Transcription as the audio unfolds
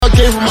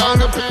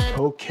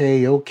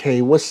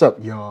Okay. What's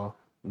up, y'all?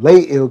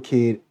 Lay Ill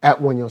Kid at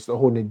One Young Still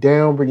holding it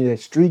down, bringing that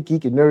street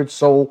geek and nerd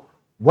soul.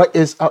 What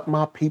is up,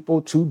 my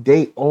people?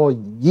 Today all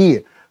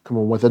year, come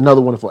on with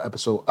another wonderful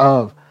episode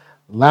of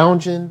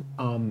Lounging.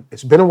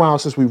 It's been a while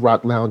since we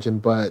rocked Lounging,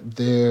 but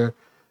they're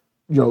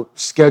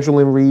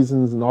scheduling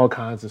reasons and all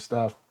kinds of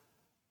stuff.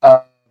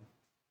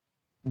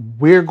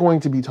 We're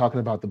going to be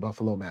talking about the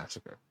Buffalo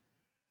Massacre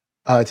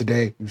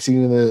today. You've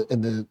seen in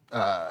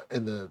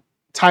the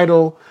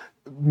title.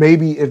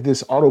 Maybe if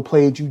this auto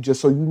played you,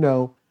 just so you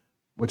know,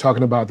 we're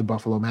talking about the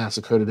Buffalo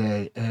Massacre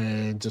today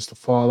and just the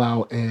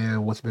fallout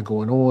and what's been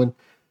going on.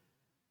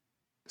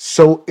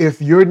 So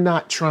if you're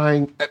not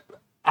trying,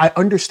 I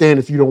understand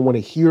if you don't want to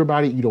hear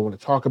about it, you don't want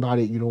to talk about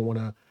it, you don't want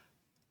to,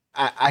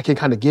 I can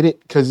kind of get it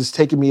because it's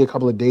taken me a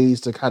couple of days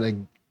to kind of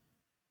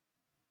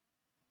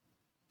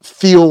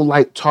feel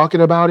like talking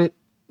about it,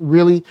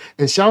 really.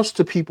 And shouts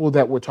to people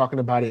that were talking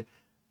about it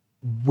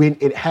when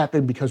it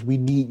happened because we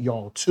need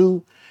y'all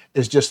too.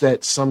 It's just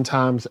that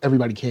sometimes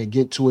everybody can't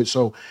get to it.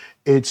 So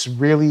it's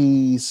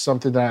really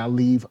something that I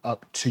leave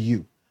up to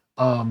you. You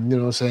know what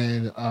I'm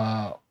saying?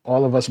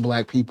 All of us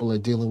Black people are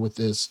dealing with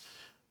this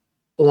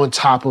on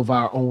top of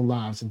our own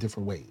lives in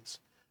different ways.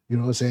 You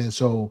know what I'm saying?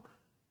 So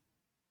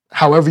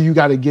however you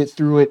got to get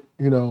through it,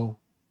 in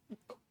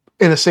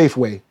a safe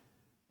way,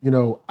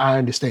 I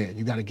understand.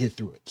 You got to get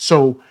through it.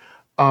 So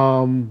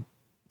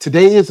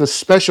today is a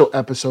special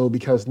episode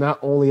because not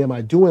only am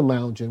I doing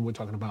Lounging, we're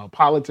talking about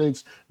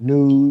politics,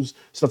 news,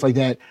 stuff like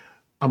that.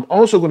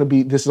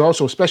 This is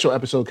also a special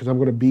episode because I'm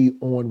going to be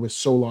on with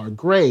Solar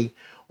Gray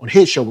on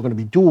his show. We're going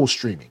to be dual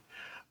streaming.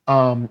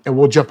 And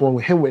we'll jump on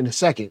with him in a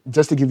second.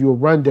 Just to give you a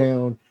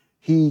rundown,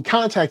 he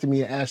contacted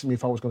me and asked me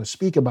if I was going to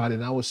speak about it.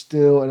 And I was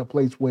still in a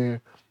place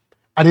where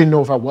I didn't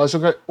know if I was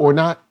or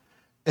not.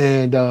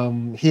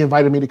 And he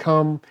invited me to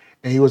come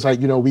and he was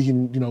like, we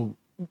can,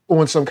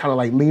 on some kind of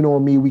like lean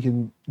on me, we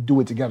can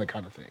do it together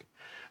kind of thing.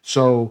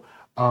 So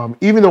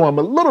even though I'm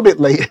a little bit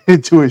late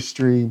into his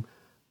stream,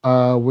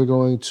 we're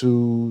going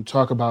to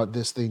talk about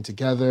this thing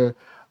together.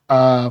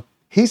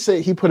 He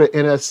said he put an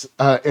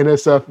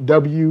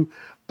NSFW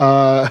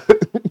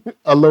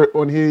alert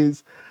on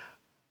his.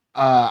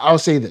 I'll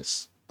say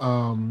this.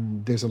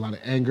 There's a lot of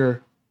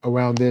anger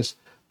around this.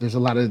 There's a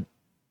lot of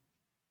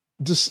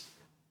just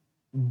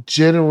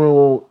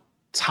general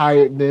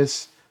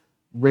tiredness,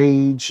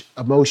 rage,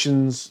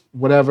 emotions,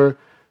 whatever.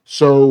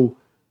 So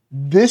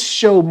this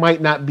show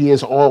might not be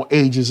as all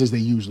ages as they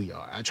usually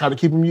are. I try to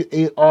keep them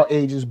all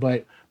ages,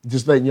 but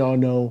just letting y'all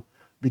know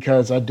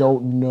because I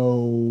don't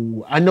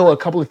know. I know a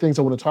couple of things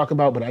I want to talk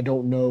about, but I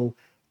don't know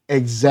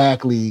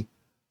exactly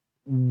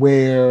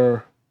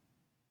where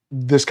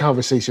this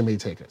conversation may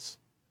take us.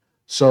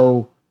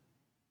 So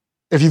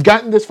if you've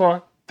gotten this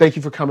far, thank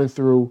you for coming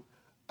through.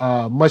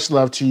 Much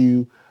love to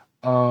you.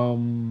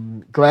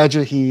 Glad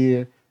you're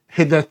here.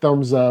 Hit that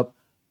thumbs up.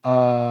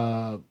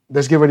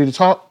 Let's get ready to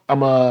talk. I'm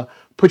going to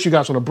put you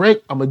guys on a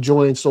break. I'm going to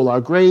join Solar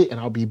Gray, and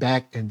I'll be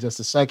back in just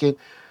a second.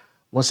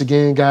 Once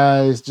again,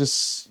 guys,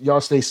 just y'all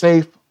stay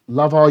safe.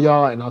 Love all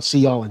y'all, and I'll see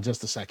y'all in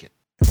just a second.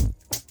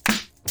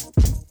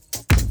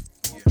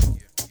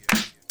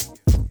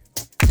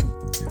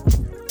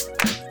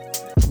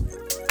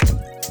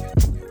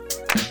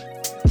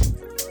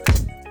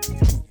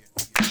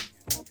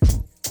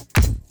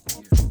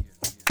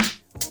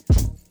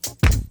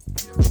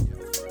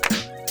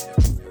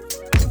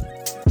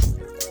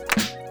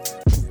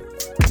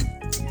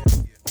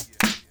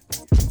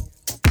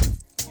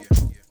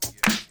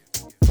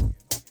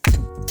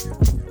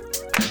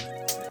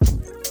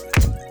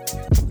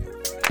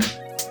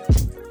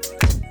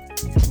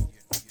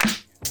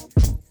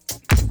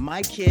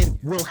 My kid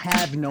will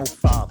have no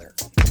father.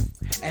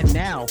 And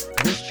now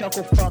this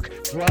chuckle fuck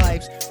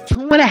drives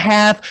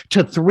 2.5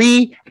 to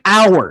 3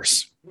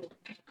 hours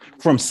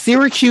from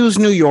Syracuse,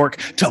 New York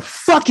to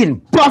fucking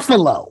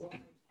Buffalo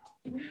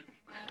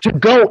to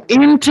go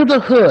into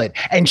the hood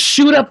and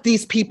shoot up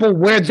these people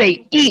where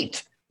they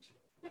eat.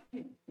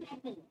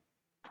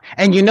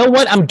 And you know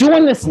what? I'm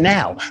doing this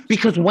now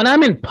because when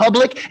I'm in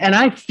public and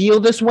I feel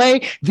this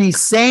way,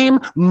 these same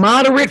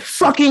moderate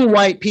fucking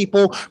white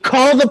people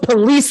call the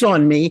police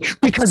on me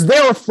because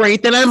they're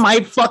afraid that I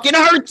might fucking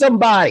hurt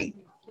somebody.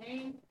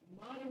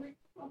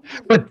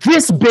 But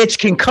this bitch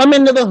can come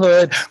into the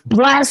hood,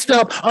 blast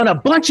up on a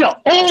bunch of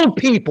old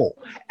people,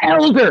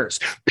 elders,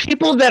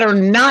 people that are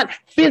not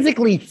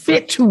physically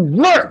fit to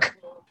work,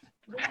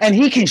 and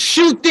he can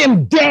shoot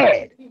them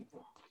dead.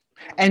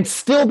 And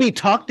still be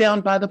talked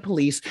down by the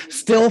police,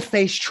 still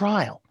face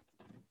trial.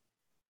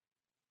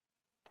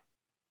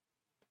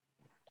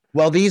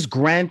 Well, these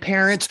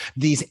grandparents,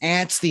 these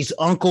aunts, these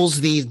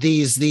uncles,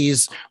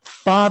 these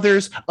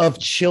fathers of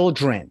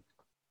children.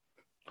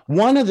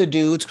 One of the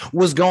dudes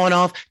was going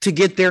off to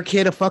get their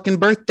kid a fucking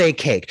birthday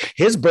cake.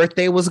 His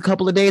birthday was a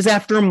couple of days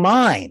after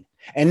mine.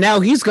 And now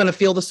he's going to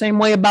feel the same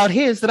way about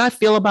his that I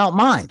feel about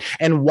mine.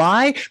 And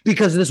why?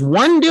 Because this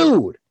one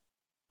dude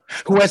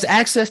who has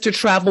access to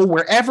travel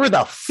wherever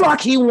the fuck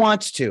he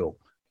wants to,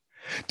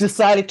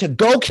 decided to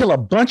go kill a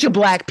bunch of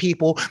black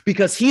people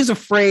because he's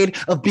afraid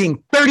of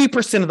being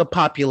 30% of the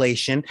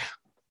population,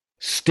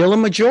 still a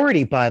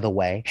majority, by the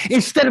way,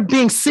 instead of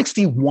being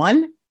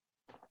 61.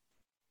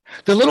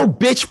 The little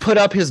bitch put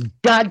up his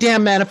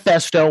goddamn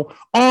manifesto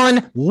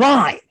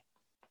online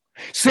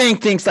saying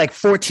things like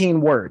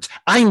 14 words.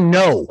 I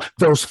know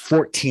those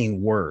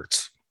 14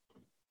 words.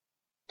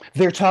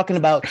 They're talking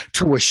about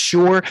to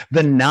assure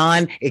the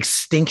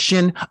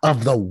non-extinction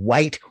of the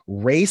white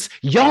race.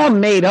 Y'all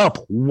made up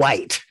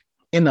white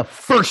in the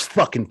first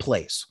fucking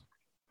place.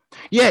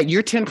 Yeah,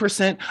 you're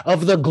 10%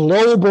 of the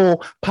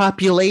global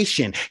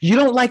population. You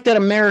don't like that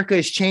America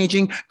is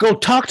changing? Go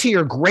talk to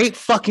your great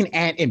fucking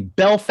aunt in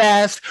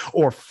Belfast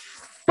or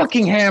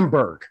fucking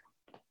Hamburg.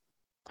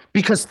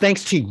 Because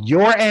thanks to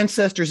your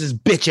ancestors'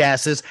 bitch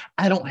asses,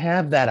 I don't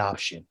have that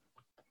option.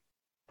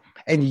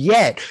 And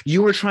yet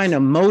you were trying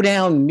to mow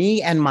down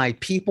me and my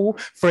people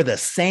for the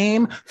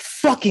same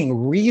fucking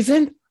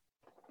reason?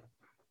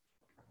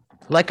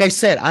 Like I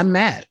said, I'm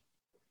mad.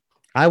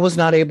 I was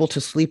not able to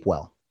sleep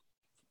well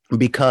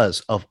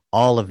because of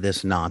all of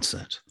this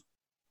nonsense.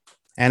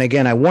 And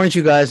again, I warned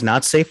you guys,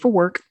 not safe for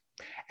work.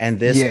 And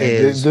this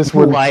is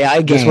why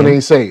I game. This one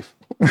ain't safe.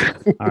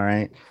 All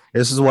right.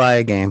 This is why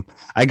I game.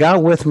 I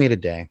got with me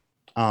today,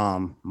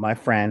 my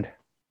friend,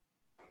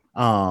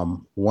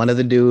 one of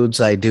the dudes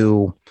I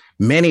do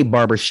many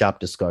barbershop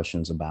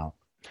discussions about.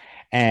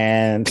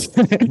 And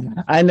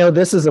I know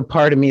this is a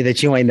part of me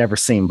that you ain't never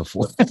seen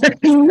before.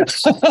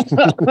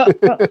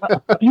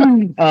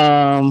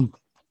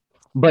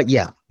 But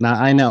yeah, now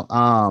I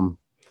know,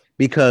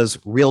 because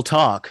real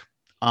talk,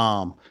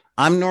 I'm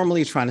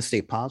normally trying to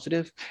stay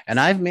positive, and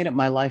I've made it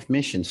my life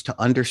missions to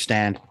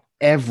understand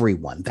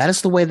everyone. That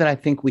is the way that I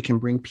think we can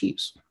bring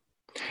peace.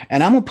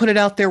 And I'm going to put it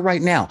out there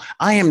right now.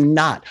 I am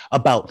not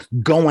about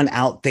going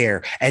out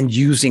there and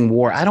using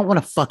war. I don't want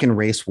a fucking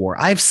race war.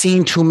 I've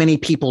seen too many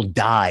people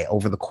die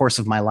over the course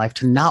of my life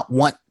to not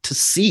want to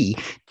see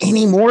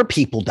any more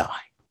people die.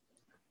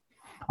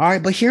 All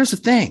right, but here's the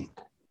thing.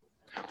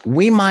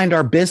 We mind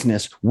our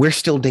business. We're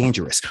still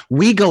dangerous.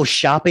 We go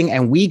shopping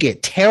and we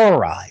get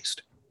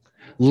terrorized.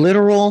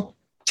 Literal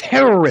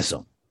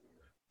terrorism.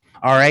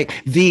 All right.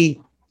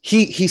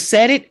 He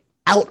said it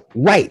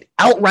outright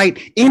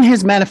in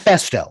his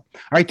manifesto. All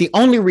right. The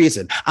only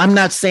reason I'm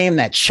not saying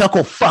that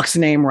Chuckle fuck's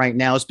name right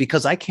now is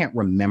because I can't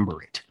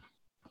remember it.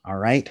 All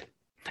right.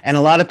 And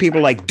a lot of people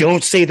are like,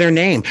 don't say their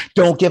name.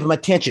 Don't give them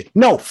attention.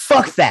 No,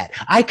 fuck that.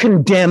 I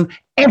condemn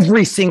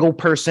every single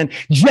person,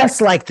 just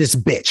like this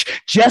bitch,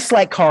 just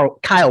like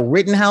Kyle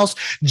Rittenhouse,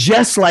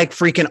 just like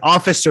freaking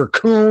Officer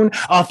Coon,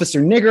 Officer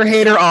Nigger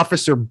Hater,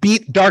 Officer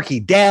Beat Darky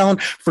Down,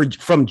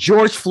 from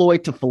George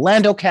Floyd to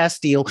Philando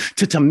Castile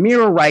to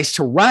Tamira Rice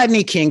to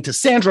Rodney King to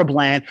Sandra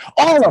Bland,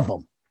 all of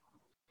them.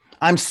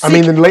 I'm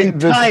sick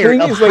and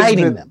tired of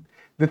hiding them.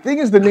 The thing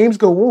is, the names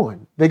go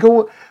on. They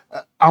go.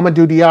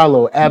 Amadou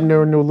Diallo,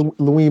 Abner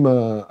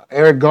Louima,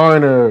 Eric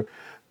Garner.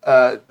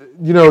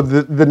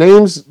 The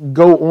names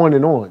go on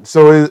and on.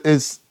 So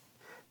it's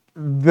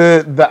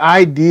the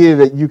idea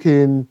that you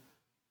can,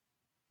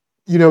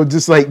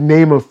 just like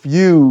name a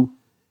few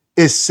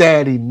is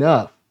sad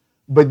enough.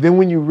 But then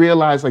when you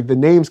realize like the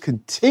names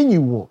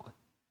continue on,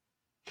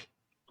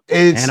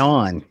 it's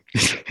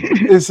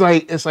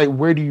like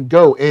where do you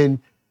go? And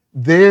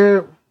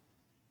there's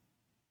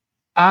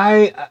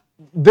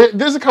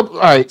a couple.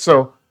 All right,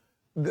 so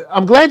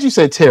I'm glad you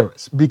said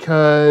terrorists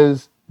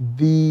because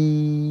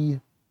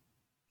I'm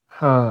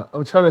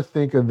trying to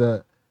think of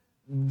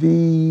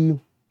the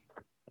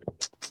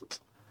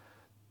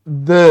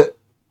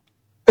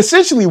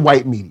essentially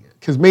white media,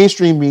 because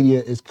mainstream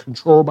media is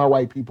controlled by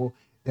white people.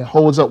 It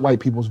holds up white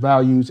people's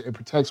values. It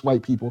protects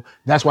white people.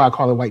 That's why I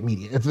call it white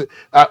media.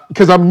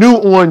 Because I'm new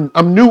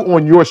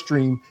on your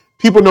stream.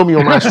 People know me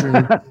on my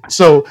stream,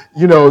 so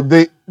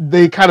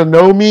they kind of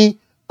know me.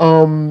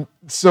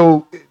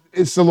 So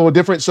it's a little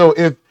different. So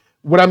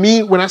when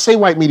I say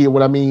white media,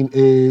 what I mean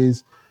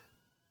is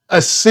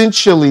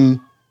essentially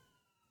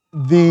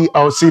they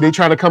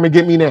trying to come and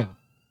get me now.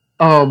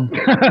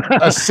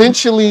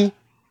 Essentially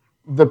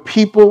the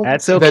people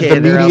that's okay. That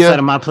the they're media, outside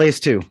of my place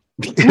too.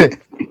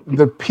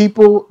 The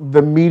people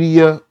the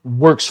media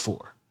works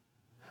for.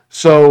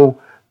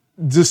 So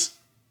just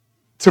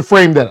to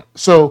frame that up.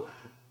 So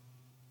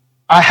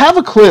I have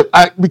a clip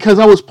because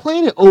I was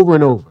playing it over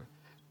and over.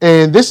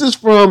 And this is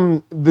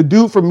from the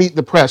dude from Meet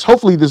the Press.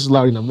 Hopefully this is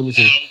loud enough. Let me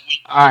see.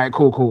 All right,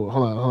 cool.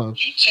 Hold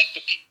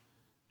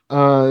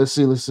on. Let's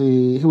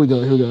see. Here we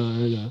go.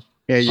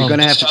 Yeah, you're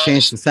gonna have to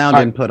change the sound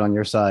input on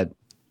your side.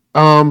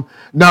 Now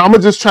I'm gonna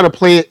just try to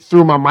play it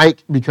through my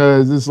mic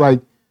because it's like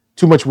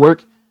too much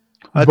work.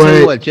 I'll tell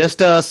you what, just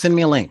send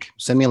me a link.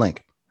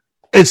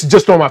 It's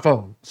just on my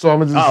phone. So I'm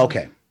gonna just,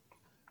 okay.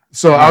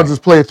 So I'll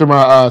just play it through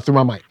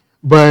my mic.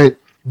 But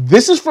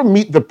this is from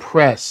Meet the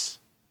Press.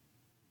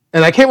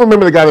 And I can't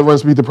remember the guy that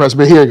runs Meet the Press,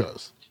 but here it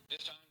goes.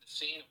 This time, the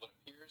scene of what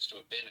appears to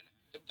have been an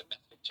act of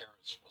domestic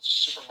terrorism was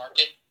a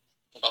supermarket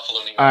in Buffalo,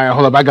 New York. All right,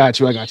 hold up. I got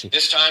you.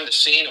 This time, the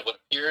scene of what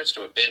appears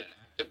to have been an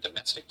act of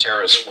domestic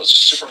terrorism was a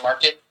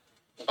supermarket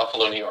in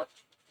Buffalo, New York.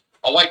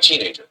 A white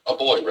teenager, a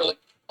boy really,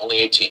 only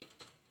 18,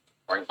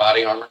 wearing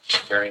body armor,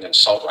 carrying an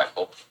assault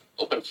rifle,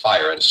 opened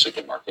fire at a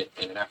supermarket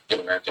in an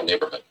African-American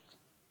neighborhood.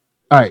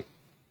 All right.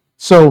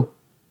 So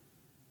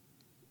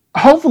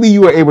hopefully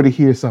you were able to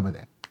hear some of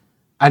that.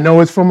 I know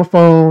it's from a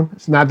phone.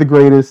 It's not the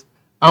greatest.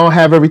 I don't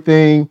have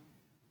everything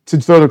to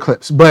throw the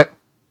clips, but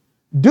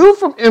dude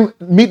from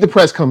Meet the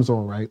Press comes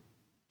on, right?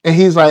 And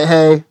he's like,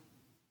 hey,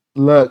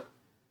 look,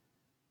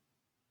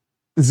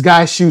 this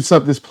guy shoots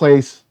up this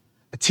place,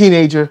 a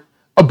teenager,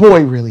 a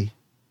boy really,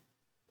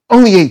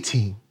 only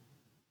 18.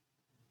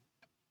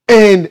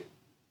 And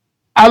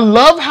I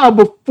love how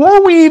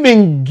before we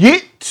even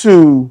get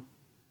to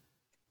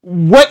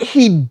what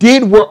he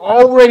did, we're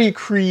already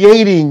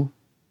creating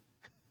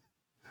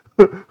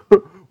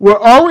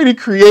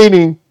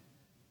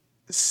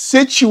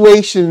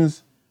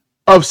situations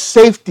of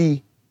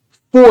safety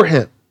for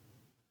him.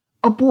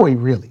 A boy,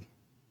 really.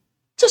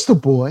 Just a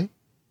boy.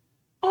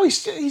 Oh,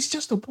 he's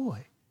just a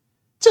boy.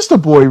 Just a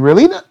boy,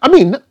 really. I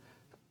mean,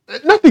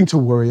 nothing to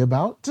worry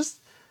about.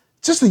 Just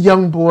a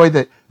young boy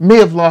that may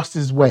have lost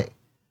his way.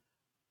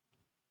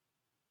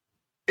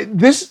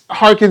 This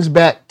harkens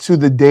back to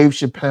the Dave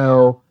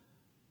Chappelle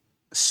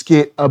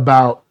skit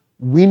about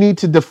we need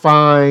to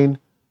define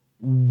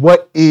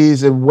what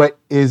is and what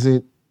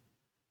isn't,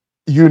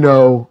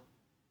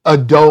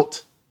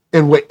 adult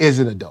and what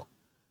isn't adult.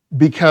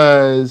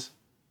 Because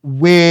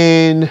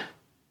when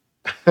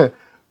it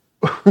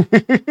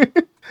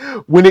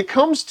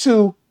comes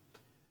to,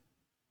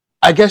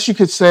 I guess you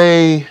could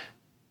say,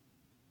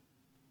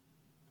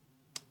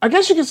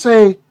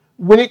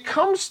 when it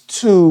comes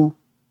to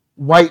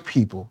white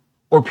people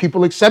or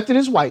people accepted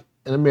as white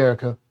in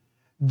America,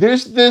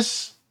 there's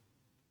this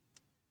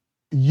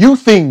you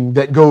thing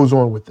that goes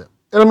on with them.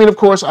 And I mean, of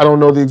course, I don't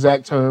know the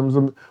exact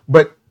terms,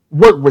 but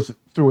work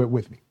through it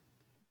with me.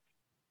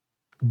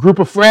 Group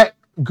of frat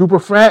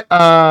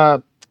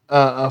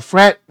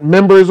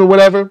members or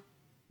whatever.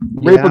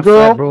 Rape a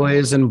girl. Frat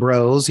boys and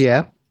bros,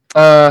 yeah.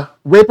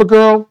 Rape a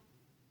girl.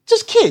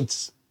 Just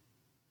kids.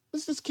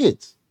 It's just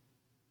kids.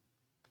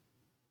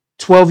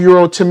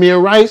 12-year-old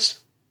Tamir Rice.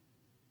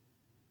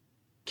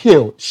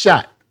 Killed,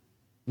 shot.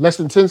 Less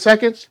than 10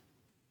 seconds.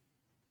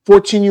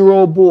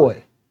 14-year-old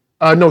boy.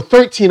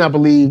 13, I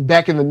believe,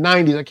 back in the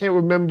 90s. I can't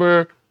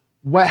remember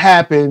what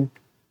happened,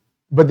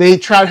 but they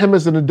tried him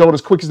as an adult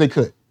as quick as they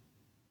could.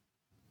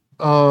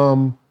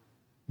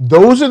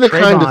 Those are the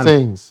kind of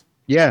things.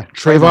 Yeah.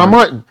 Trayvon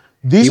Martin.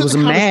 These he are was the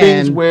a kind man of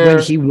things where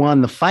when he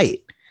won the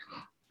fight.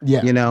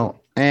 Yeah.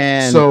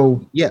 And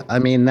so yeah, I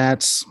mean,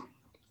 that's,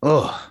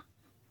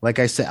 like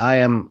I said,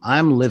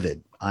 I'm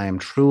livid. I am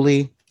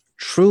truly,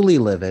 truly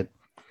livid.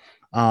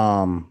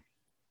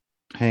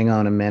 Hang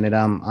on a minute.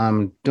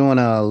 I'm doing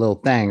a little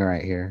thing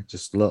right here.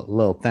 Just a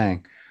little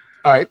thing.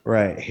 All right.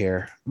 Right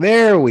here.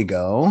 There we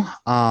go.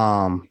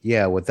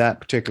 Yeah, with that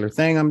particular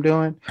thing I'm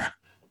doing.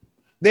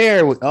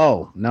 There we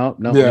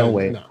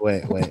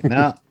wait.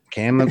 No.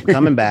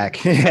 Coming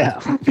back.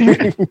 Yeah.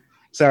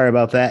 Sorry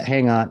about that.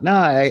 Hang on. No,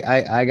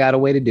 I got a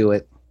way to do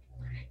it.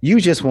 You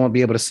just won't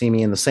be able to see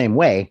me in the same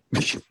way.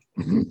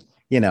 Well,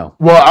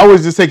 I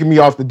was just taking me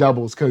off the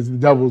doubles because the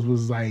doubles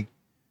was like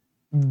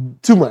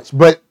too much.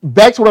 But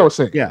back to what I was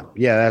saying. Yeah,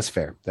 that's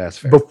fair.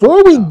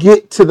 Before we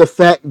get to the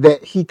fact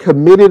that he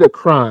committed a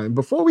crime,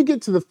 before we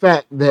get to the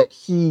fact that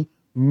he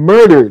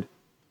murdered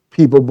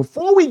people,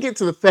 before we get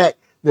to the fact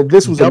that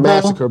this was a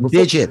massacre,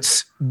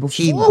 digits.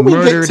 He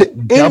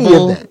murdered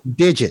double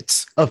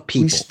digits of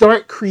people. We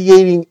start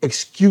creating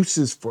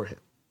excuses for him.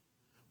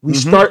 We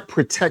start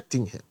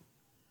protecting him.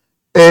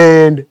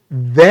 And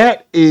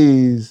that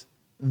is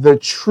the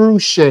true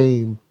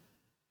shame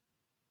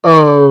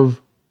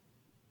of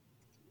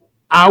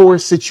our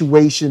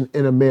situation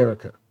in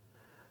America.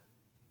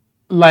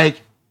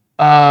 Like,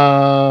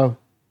 Hitflix,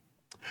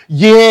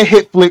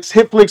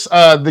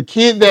 the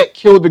kid that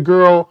killed the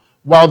girl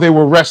while they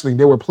were wrestling,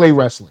 they were play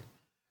wrestling.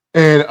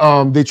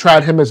 And they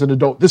tried him as an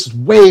adult. This is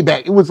way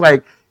back. It was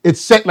like, it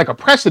set like a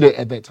precedent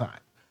at that time.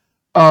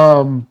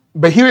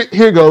 But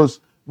here goes.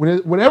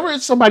 Whenever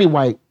it's somebody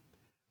white,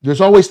 there's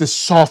always this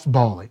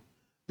softballing.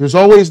 There's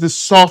always this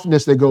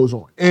softness that goes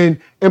on. And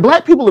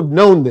black people have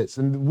known this.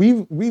 And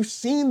we've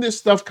seen this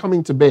stuff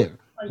coming to bear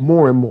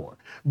more and more.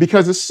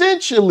 Because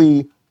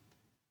essentially,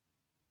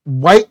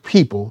 white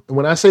people, and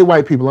when I say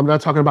white people, I'm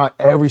not talking about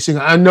every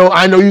single, I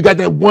know you got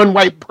that one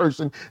white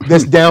person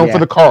that's down for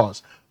the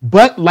cause.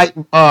 But like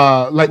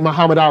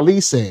Muhammad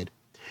Ali said,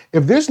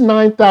 if there's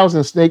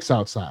 9,000 snakes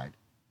outside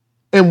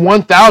and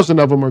 1,000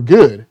 of them are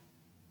good,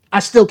 I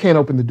still can't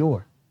open the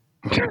door.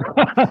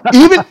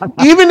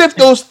 even if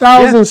those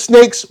 1,000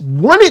 snakes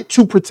wanted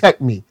to protect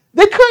me,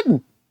 they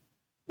couldn't.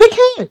 They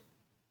can't.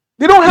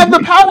 They don't have the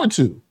power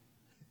to.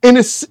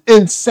 And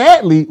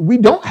sadly, we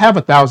don't have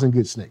 1,000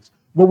 good snakes.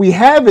 What we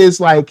have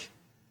is like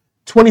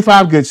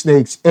 25 good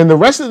snakes, and the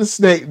rest of the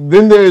snake.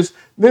 Then there's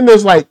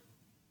like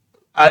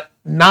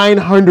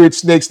 900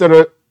 snakes that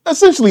are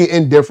essentially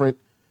indifferent.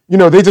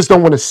 They just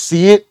don't want to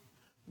see it,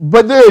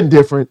 but they're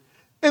indifferent.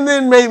 And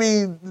then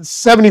maybe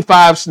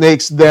 75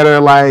 snakes that are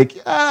like,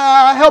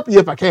 I'll help you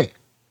if I can.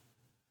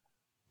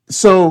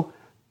 So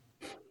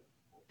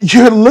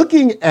you're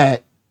looking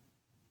at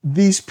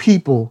these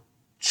people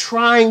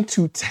trying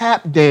to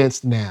tap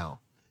dance now,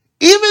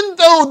 even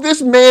though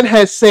this man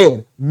has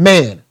said,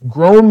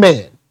 grown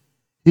man,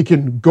 he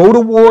can go to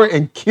war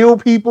and kill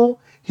people,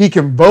 he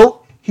can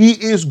vote, he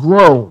is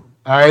grown,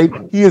 all right?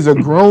 He is a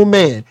grown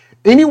man.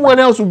 Anyone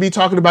else would be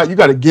talking about, you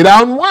got to get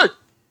out and work.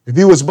 If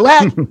he was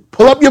black,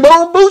 pull up your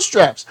own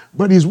bootstraps.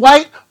 But he's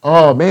white,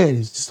 oh man,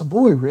 he's just a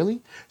boy,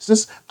 really? It's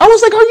just, I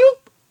was like, are you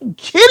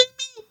kidding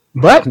me?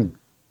 But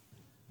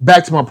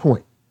back to my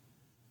point.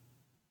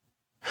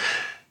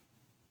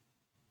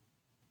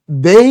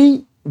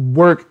 They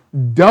work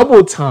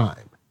double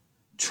time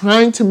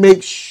trying to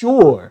make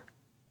sure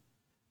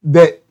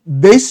that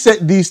they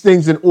set these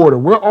things in order.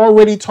 We're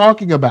already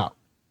talking about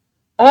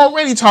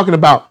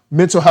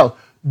mental health.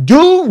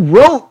 Dude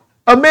wrote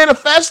a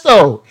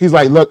manifesto. He's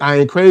like, look, I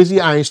ain't crazy,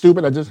 I ain't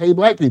stupid, I just hate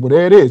black people.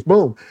 There it is.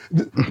 Boom.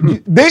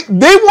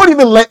 They won't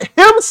even let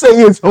him say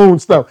his own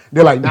stuff.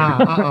 They're like,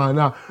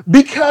 nah.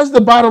 Because the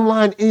bottom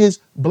line is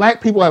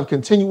black people have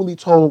continually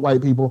told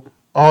white people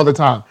all the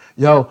time,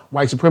 yo,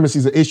 white supremacy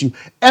is an issue.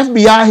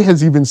 FBI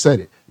has even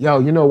said it. Yo,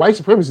 white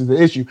supremacy is an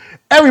issue.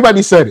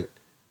 Everybody said it.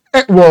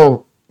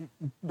 Well,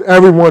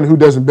 everyone who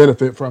doesn't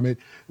benefit from it.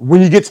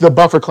 When you get to the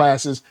buffer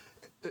classes,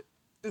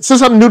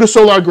 since I'm new to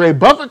Solar Grade,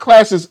 buffer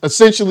classes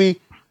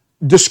essentially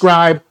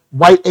describe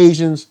white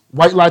Asians,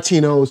 white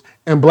Latinos,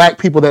 and black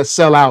people that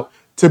sell out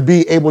to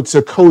be able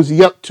to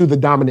cozy up to the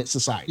dominant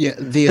society. Yeah,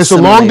 it's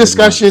a long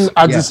discussion.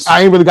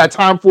 I ain't really got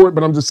time for it,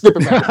 but I'm just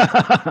skipping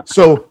that.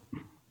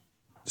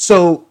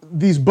 So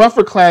these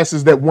buffer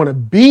classes that want to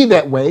be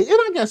that way, and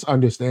I guess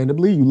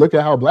understandably, you look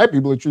at how black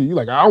people are treated, you're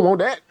like, I don't want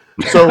that.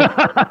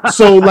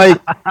 So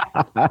like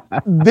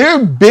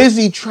they're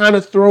busy trying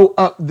to throw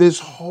up this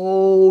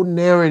whole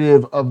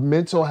narrative of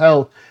mental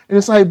health. And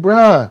it's like,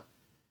 bruh,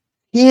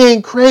 he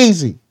ain't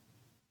crazy.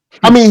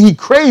 I mean, he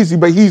crazy,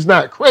 but he's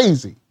not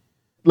crazy.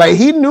 Like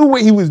he knew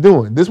what he was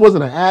doing. This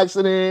wasn't an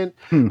accident.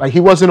 Like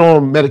he wasn't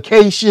on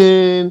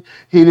medication.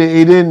 He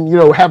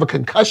didn't, have a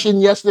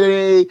concussion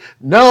yesterday.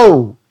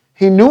 No,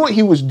 he knew what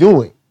he was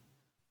doing.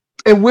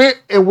 And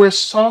we're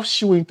soft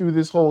shoeing through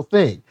this whole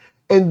thing.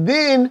 And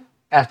then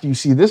after you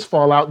see this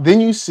fallout, then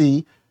you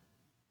see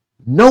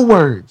no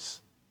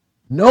words.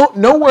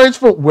 No words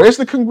for where's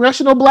the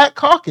Congressional Black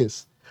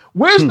Caucus?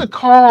 Where's the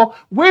call?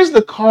 Where's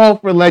the call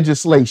for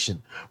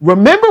legislation?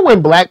 Remember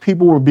when black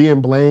people were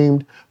being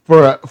blamed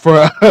for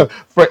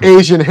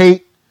Asian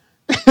hate?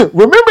 Remember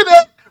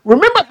that?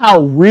 Remember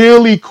how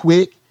really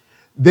quick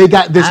they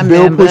got this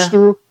bill pushed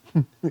through?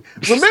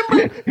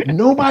 Remember,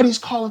 nobody's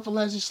calling for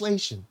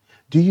legislation.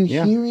 Do you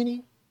hear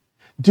any?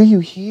 Do you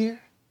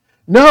hear?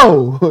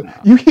 No,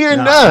 you hear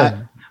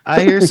none. I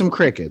hear some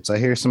crickets.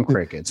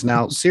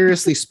 Now,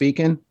 seriously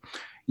speaking,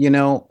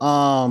 like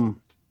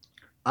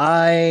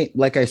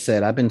I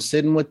said, I've been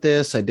sitting with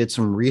this. I did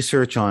some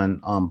research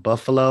on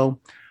Buffalo.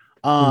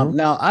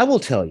 Now, I will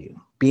tell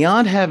you,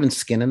 beyond having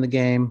skin in the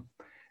game,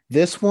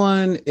 this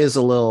one is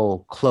a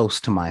little close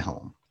to my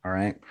home. All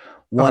right.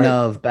 One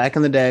of back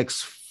in the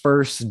deck's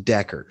first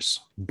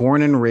deckers,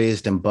 born and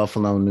raised in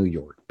Buffalo, New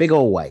York. Big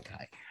old white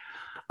guy.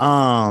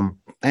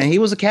 And he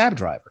was a cab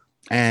driver.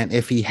 And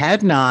if he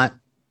had not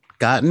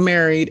gotten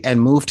married and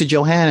moved to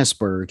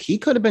Johannesburg, he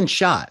could have been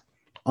shot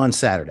on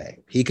Saturday.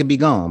 He could be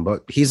gone,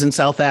 but he's in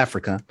South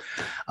Africa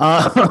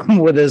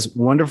with his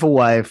wonderful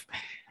wife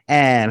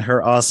and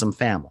her awesome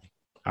family.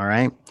 All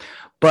right.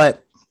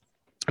 But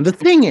the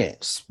thing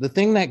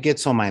that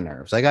gets on my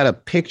nerves, I got a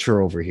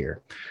picture over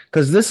here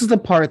because this is the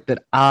part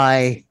that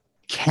I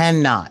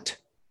cannot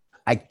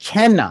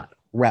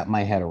wrap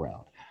my head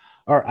around.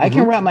 Or I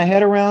can wrap my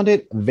head around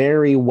it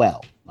very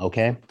well.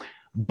 Okay.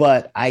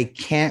 But I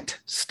can't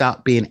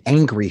stop being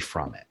angry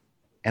from it.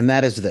 And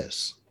that is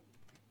this.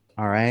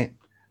 All right.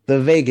 The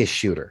Vegas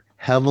shooter,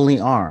 heavily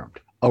armed,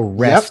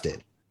 arrested.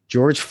 Yep.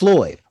 George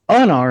Floyd,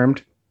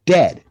 unarmed,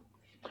 dead.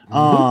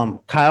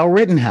 Kyle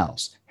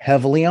Rittenhouse,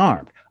 heavily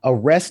armed,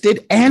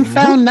 arrested and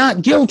found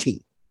not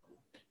guilty.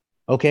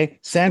 Okay.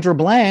 Sandra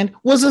Bland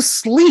was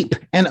asleep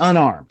and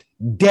unarmed,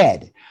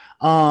 dead.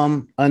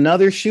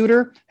 Another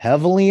shooter,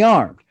 heavily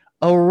armed,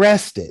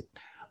 arrested.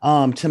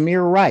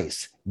 Tamir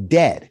Rice,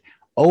 dead.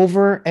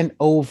 Over and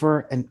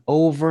over and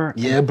over.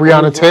 Yeah, and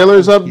Breonna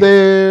Taylor's up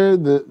there.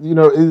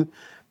 And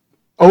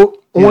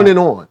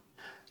on.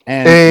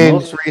 And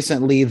most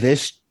recently,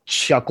 this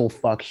chuckle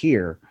fuck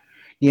here,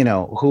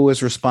 who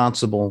is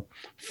responsible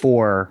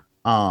for,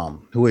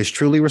 who is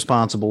truly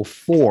responsible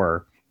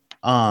for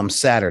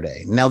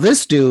Saturday. Now,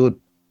 this dude,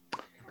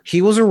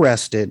 he was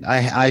arrested.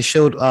 I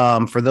showed,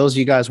 for those of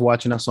you guys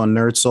watching us on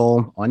Nerd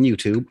Soul on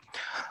YouTube,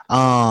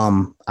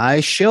 I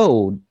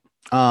showed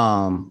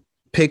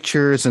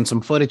pictures and some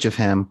footage of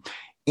him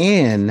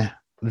in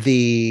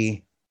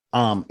the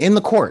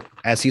court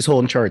as he's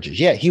holding charges.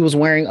 Yeah, he was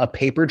wearing a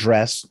paper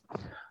dress,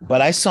 but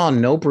I saw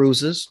no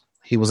bruises.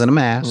 He was in a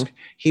mask.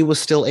 He was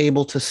still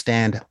able to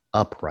stand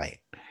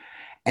upright.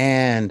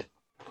 And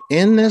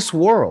in this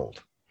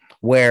world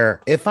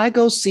where if I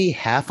go see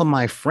half of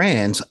my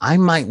friends, I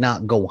might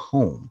not go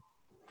home.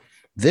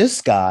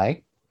 This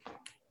guy,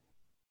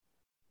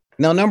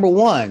 now, number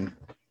one,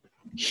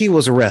 he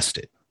was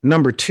arrested.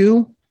 Number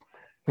two,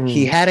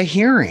 he had a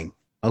hearing.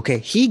 Okay.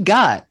 He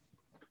got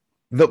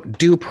the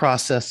due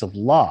process of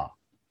law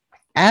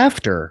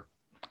after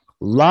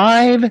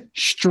live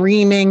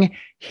streaming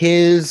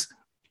his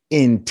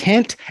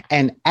intent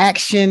and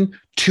action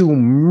to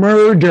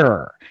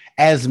murder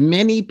as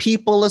many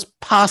people as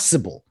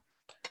possible.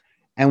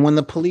 And when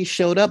the police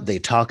showed up, they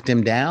talked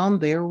him down,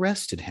 they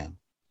arrested him.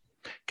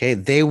 Okay,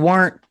 they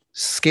weren't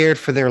scared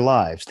for their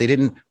lives. They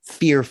didn't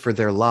fear for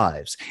their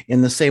lives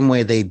in the same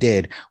way they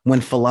did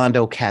when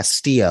Philando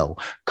Castillo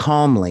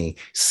calmly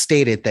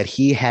stated that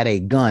he had a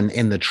gun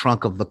in the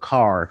trunk of the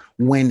car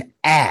when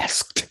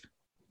asked.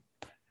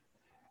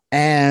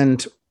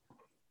 And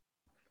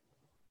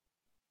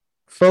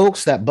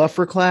folks, that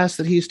buffer class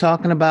that he's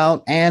talking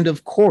about, and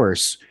of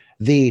course,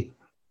 the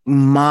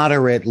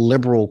moderate,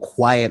 liberal,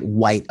 quiet,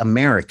 white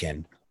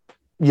American,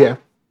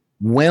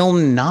 will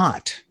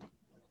not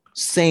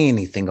say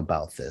anything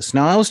about this.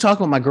 Now, I was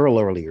talking with my girl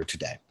earlier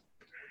today,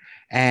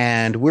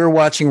 and we were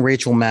watching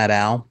Rachel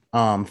Maddow,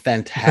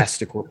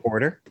 fantastic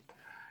reporter,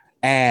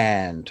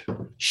 and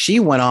she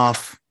went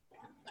off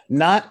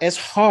not as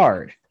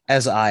hard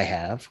as I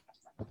have,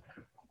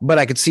 but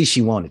I could see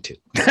she wanted to.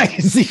 I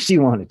could see she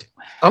wanted to.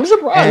 I'm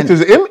surprised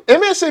because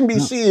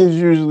MSNBC is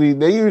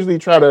usually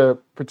try to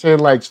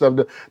pretend like stuff.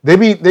 They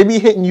be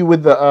hitting you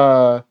with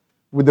the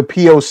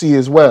POC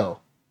as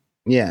well.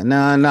 Yeah,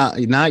 no,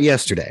 not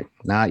yesterday.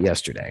 Not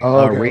yesterday.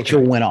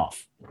 Rachel went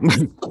off.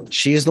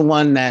 She's the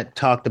one that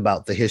talked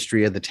about the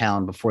history of the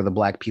town before the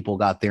black people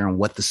got there and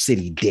what the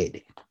city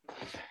did.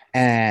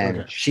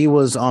 And she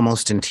was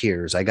almost in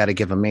tears. I got to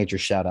give a major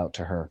shout out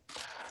to her.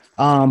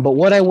 But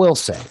what I will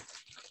say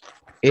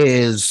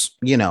is,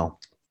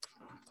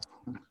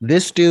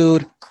 this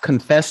dude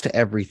confessed to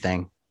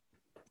everything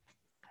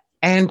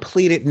and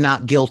pleaded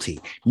not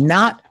guilty.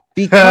 Not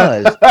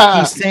because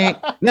he's saying,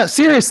 no,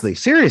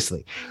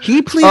 seriously.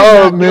 He pleaded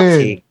not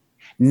guilty,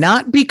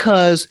 not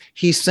because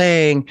he's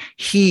saying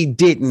he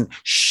didn't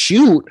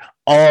shoot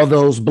all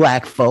those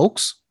black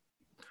folks,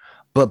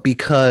 but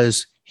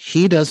because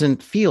he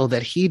doesn't feel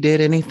that he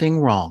did anything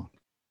wrong.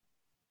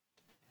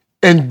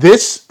 And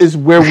this is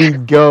where we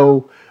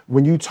go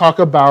when you talk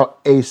about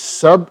a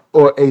sub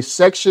or a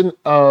section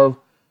of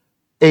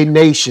a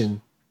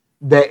nation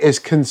that is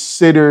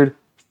considered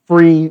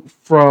free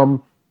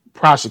from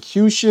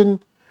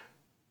prosecution,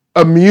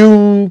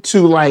 immune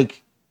to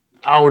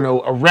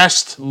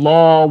arrest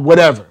law,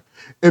 whatever,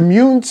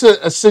 immune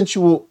to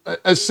essential,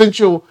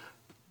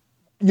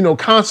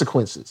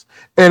 consequences.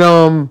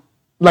 And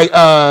when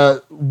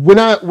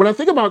I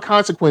think about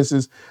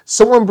consequences,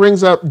 someone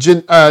brings up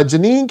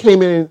Janine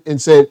came in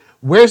and said,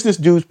 "Where's this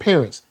dude's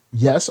parents?"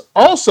 Yes.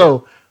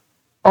 Also,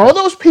 all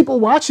those people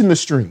watching the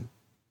stream,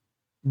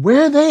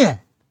 where are they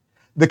at?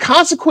 The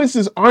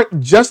consequences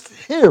aren't just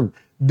him.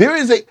 There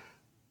is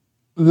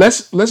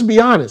let's be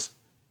honest.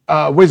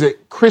 What is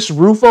it? Chris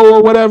Rufo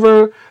or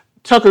whatever,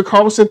 Tucker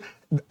Carlson,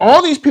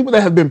 all these people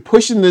that have been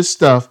pushing this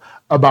stuff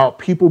about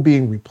people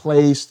being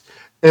replaced.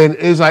 And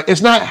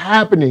it's not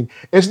happening.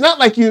 It's not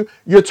like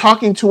you're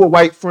talking to a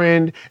white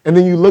friend and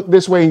then you look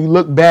this way and you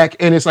look back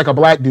and it's like a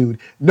black dude.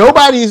 No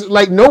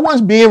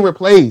one's being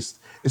replaced.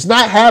 It's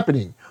not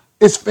happening.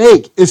 It's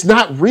fake. It's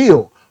not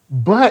real.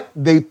 But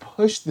they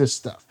push this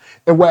stuff.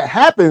 And what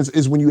happens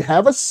is when you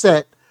have a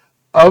set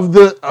of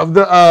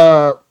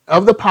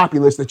the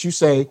populace that you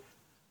say,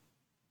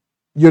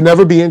 you'll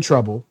never be in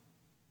trouble,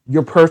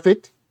 you're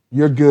perfect,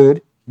 you're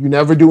good, you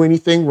never do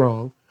anything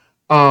wrong,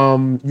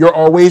 you're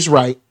always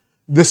right.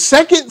 The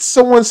second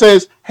someone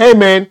says, "Hey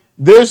man,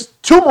 there's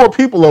 2 more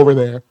people over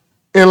there,"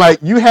 and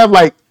you have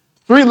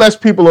 3 less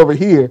people over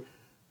here,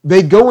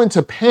 they go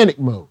into panic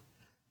mode.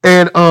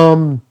 And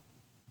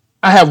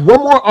I have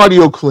one more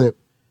audio clip.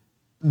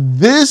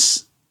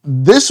 This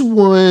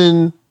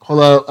one,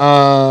 hold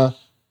up.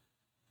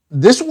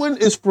 This one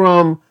is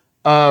from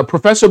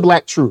Professor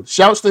Black Truth.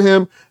 Shouts to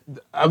him.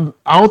 I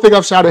don't think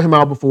I've shouted him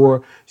out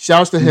before.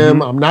 Shouts to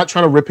him. I'm not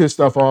trying to rip his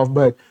stuff off,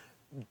 but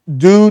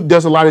dude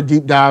does a lot of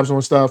deep dives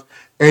on stuff,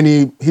 and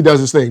he does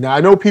his thing. Now, I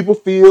know people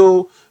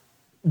feel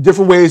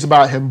different ways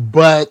about him,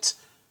 but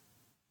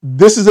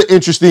this is an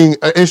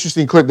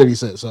interesting clip that he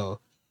said. So,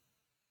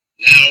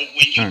 now,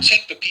 when you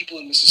take the people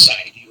in the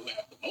society who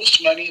have the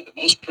most money,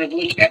 the most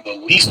privilege, and the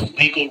least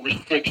legal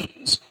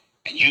restrictions,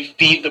 and you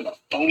feed them a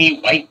phony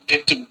white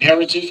victim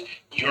narrative,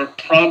 you're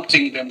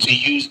prompting them to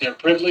use their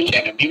privilege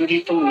and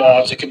immunity from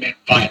law to commit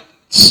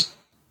violence.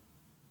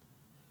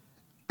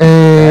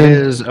 That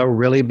is a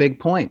really big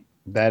point.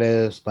 That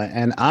is,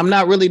 and I'm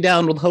not really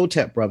down with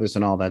Hotep brothers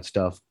and all that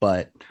stuff,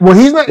 but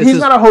he's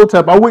not a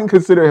Hotep. I wouldn't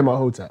consider him a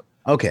Hotep.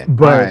 Okay,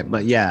 but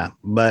what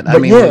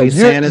he's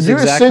saying is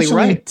exactly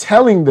right.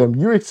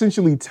 You're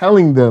essentially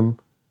telling them,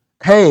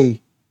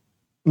 hey,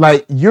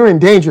 you're in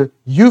danger.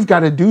 You've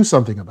got to do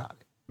something about it.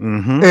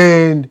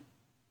 And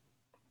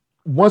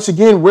once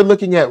again, we're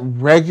looking at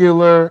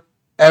regular,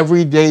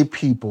 everyday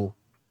people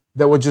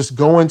that would just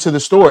go into the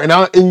store. And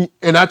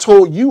I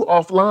told you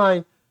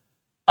offline,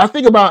 I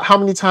think about how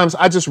many times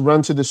I just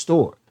run to the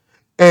store,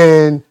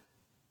 and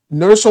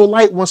Nurse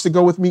Light wants to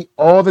go with me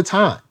all the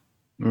time.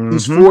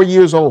 He's 4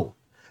 years old.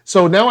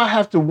 So now I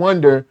have to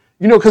wonder,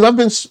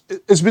 because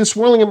it's been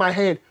swirling in my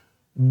head.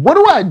 What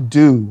do I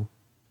do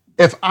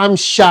if I'm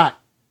shot?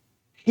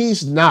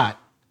 He's not.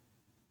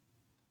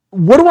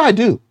 What do I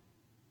do?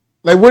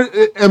 Like, what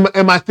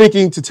am I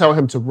thinking to tell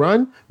him to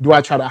run? Do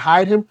I try to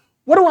hide him?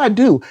 What do I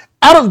do?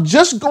 Out of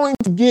just going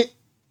to get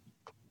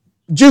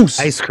juice,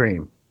 ice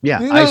cream,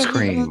 ice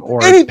cream,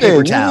 or anything,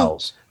 paper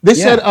towels. They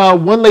said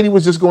one lady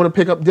was just going to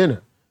pick up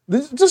dinner.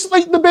 Just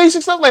like the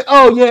basic stuff, like,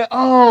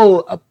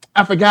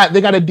 I forgot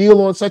they got a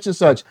deal on such and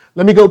such.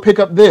 Let me go pick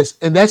up this,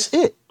 and that's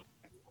it.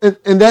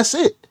 And that's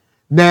it.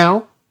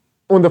 Now,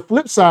 on the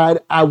flip side,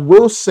 I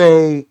will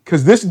say,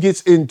 because this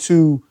gets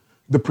into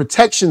the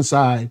protection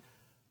side,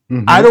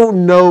 I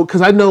don't know,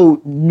 because I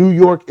know New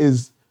York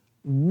is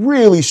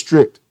really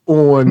strict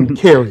on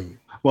carrying.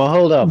 Well,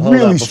 hold up.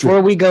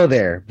 Before we go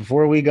there,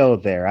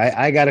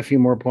 I got a few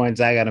more points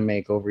I got to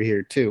make over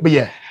here too. But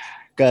yeah,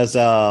 because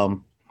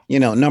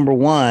number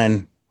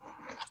one,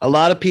 a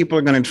lot of people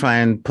are going to try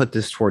and put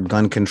this toward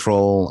gun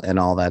control and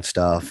all that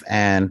stuff,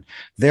 and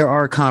there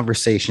are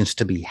conversations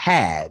to be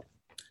had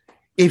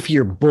if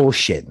you're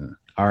bullshitting.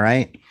 All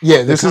right.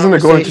 Yeah, this isn't a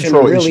gun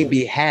control really issue.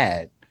 Be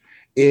had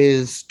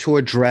is to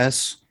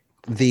address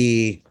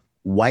the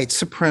white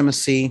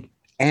supremacy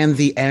and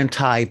the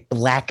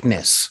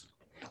anti-blackness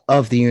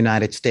of the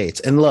United States.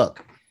 And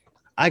look,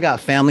 I got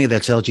family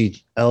that's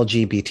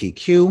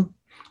LGBTQ.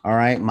 All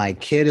right. My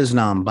kid is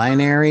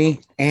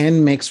non-binary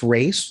and mixed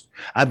race.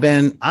 I've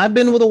been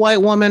with a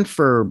white woman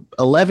for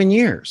 11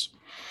 years.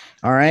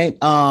 All right.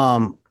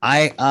 I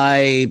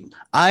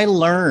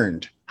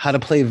learned how to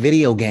play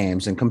video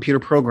games and computer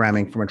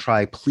programming from a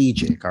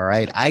triplegic. All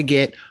right. I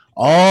get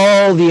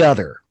all of the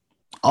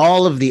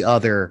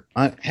other,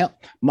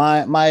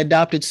 my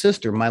adopted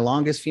sister, my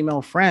longest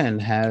female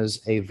friend,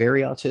 has a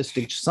very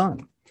autistic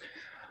son.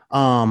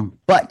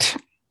 But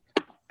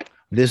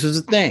this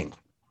is the thing.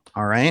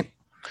 All right.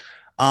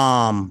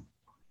 All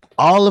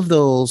of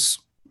those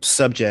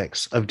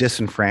subjects of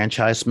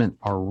disenfranchisement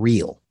are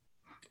real.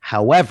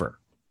 However,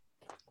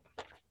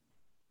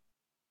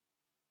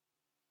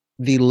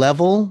 the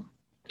level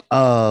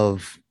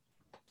of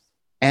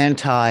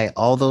anti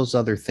all those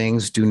other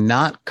things do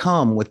not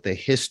come with the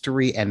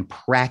history and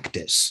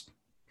practice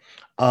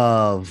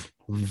of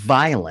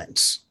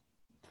violence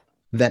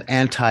that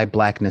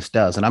anti-blackness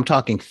does. And I'm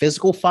talking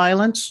physical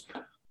violence,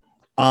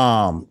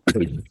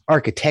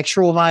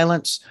 architectural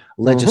violence,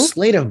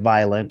 legislative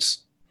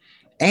violence,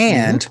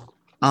 and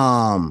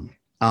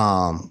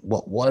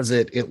what was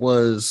it? It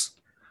was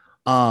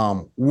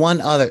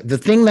one other, the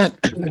thing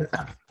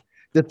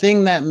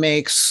that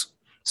makes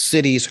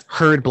cities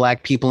herd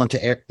black people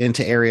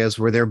into areas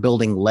where they're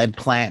building lead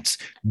plants,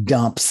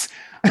 dumps,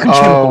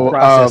 chemical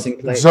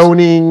processing plants.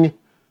 Zoning.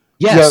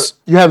 Yes.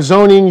 You have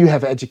zoning, you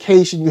have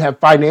education, you have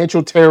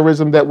financial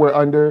terrorism that we're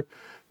under.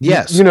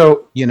 Yes.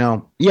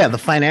 The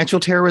financial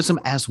terrorism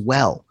as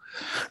well.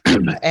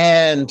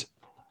 And,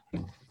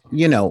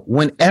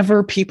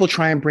 whenever people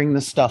try and bring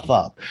this stuff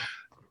up,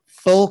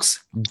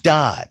 folks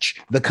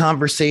dodge the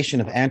conversation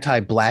of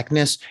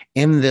anti-blackness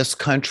in this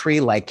country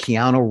like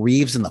Keanu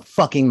Reeves in the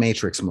fucking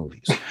Matrix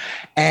movies.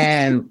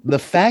 And the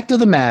fact of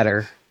the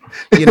matter,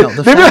 when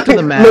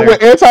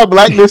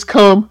anti-blackness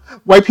come,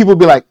 white people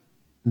be like,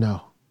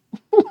 no.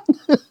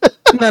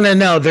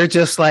 No. They're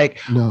just like,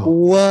 no.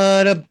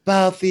 What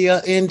about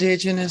the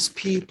indigenous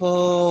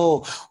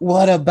people?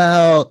 What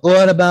about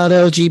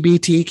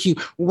LGBTQ?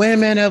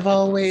 Women have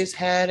always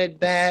had it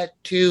bad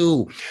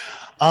too.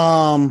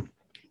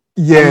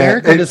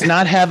 America does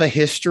not have a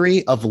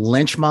history of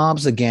lynch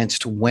mobs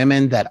against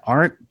women that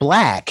aren't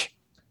black,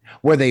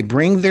 where they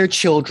bring their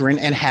children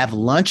and have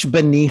lunch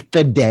beneath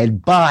the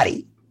dead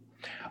body.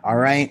 All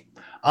right.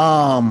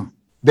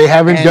 They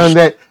haven't done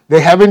that. They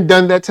haven't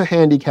done that to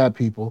handicapped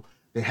people.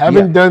 They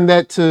haven't done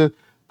that to,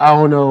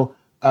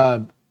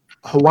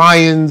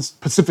 Hawaiians,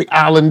 Pacific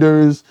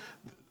Islanders,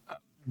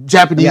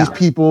 Japanese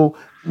people,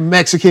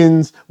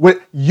 Mexicans,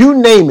 you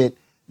name it.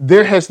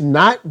 There has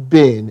not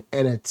been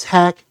an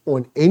attack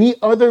on any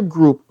other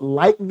group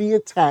like the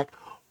attack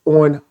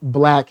on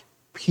black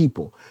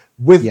people.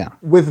 With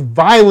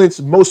violence,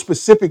 most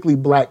specifically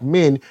black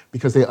men,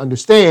 because they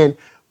understand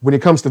when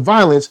it comes to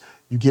violence,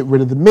 you get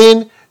rid of the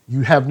men,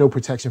 you have no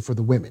protection for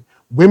the women.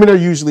 Women are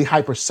usually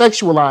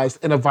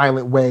hypersexualized in a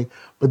violent way,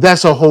 but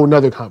that's a whole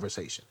nother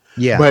conversation.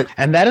 Yeah,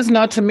 and that is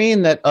not to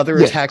mean that other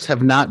attacks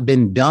have not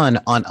been done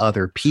on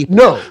other people.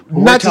 No,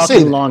 we're not to say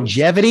talking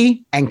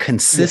longevity and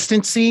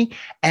consistency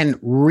and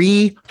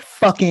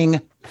re-fucking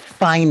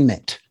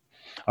refinement.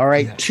 All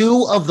right, yes.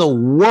 Two of the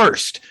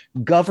worst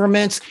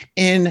governments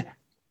in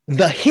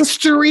the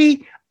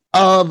history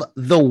of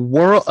the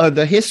world,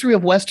 the history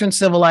of Western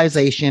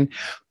civilization,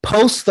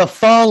 post the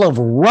fall of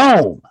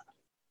Rome,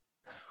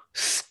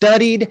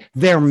 studied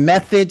their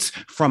methods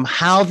from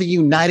how the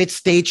United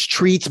States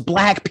treats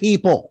black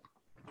people.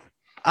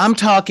 I'm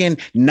talking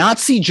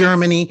Nazi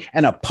Germany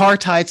and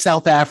apartheid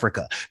South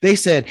Africa. They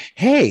said,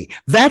 hey,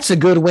 that's a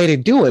good way to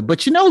do it.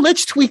 But,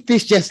 let's tweak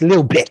this just a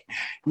little bit.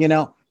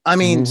 I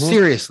mean,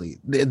 seriously,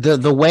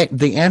 the way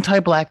the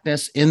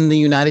anti-blackness in the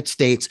United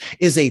States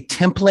is a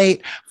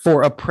template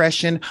for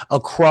oppression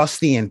across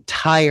the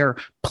entire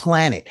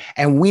planet.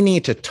 And we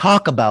need to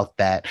talk about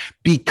that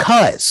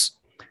because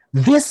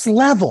this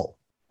level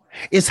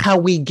is how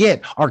we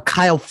get our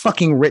Kyle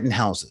fucking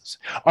Rittenhouses,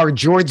 our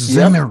George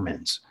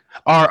Zimmermans,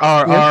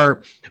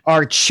 our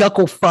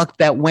chuckle fuck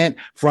that went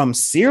from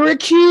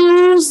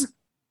Syracuse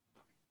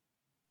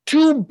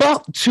to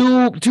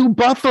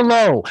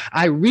Buffalo.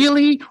 I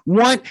really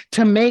want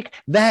to make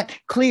that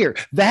clear.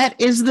 That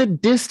is the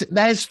distance.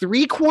 That is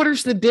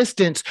 3/4 the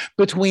distance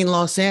between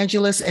Los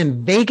Angeles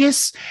and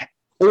Vegas,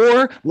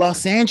 or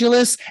Los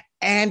Angeles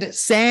and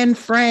San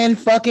Fran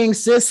fucking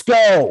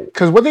Cisco.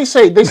 Because what they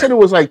said it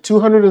was like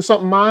 200 and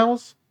something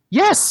miles.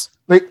 Yes.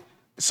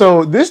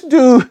 So this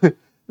dude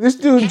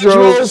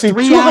drove. See,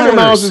 200 hours.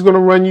 miles is going to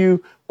run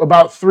you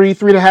about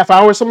 3.5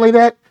 hours, something like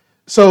that.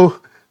 So,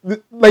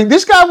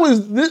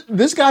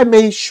 this guy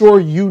made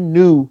sure you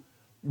knew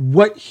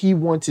what he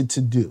wanted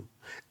to do,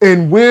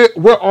 and we're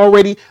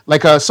already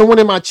someone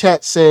in my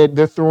chat said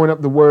they're throwing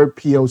up the word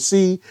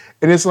POC,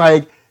 and it's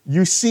like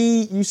you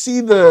see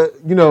the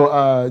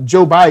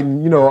Joe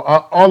Biden,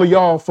 all of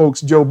y'all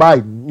folks Joe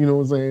Biden, you know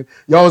what I'm saying?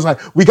 Y'all was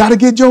like, we got to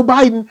get Joe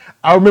Biden.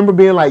 I remember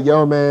being like,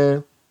 yo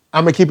man,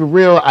 I'm gonna keep it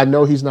real. I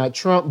know he's not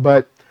Trump,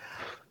 but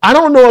I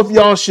don't know if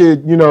y'all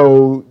should,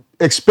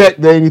 expect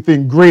that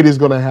anything great is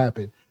gonna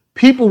happen.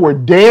 People were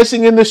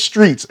dancing in the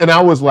streets, and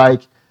I was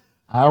like,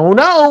 I don't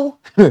know.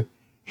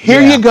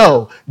 Here you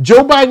go.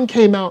 Joe Biden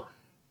came out,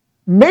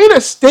 made a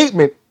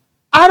statement.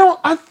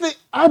 I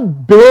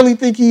barely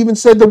think he even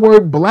said the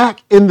word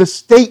black in the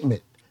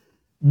statement.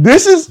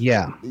 This is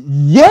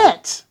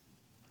yet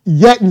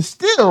and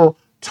still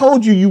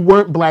told you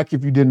weren't black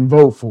if you didn't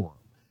vote for him.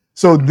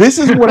 So this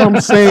is what I'm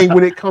saying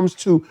when it comes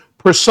to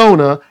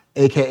persona,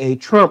 aka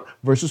Trump,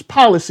 versus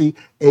policy,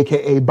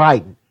 aka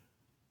Biden.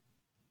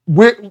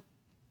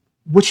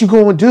 What you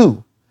gonna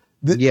do?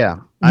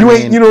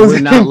 We're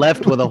not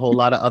left with a whole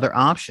lot of other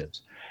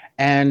options.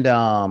 And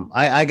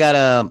I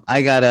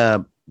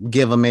gotta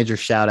give a major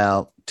shout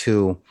out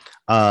to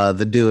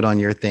the dude on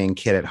your thing,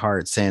 Kid at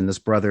Heart, saying this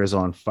brother's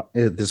on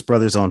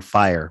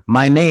fire.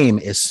 My name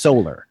is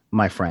Solar,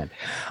 my friend.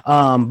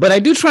 But I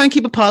do try and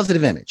keep a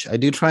positive image. I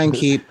do try and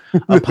keep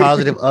a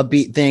positive,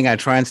 upbeat thing. I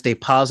try and stay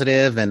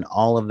positive and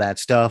all of that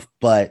stuff.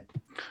 But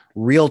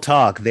real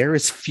talk, there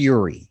is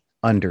fury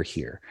under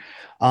here.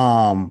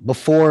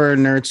 Before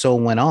Nerd Soul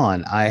went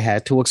on, I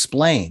had to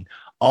explain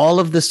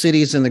all of the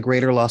cities in the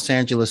greater Los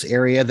Angeles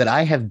area that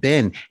I have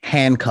been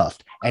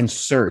handcuffed and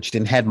searched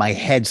and had my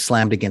head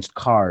slammed against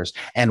cars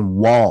and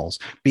walls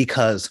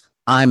because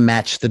I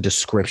match the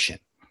description.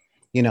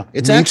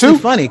 It's actually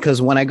funny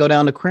because when I go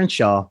down to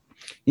Crenshaw,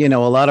 a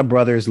lot of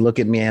brothers look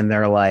at me and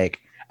they're like,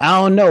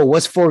 I don't know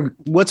what's for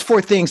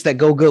things that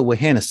go good with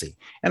Hennessy.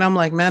 And I'm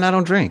like, man, I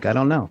don't drink. I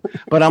don't know.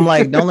 But I'm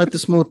like, don't let the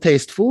smooth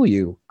taste fool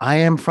you. I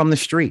am from the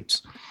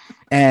streets.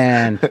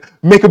 And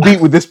make a beat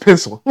with this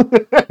pencil. Yo,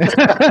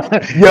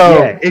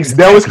 exactly.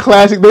 That was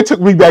classic. They took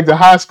me back to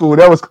high school.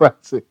 That was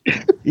classic.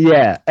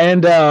 Yeah.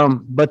 And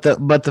but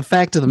the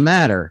fact of the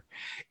matter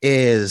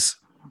is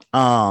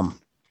I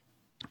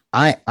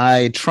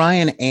try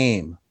and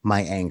aim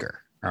my anger.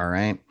 All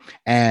right.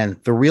 And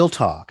the real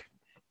talk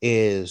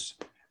is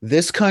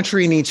this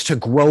country needs to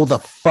grow the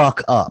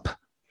fuck up.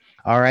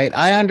 All right.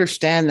 I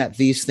understand that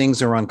these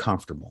things are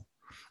uncomfortable.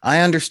 I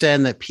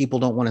understand that people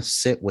don't want to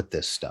sit with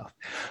this stuff.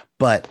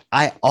 But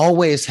I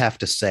always have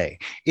to say,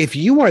 if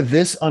you are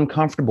this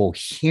uncomfortable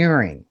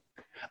hearing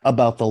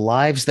about the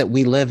lives that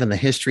we live and the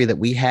history that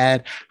we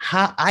had,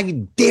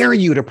 I dare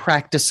you to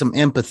practice some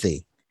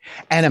empathy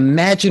and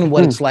imagine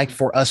what it's like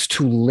for us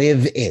to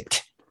live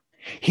it.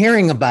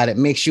 Hearing about it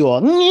makes you all,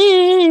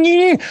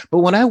 but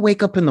when I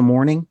wake up in the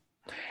morning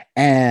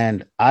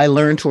and I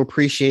learn to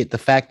appreciate the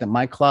fact that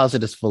my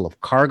closet is full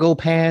of cargo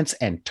pants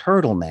and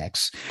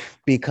turtlenecks,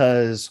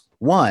 because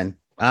one,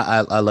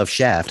 I love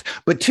Shaft,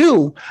 but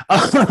two,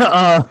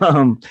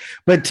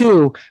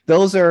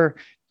 those are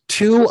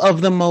two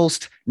of the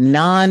most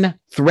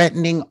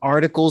non-threatening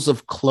articles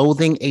of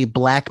clothing a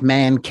black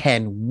man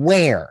can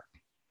wear.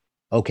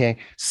 Okay,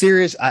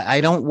 serious.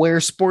 I don't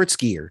wear sports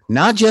gear,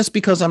 not just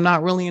because I'm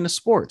not really into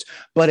sports,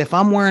 but if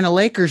I'm wearing a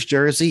Lakers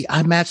jersey,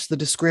 I match the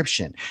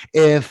description.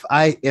 If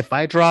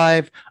I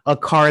drive a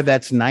car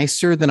that's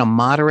nicer than a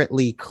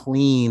moderately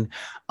clean,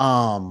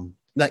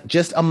 like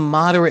just a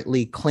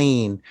moderately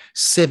clean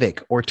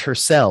Civic or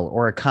Tercel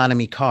or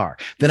economy car,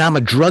 then I'm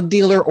a drug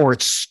dealer or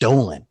it's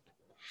stolen.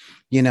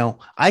 You know,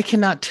 I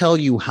cannot tell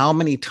you how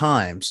many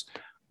times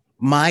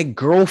my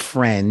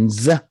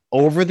girlfriends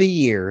over the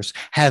years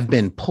have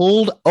been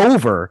pulled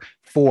over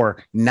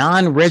for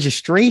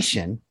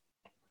non-registration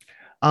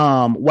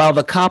while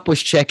the cop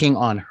was checking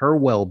on her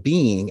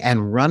well-being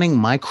and running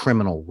my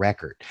criminal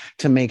record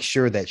to make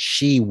sure that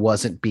she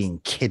wasn't being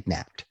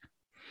kidnapped.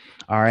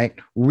 All right,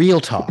 real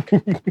talk,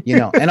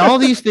 and all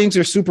these things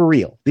are super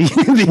real.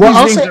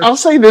 Well, I'll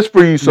say this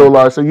for you,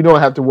 Solar, so you don't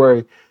have to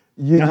worry.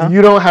 You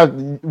don't have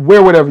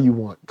wear whatever you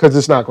want because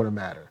it's not going to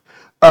matter.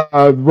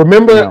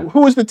 Remember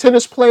who was the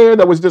tennis player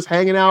that was just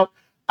hanging out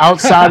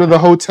outside of the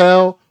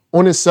hotel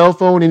on his cell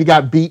phone and he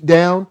got beat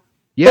down?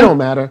 Yeah. It don't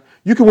matter.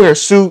 You can wear a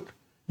suit.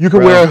 You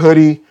can wear a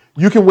hoodie.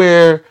 You can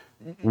wear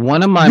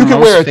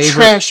a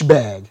trash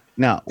bag.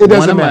 Now,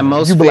 one of my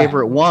most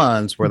favorite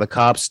ones were the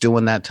cops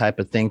doing that type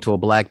of thing to a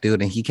black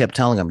dude, and he kept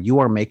telling him, "You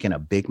are making a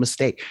big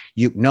mistake.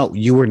 You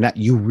were not.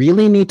 You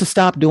really need to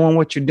stop doing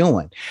what you're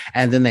doing."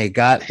 And then they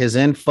got his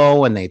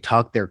info and they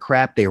talked their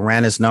crap. They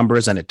ran his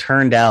numbers, and it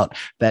turned out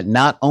that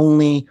not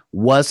only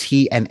was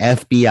he an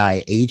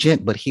FBI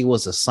agent, but he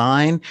was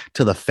assigned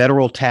to the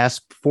federal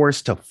task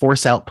force to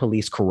force out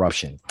police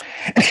corruption.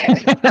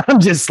 I'm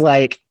just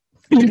like,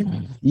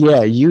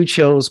 yeah, you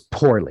chose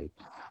poorly.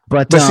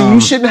 But see, you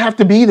shouldn't have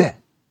to be that.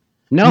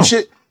 No. You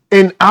should,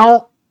 and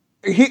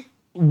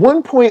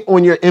one point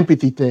on your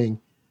empathy thing,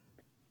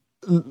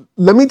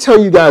 let me tell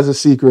you guys a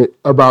secret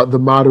about the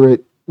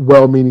moderate,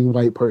 well-meaning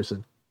white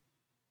person.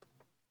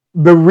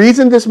 The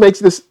reason this makes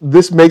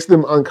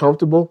them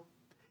uncomfortable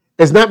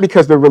is not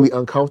because they're really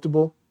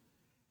uncomfortable.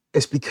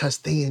 It's because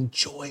they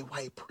enjoy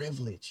white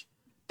privilege.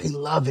 They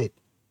love it.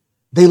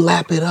 They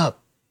lap it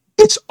up.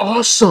 It's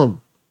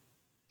awesome.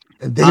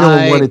 And they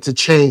don't want it to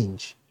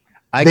change.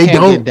 I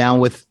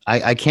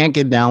can't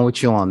get down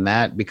with you on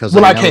that because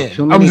I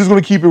can. I'm just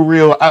going to keep it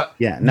real. If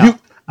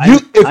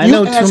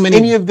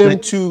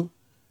you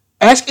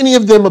ask any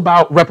of them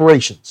about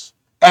reparations,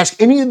 ask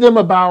any of them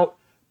about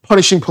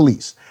punishing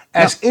police,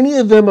 ask any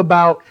of them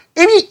about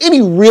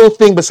any real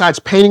thing besides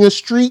painting a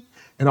street,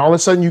 and all of a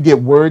sudden you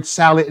get word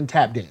salad and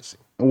tap dancing.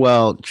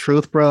 Well,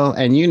 truth, bro,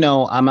 and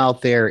I'm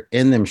out there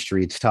in them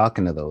streets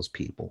talking to those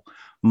people.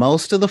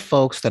 Most of the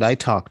folks that I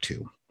talk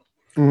to,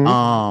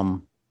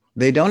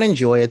 they don't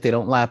enjoy it. They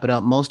don't lap it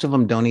up. Most of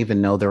them don't even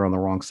know they're on the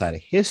wrong side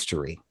of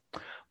history.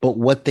 But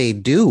what they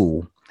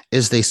do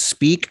is they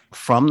speak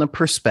from the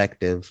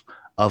perspective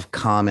of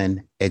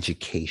common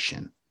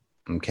education.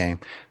 Okay.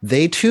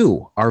 They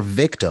too are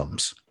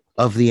victims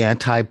of the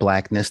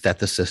anti-blackness that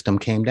the system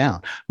came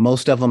down.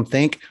 Most of them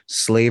think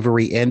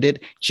slavery ended.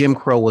 Jim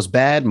Crow was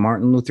bad.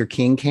 Martin Luther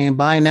King came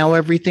by. Now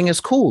everything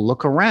is cool.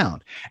 Look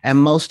around. And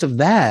most of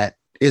that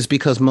is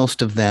because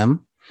most of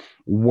them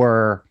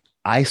were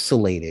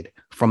isolated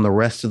from the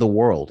rest of the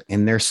world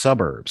in their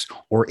suburbs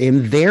or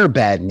in their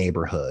bad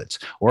neighborhoods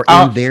or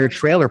in their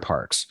trailer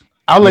parks.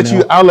 I'll let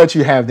you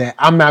have that.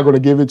 I'm not going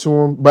to give it to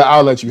them, but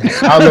I'll let you give it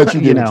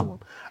to them.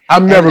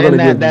 I'm never going to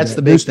give it. That's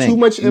the big thing. There's too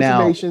much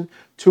information,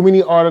 too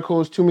many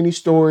articles, too many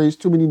stories,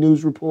 too many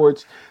news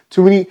reports,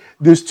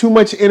 there's too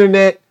much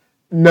internet.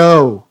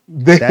 No,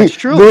 that's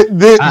true.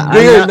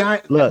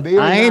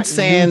 I ain't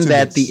saying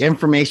that the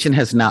information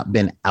has not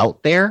been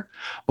out there,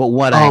 but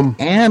what I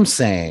am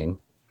saying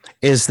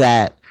is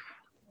that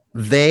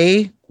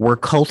they were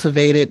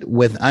cultivated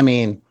with, I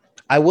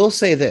will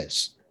say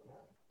this,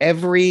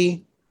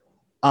 every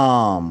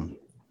older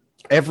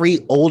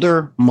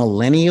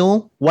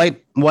millennial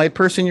white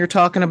person you're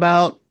talking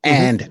about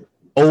and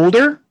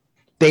older,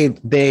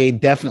 they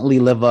definitely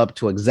live up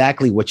to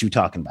exactly what you're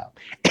talking about.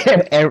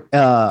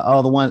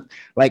 All the ones,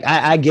 like,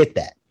 I get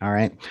that. All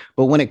right.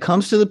 But when it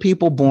comes to the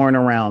people born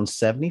around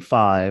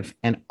 75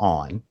 and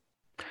on,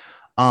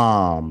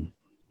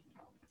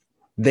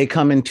 they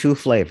come in two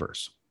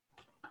flavors.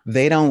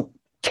 They don't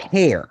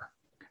care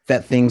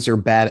that things are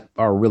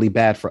really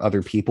bad for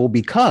other people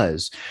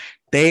because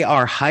they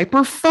are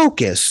hyper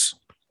focused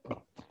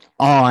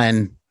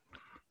on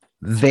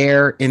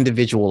their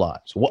individual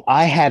lives. Well,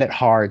 I had it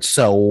hard,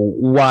 so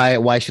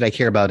why should I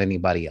care about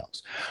anybody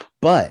else?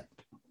 But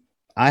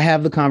I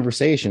have the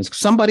conversations.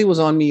 Somebody was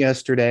on me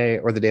yesterday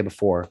or the day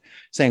before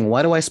saying,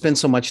 why do I spend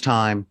so much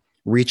time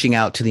reaching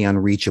out to the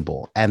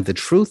unreachable? And the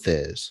truth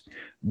is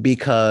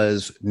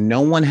because no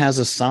one has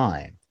a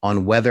sign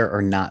on whether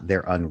or not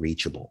they're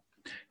unreachable.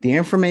 The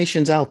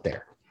information's out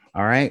there.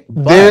 All right.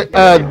 But,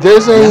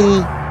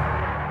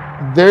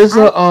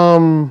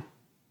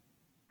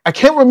 I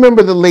can't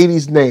remember the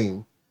lady's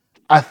name.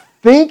 I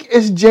think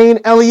it's Jane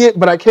Elliott,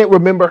 but I can't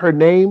remember her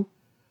name.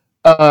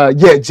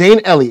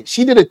 Jane Elliott.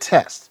 She did a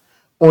test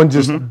on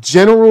just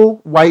general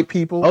white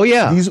people. Oh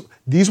yeah.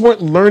 These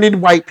weren't learned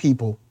white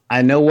people.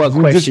 I know what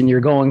question you're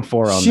going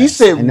for on She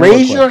said,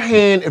 raise your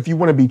hand if you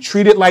want to be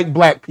treated like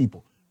black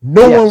people.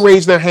 No one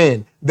raised their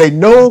hand. They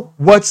know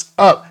what's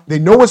up. They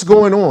know what's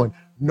going on.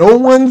 No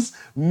one's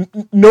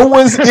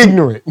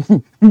ignorant.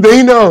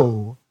 They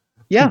know.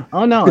 Yeah.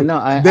 Oh no.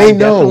 They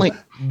know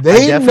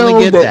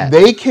that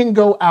they can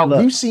go out.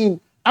 Look,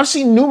 I've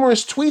seen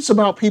numerous tweets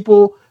about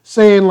people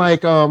saying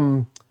like,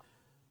 talking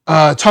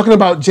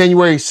about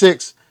January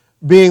 6th,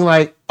 being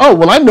like, oh,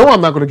 well, I know I'm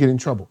not going to get in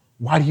trouble.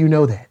 Why do you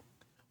know that?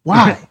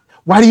 Why?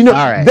 Why do you know?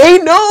 Right. They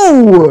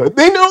know.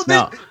 They know.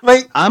 Don't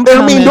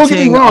get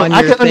me wrong.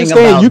 I can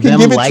understand. You can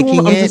give it to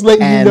them. I'm just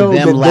letting you know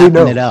that they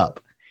know. It up.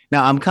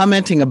 Now, I'm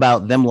commenting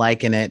about them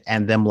liking it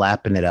and them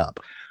lapping it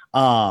up.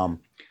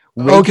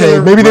 Okay,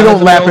 maybe they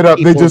don't lap it up.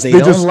 They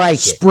just like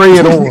spray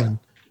it on.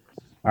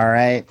 All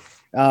right.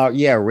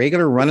 Yeah,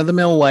 regular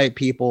run-of-the-mill white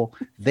people,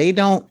 they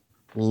don't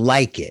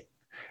like it.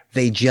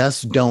 They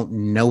just don't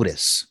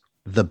notice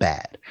the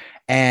bad.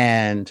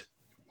 And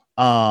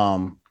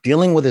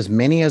dealing with as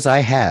many as I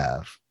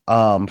have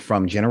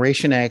from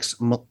Generation X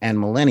and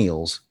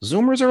millennials,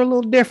 Zoomers are a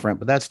little different,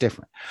 but that's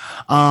different.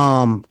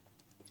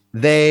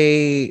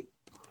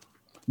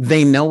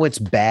 They know it's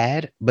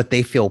bad, but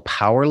they feel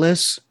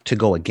powerless to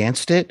go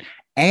against it.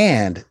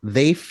 And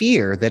they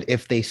fear that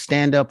if they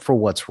stand up for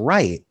what's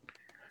right,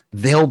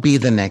 they'll be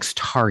the next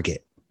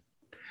target.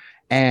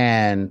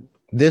 And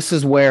this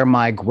is where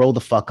my grow the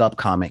fuck up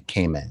comment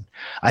came in.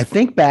 I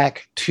think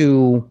back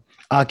to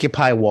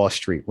Occupy Wall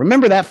Street.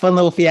 Remember that fun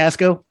little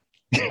fiasco?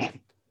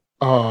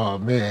 Oh,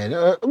 man.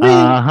 I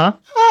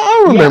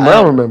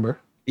remember.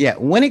 Yeah,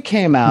 when it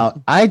came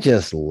out, I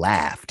just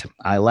laughed.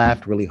 I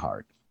laughed really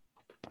hard.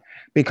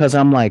 Because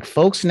I'm like,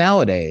 folks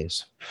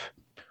nowadays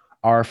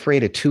are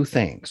afraid of two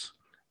things.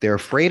 They're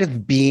afraid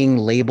of being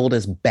labeled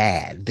as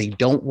bad. They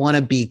don't want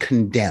to be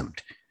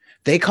condemned.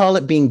 They call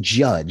it being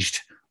judged,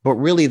 but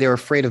really they're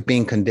afraid of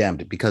being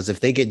condemned, because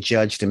if they get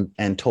judged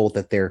and told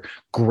that they're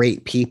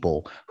great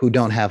people who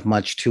don't have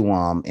much to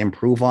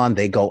improve on,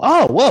 they go,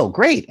 oh, whoa,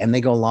 great. And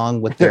they go along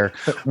with their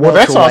well,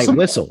 that's awesome.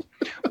 Whistle.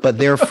 But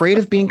they're afraid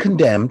of being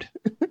condemned,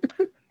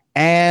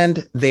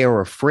 and they're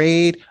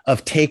afraid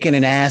of taking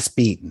an ass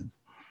beating.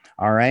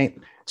 All right.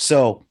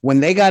 So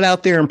when they got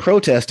out there and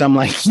protest, I'm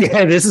like,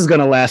 yeah, this is going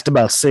to last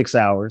about 6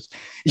 hours,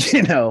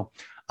 you know.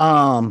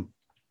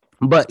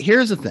 But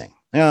here's the thing.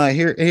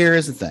 Here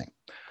is the thing.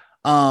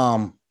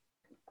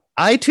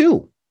 I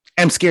too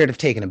am scared of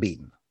taking a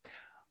beating,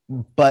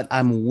 but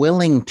I'm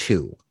willing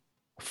to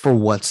for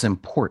what's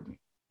important.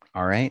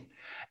 All right.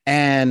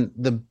 And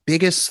the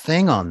biggest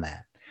thing on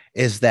that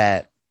is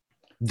that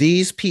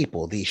these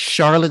people, these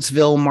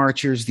Charlottesville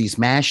marchers, these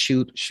mass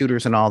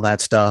shooters and all that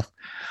stuff,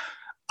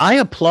 I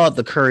applaud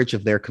the courage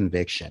of their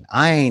conviction.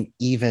 I ain't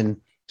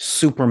even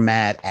super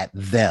mad at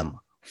them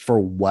for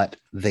what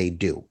they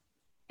do.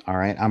 All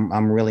right.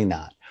 I'm really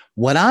not.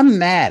 What I'm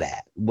mad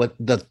at, what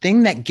the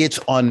thing that gets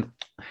on,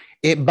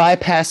 it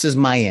bypasses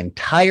my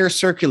entire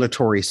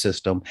circulatory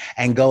system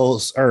and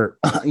goes,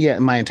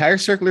 my entire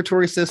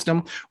circulatory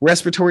system,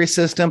 respiratory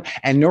system,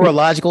 and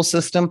neurological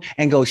system,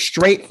 and goes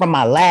straight from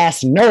my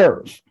last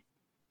nerve,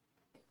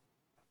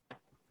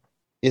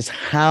 is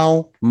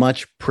how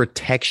much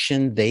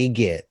protection they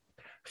get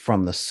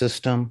from the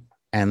system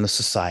and the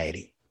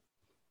society.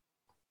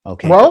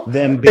 Okay. Well,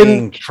 them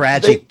being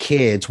tragic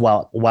kids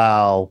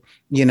while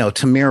you know,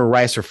 Tamir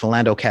Rice or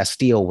Philando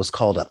Castile was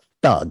called a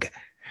thug.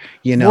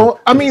 You know, well,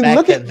 I mean,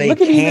 look at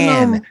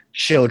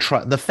show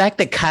the fact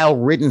that Kyle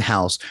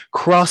Rittenhouse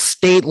crossed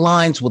state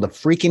lines with a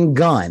freaking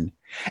gun,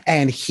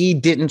 and he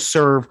didn't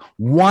serve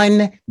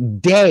 1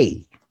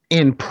 day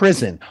in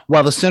prison,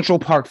 while the Central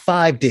Park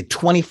Five did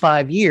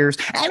 25 years,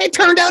 and it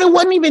turned out it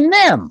wasn't even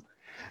them.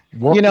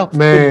 Well, you know,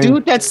 man, the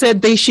dude that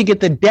said they should get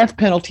the death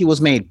penalty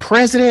was made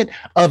president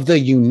of the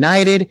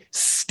United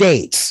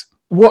States.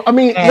 Well, I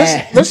mean,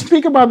 let's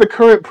speak about the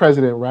current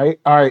president, right?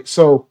 All right,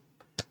 so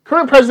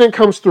current president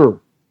comes through,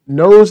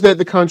 knows that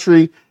the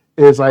country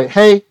is like,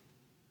 hey,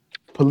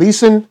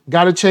 policing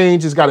got to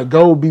change, it's got to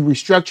go, be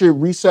restructured,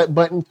 reset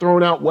button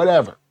thrown out,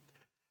 whatever.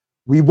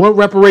 We want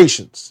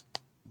reparations.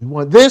 We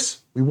want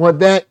this, we want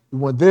that, we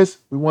want this,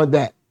 we want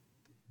that.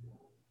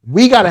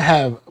 We have to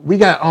have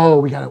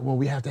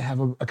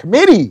a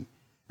committee.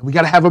 We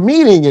got to have a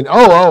meeting, and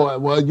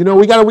you know,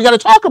 we got to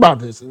talk about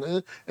this,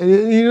 and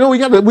you know, we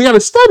got to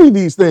study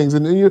these things,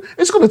 and you know,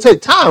 it's going to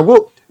take time.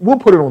 We'll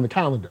put it on the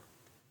calendar.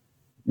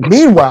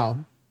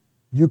 Meanwhile,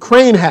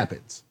 Ukraine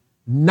happens.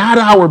 Not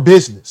our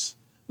business.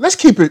 Let's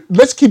keep it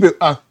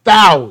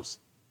 1,000.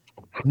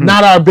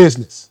 Not our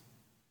business.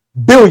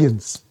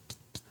 Billions.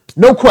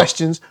 No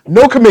questions.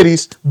 No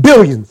committees.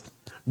 Billions.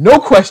 No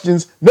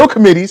questions. No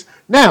committees.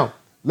 Now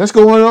let's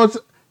go on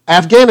to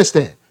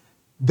Afghanistan.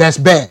 That's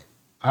bad.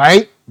 All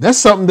right. That's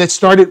something that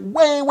started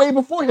way, way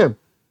before him.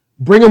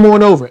 Bring him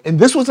on over. And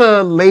this was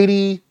a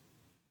lady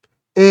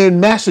in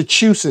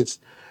Massachusetts,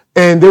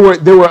 and they were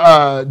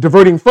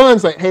diverting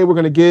funds like, hey, we're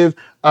going to give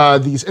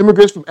these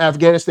immigrants from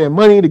Afghanistan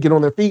money to get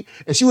on their feet.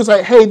 And she was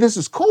like, hey, this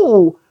is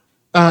cool.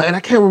 And I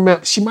can't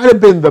remember. She might have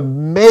been the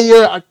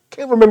mayor. I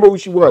can't remember who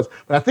she was,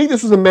 but I think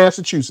this was in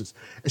Massachusetts.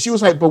 And she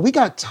was like, but we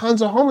got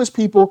tons of homeless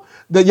people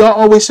that y'all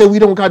always say we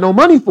don't got no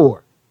money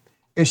for.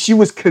 And she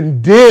was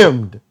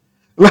condemned.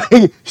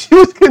 Like, she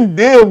was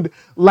condemned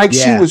like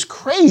she was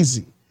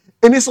crazy.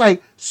 And it's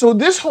like, so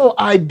this whole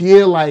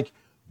idea, like,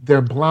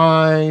 they're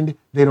blind,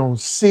 they don't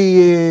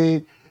see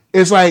it.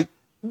 It's like,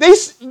 they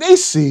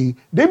see,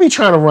 they be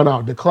trying to run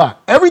out the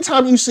clock. Every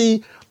time you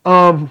see,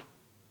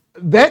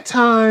 that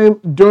time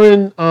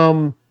during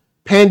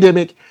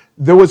pandemic,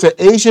 there was an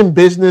Asian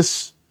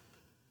business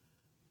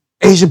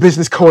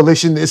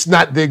coalition. It's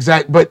not the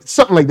exact, but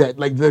something like that.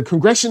 Like the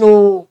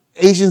Congressional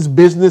Asians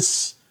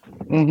Business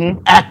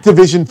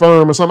Activision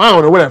Firm or something. I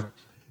don't know, whatever.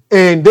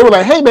 And they were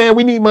like, hey, man,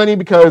 we need money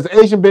because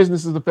Asian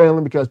businesses are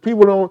failing, because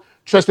people don't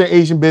trust their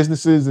Asian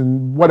businesses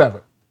and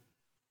whatever.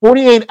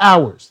 48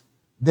 hours,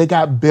 they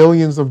got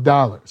billions of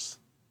dollars.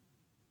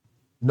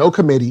 No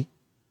committee,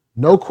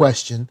 no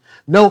question,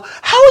 no,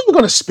 how are you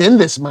going to spend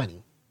this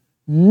money?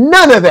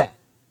 None of that.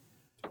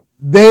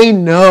 They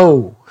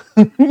know.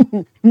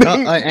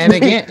 And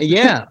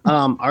again,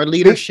 our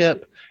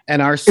leadership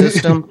and our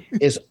system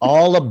is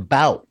all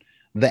about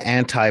the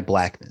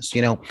anti-blackness.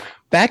 You know,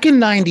 back in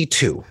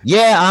 92,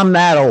 I'm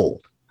that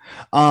old.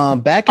 I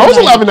was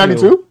alive in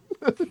 92.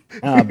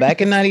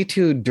 Back in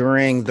 92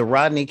 during the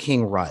Rodney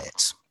King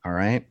riots. All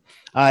right.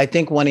 I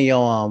think one of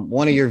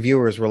your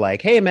viewers were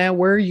like, hey, man,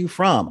 where are you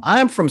from?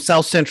 I'm from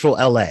South Central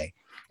LA,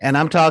 and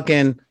I'm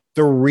talking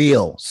the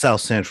real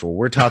South Central.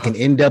 We're talking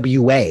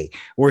NWA.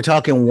 We're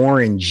talking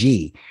Warren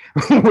G.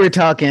 We're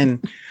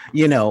talking,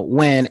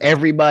 when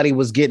everybody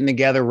was getting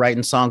together,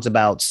 writing songs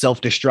about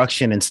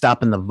self-destruction and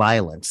stopping the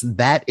violence.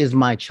 That is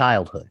my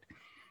childhood.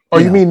 Oh,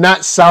 you mean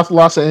not South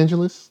Los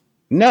Angeles?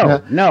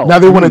 No. Now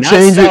they want to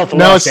change it.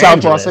 Now it's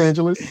South Los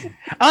Angeles.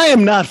 I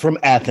am not from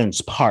Athens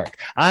Park.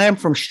 I am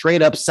from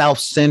straight up South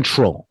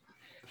Central.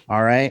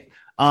 All right.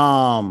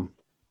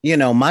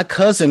 My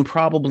cousin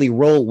probably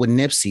rolled with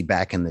Nipsey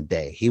back in the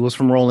day. He was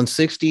from Rolling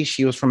 60.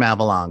 She was from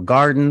Avalon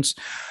Gardens.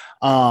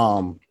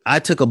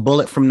 I took a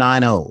bullet from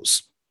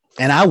 9-0s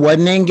and I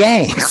wasn't in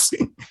gangs,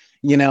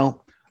 and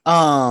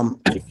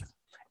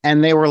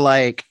they were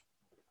like,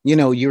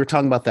 you were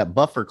talking about that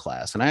buffer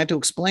class. And I had to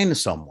explain to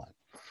someone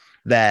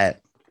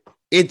that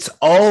it's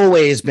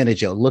always been a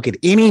joke. Look at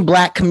any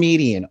black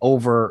comedian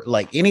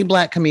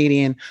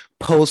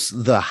posts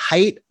the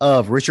height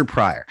of Richard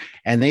Pryor.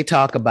 And they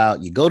talk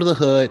about, you go to the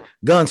hood,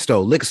 gun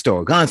store, liquor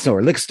store, gun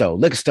store, liquor store,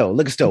 liquor store,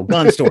 liquor store,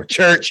 gun store,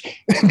 church,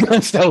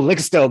 gun store,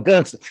 liquor store,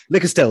 gun store,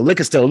 liquor store,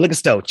 liquor store, liquor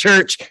store,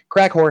 church,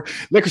 crack whore,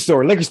 liquor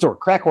store,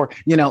 crack whore.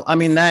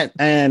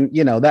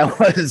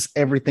 That was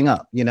everything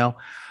up,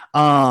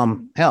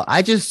 hell,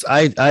 I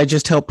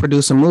just helped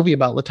produce a movie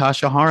about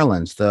Latasha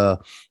Harlins, the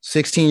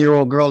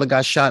 16-year-old girl that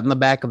got shot in the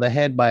back of the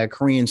head by a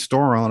Korean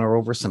store owner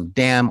over some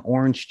damn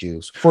orange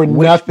juice. For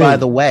nothing.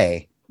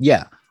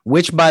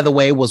 Which, by the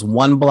way, was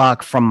 1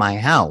 block from my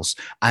house.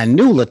 I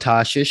knew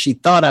Latasha. She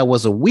thought I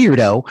was a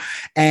weirdo.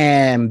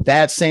 And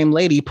that same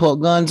lady put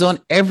guns on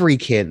every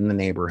kid in the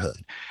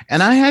neighborhood.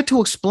 And I had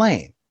to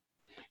explain,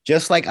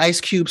 just like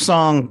Ice Cube's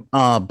song,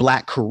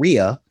 Black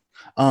Korea,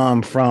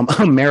 from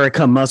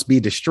America Must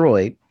Be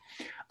Destroyed.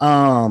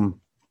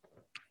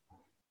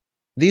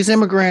 These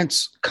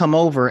immigrants come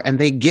over and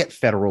they get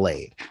federal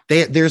aid.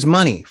 There's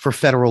money for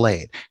federal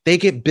aid. They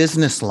get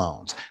business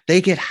loans. They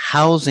get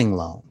housing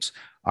loans.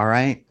 All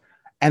right.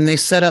 And they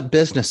set up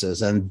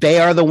businesses, and they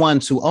are the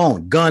ones who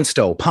own gun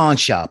store, pawn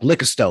shop,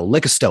 liquor store,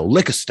 liquor store,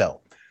 liquor store.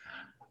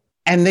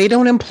 And they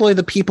don't employ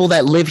the people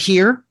that live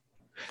here.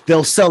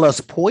 They'll sell us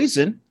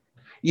poison.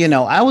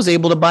 I was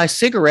able to buy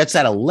cigarettes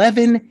at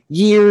 11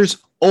 years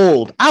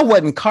old. I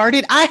wasn't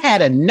carded. I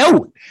had a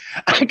note.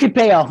 I could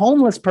pay a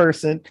homeless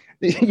person.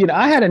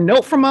 I had a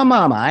note from my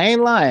mama. I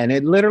ain't lying.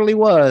 It literally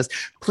was,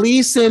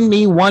 please send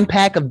me 1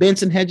 pack of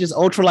Benson Hedges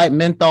Ultralight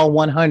Menthol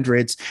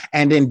 100s,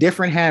 and in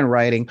different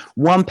handwriting,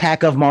 1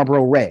 pack of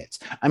Marlboro Reds.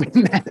 I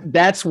mean,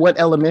 that's what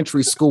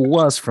elementary school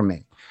was for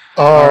me.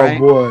 Oh, right?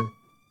 Boy.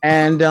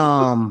 And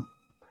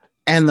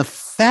the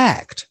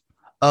fact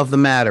of the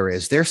matter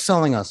is, they're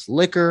selling us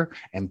liquor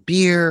and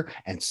beer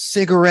and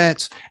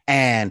cigarettes,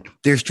 and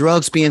there's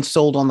drugs being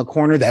sold on the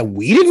corner that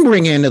we didn't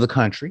bring into the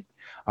country.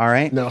 All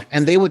right. No.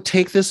 And they would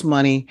take this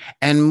money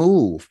and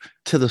move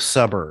to the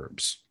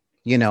suburbs.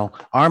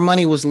 Our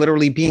money was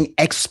literally being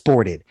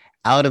exported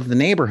out of the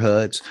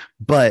neighborhoods.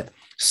 But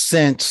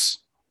since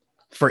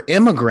for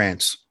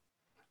immigrants,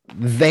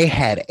 they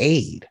had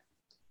aid.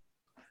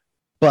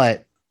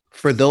 But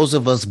for those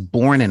of us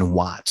born in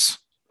Watts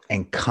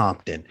and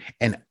Compton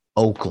and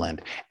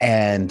Oakland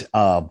and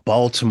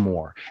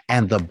Baltimore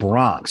and the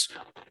Bronx,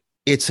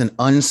 it's an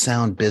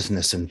unsound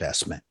business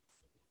investment.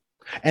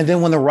 And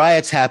then when the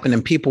riots happened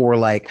and people were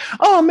like,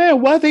 oh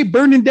man, why are they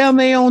burning down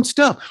their own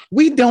stuff?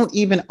 We don't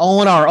even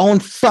own our own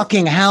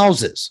fucking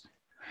houses.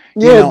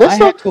 Yeah, that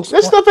stuff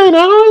ain't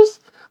ours.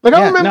 Like,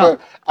 I remember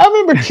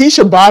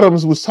Keisha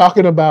Bottoms was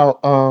talking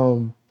about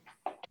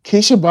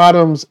Keisha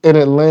Bottoms in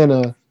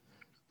Atlanta.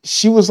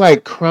 She was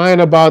like crying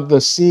about the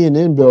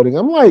CNN building.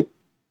 I'm like,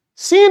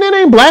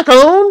 CNN ain't black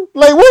owned?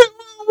 Like, what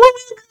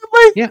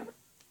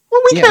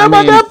we care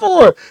about that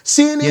for?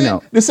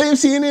 CNN, the same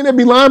CNN that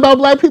be lying about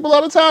black people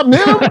all the time.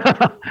 Now,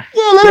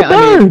 let it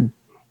burn.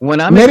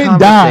 When I'm let it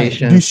die.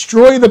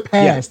 Destroy the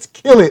past.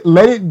 Kill it.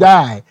 Let it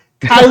die.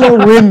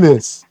 Kylo Ren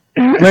this.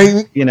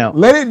 Like,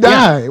 let it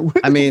die.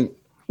 Yeah.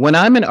 When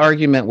I'm in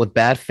argument with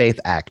bad faith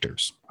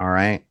actors, all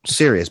right,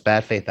 serious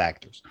bad faith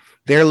actors,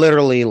 they're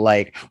literally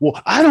like,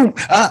 well,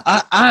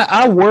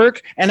 I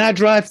work and I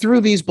drive through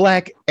these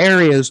black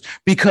areas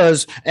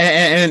because,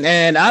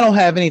 and I don't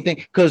have anything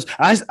because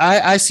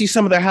I see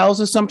some of their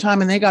houses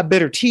sometime and they got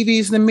better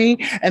TVs than me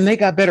and they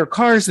got better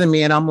cars than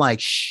me. And I'm like,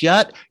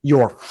 shut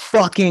your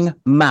fucking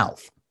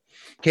mouth.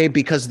 Okay.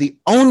 Because the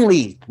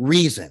only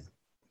reason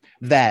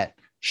that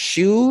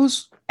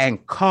shoes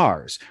and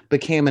cars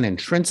became an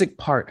intrinsic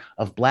part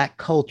of Black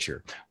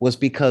culture was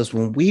because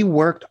when we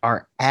worked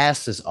our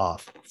asses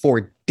off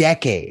for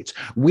decades,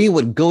 we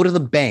would go to the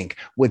bank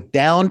with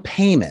down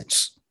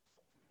payments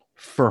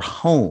for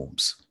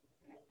homes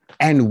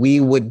and we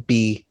would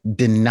be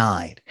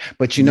denied.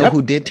 But you know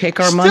who did take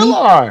our money? Still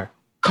are.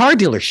 Car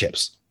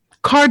dealerships.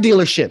 Car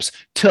dealerships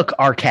took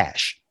our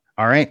cash.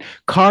 All right.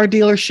 Car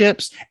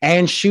dealerships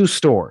and shoe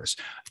stores.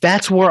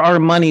 That's where our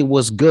money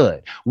was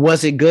good.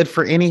 Was it good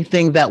for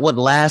anything that would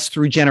last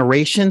through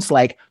generations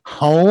like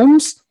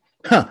homes?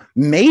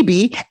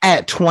 Maybe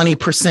at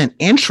 20%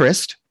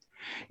 interest.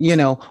 You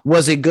know,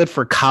 was it good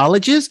for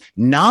colleges?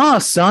 Nah,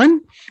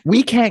 son.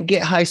 We can't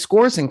get high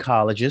scores in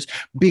colleges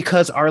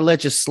because our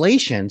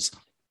legislations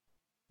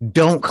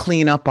don't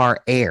clean up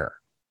our air.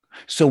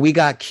 So we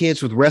got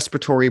kids with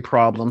respiratory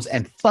problems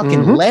and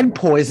fucking lead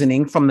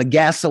poisoning from the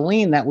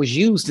gasoline that was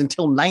used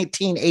until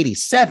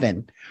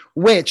 1987,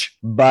 which,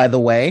 by the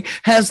way,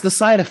 has the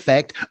side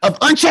effect of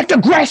unchecked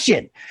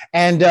aggression.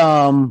 And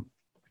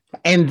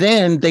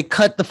then they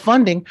cut the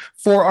funding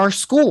for our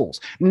schools,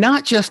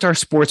 not just our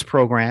sports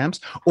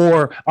programs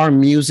or our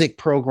music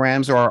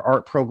programs or our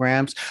art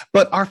programs,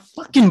 but our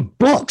fucking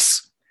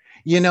books.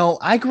 You know,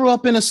 I grew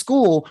up in a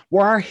school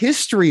where our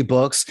history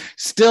books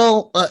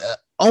still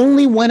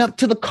only went up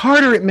to the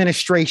Carter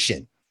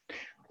administration.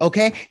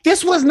 Okay,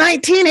 this was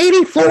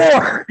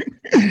 1984.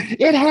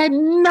 It had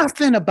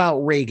nothing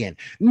about Reagan,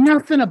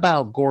 nothing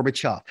about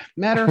Gorbachev.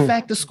 Matter of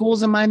fact, the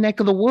schools in my neck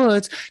of the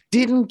woods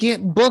didn't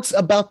get books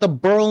about the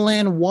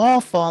Berlin Wall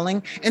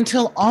falling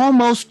until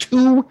almost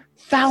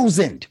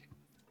 2000.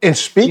 And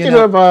speaking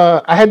of,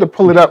 I had to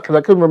pull it up because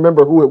I couldn't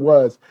remember who it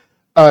was.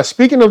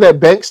 Speaking of that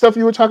bank stuff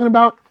you were talking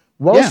about,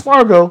 Wells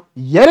Fargo,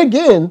 yet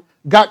again,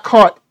 got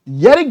caught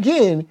yet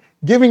again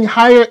giving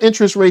higher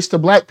interest rates to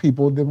Black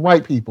people than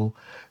white people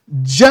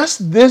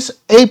just this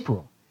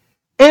April.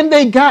 And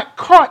they got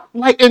caught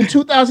like in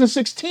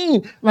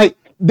 2016. Like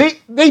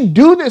they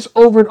do this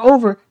over and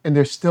over and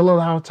they're still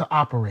allowed to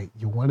operate.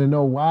 You want to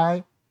know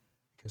why?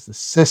 Because the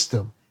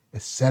system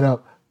is set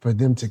up for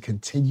them to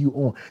continue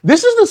on.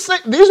 These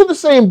are the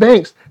same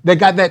banks that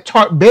got that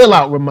TARP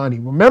bailout money.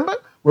 Remember?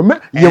 You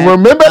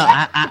remember?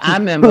 I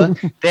remember.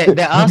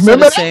 They're also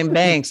the same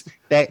banks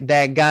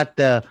that got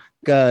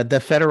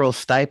the federal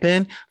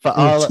stipend for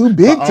all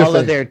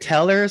of their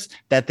tellers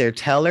that their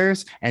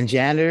tellers and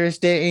janitors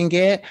didn't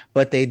get,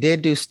 but they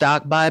did do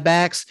stock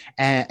buybacks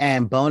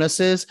and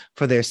bonuses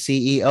for their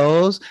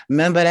CEOs.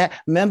 Remember that?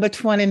 Remember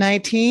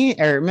 2019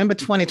 or remember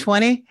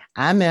 2020?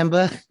 I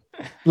remember.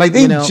 Like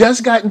they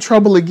just got in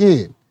trouble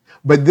again.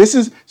 But this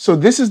is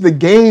the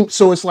game.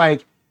 So it's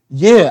like,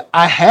 yeah,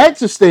 I had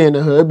to stay in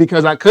the hood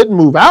because I couldn't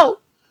move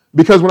out.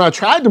 Because when I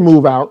tried to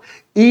move out,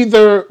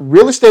 either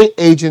real estate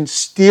agents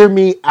steer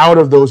me out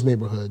of those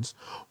neighborhoods,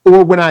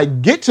 or when I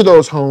get to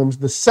those homes,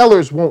 the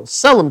sellers won't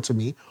sell them to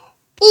me.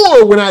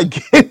 Or when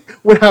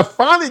I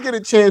finally get a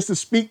chance to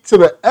speak to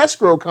the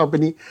escrow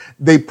company,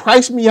 they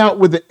price me out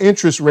with an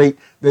interest rate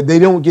that they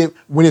don't give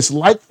when it's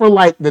like for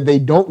like that they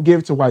don't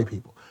give to white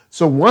people.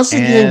 So once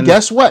again,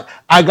 guess what?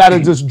 I got to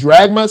just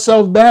drag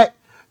myself back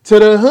to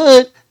the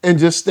hood and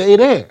just stay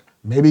there.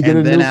 Maybe get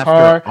a new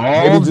car,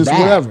 maybe just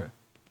whatever.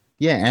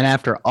 Yeah, and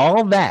after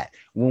all that,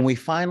 when we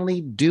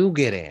finally do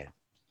get in,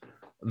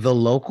 the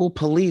local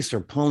police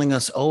are pulling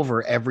us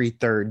over every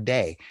third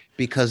day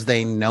because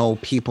they know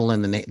people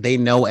they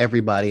know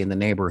everybody in the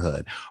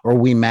neighborhood, or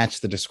we match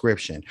the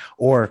description,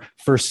 or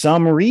for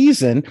some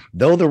reason,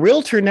 though the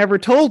realtor never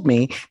told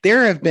me,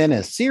 there have been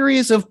a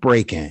series of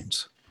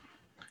break-ins.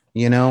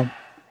 You know,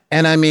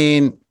 and I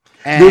mean,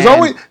 there's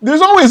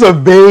always a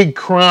vague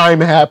crime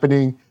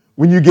happening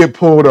when you get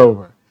pulled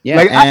over. Yeah,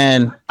 like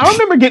I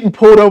remember getting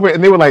pulled over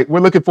and they were like, "We're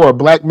looking for a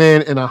Black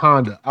man in a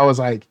Honda." I was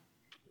like,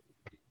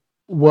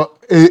 "What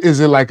is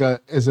it?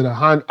 Is it a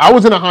Honda?" I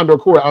was in a Honda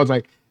Accord. I was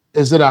like,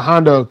 "Is it a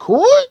Honda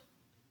Accord,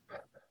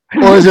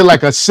 or is it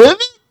like a Civic?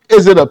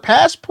 Is it a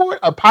Passport,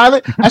 a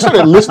Pilot?" I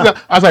started listening.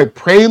 I was like,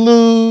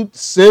 "Prelude,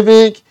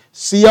 Civic,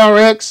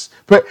 CRX."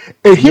 But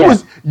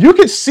you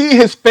could see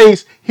his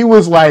face. He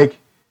was like,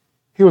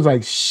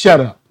 "Shut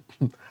up.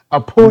 I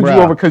pulled you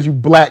over because you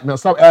Black. Now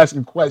stop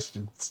asking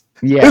questions."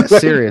 Yeah,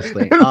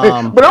 seriously. But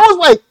I was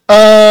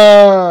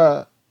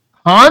like,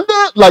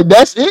 Honda? Like,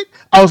 that's it?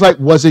 I was like,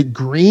 was it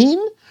green?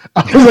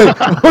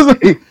 I was like,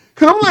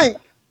 because I'm like,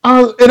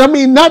 and I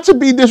mean, not to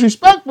be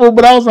disrespectful,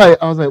 but I was like,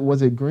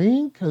 was it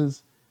green?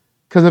 Because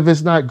if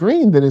it's not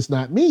green, then it's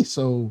not me.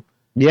 So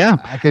yeah,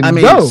 I can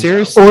go.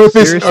 Seriously,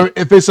 or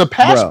if it's a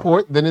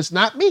passport, then it's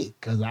not me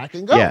because I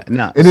can go. Yeah,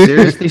 no.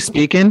 Seriously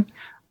speaking,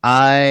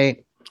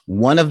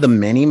 one of the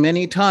many,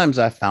 many times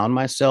I found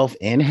myself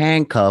in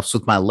handcuffs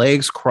with my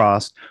legs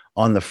crossed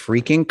on the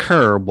freaking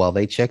curb while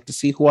they checked to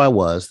see who I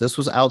was. This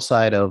was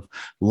outside of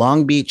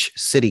Long Beach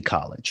City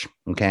College.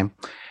 Okay,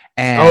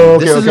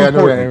 and this is important. I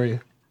know that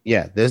area.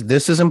 Yeah,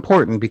 this is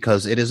important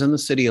because it is in the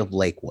city of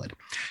Lakewood.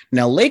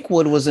 Now,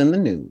 Lakewood was in the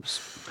news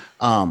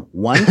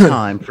One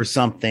time for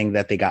something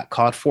that they got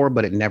caught for,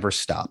 but it never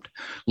stopped.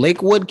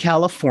 Lakewood,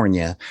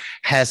 California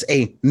has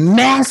a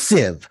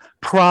massive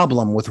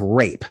problem with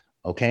rape.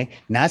 Okay,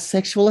 not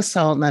sexual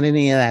assault, not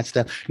any of that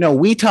stuff. No,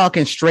 we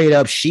talking straight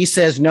up. She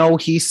says no,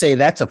 he say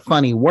that's a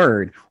funny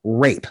word,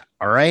 rape.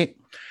 All right.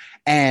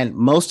 And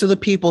most of the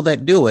people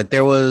that do it,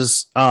 there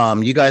was,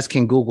 you guys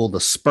can Google the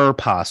Spur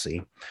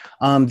Posse.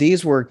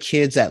 These were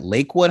kids at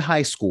Lakewood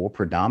High School,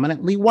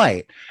 predominantly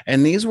white.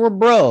 And these were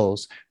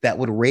bros that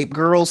would rape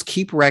girls,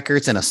 keep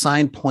records, and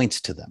assign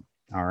points to them.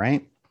 All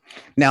right.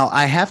 Now,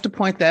 I have to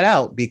point that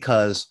out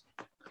because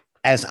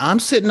as I'm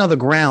sitting on the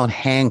ground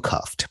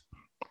handcuffed,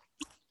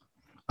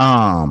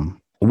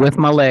 with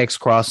my legs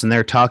crossed, and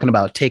they're talking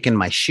about taking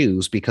my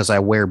shoes because I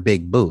wear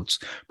big boots.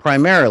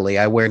 Primarily,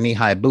 I wear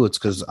knee-high boots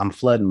because I'm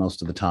flooding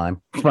most of the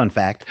time. Fun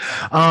fact.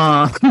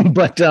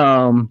 But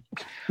the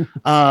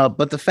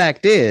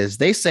fact is,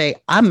 they say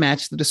I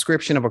match the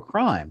description of a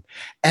crime,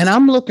 and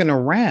I'm looking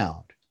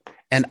around,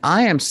 and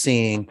I am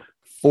seeing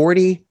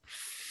 40,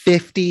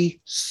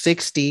 50,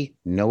 60,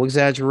 no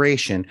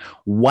exaggeration,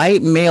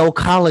 white male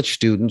college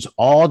students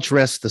all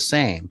dressed the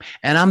same.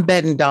 And I'm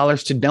betting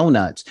dollars to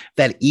donuts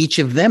that each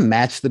of them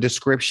match the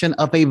description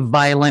of a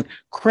violent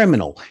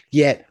criminal.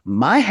 Yet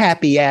my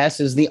happy ass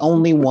is the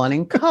only one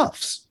in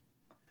cuffs,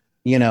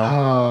 you know?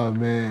 Oh,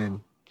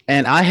 man.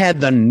 And I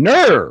had the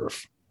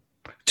nerve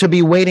to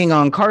be waiting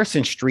on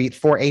Carson Street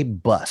for a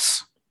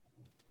bus.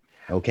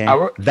 Okay.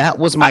 That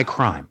was my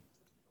crime.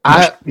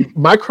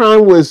 My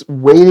crime was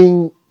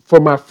waiting for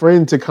my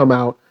friend to come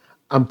out.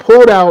 I'm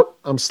pulled out,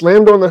 I'm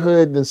slammed on the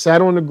hood, then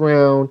sat on the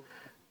ground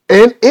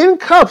and in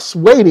cuffs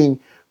waiting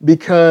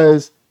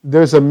because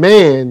there's a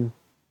man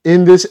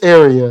in this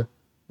area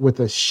with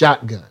a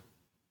shotgun.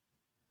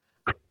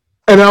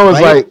 And I was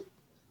like,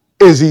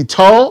 is he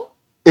tall?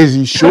 Is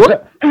he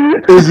short?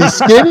 Is he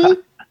skinny?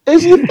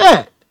 Is he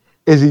fat?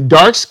 Is he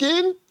dark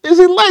skinned? Is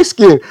he light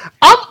skinned?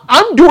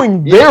 I'm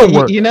doing their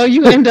work. You know,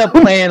 you end up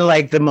playing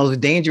like the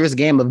most dangerous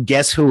game of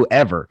guess who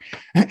ever.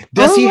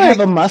 Does he have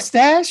a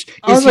mustache?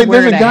 I was like,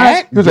 there's a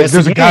guy.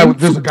 There's a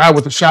guy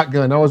with a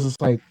shotgun. I was just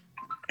like,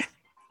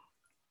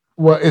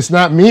 well, it's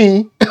not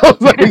me. I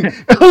was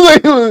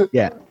like,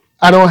 yeah.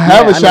 I don't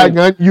have a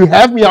shotgun. You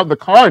have me out the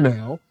car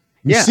now.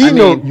 You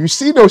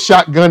see no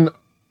shotgun.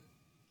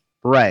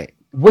 Right.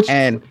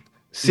 And what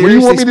do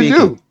you want me to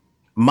do?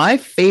 My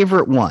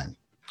favorite one,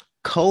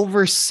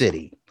 Culver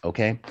City.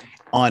 Okay.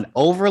 On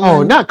Overland.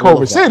 Oh, not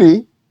Culver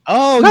City.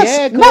 Oh, not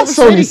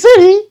Sony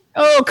City.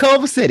 Oh,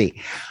 Culver City.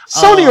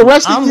 Sony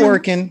arrested I'm you.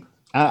 working.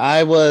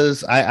 I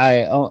was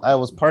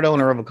part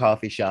owner of a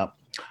coffee shop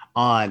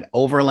on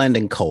Overland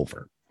and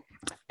Culver.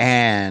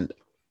 And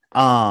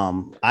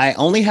I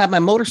only had my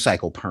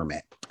motorcycle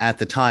permit at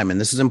the time.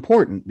 And this is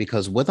important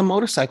because with a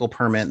motorcycle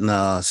permit in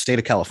the state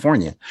of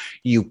California,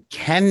 you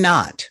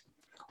cannot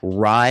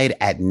ride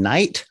at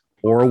night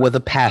or with a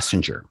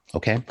passenger.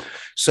 Okay.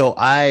 So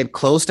I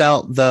closed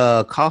out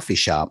the coffee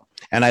shop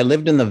and I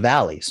lived in the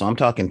valley. So I'm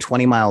talking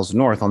 20 miles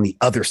north on the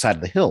other side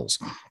of the hills,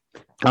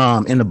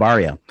 in the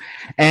barrio.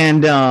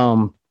 And,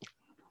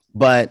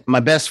 but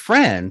my best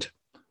friend,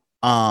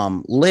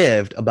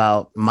 lived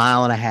about 1.5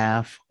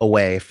 miles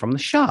away from the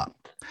shop.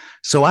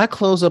 So I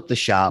close up the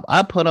shop.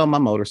 I put on my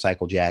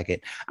motorcycle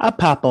jacket. I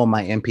pop on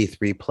my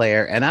MP3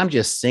 player and I'm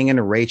just singing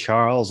to Ray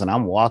Charles and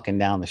I'm walking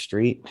down the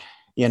street,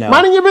 you know,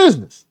 minding your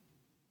business.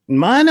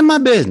 Minding my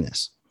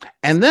business.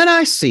 And then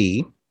I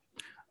see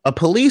a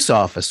police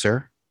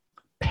officer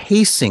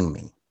pacing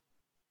me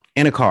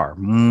in a car.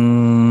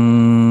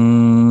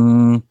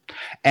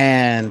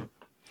 And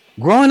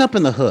growing up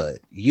in the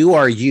hood, you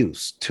are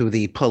used to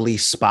the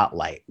police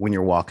spotlight when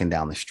you're walking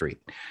down the street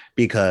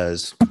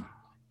because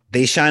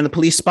they shine the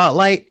police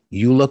spotlight.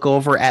 You look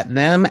over at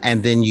them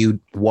and then you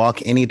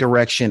walk any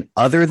direction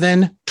other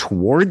than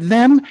toward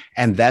them.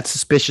 And that's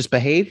suspicious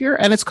behavior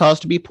and it's cause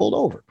to be pulled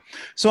over.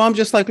 So I'm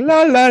just like,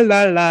 la, la,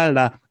 la, la,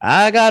 la.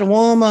 I got a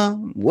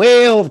woman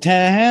way over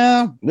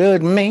town.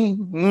 Good me.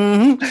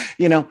 Mm-hmm.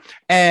 You know,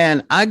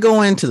 and I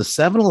go into the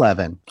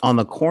 7-Eleven on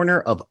the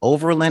corner of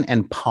Overland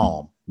and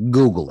Palm.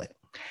 Google it.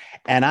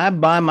 And I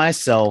buy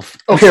myself.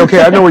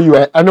 Okay. I know where you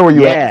at.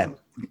 At.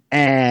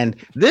 And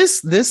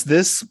this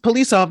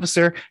police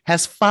officer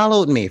has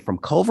followed me from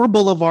Culver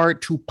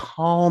Boulevard to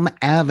Palm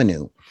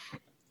Avenue.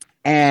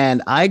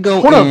 And I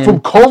go from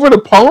Culver to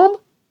Palm?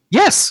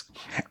 Yes.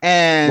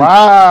 And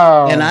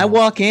wow. And I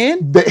walk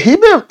in. He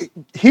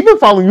been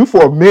following you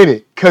for a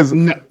minute.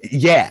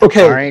 Yeah.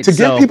 Okay. Right, to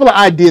give people an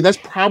idea, that's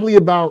probably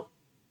about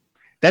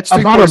a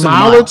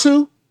mile or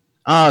two.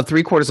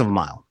 3/4 of a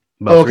mile.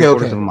 About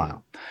 3/4 of a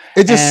mile.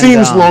 It just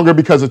seems longer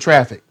because of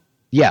traffic.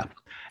 Yeah.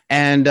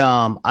 And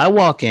I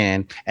walk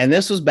in, and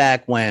this was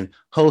back when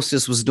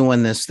Hostess was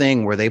doing this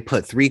thing where they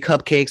put 3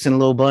 cupcakes in a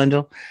little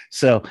bundle.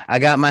 So I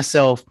got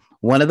myself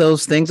one of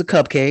those things of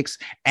cupcakes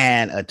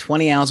and a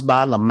 20-ounce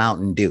bottle of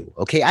Mountain Dew.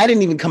 Okay. I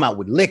didn't even come out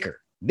with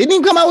liquor. Didn't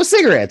even come out with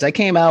cigarettes. I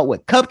came out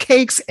with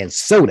cupcakes and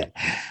soda.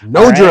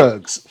 No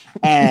drugs.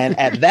 And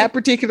at that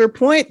particular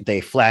point, they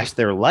flashed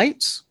their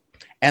lights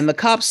And the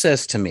cop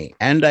says to me,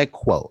 and I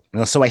quote,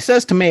 so I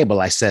says to Mabel,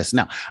 I says,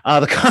 no,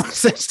 the cop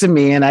says to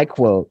me, and I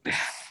quote,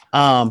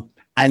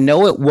 I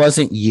know it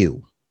wasn't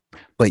you,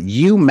 but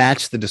you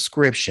match the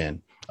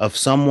description of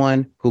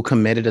someone who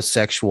committed a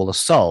sexual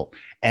assault.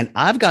 And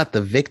I've got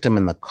the victim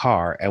in the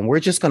car, and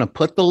we're just going to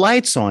put the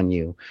lights on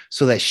you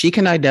so that she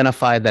can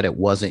identify that it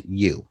wasn't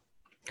you.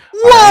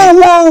 Whoa.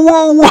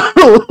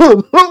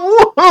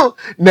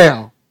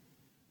 Now,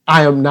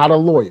 I am not a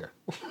lawyer.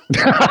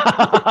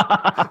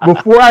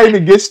 Before I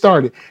even get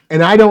started,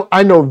 and I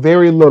know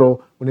very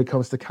little when it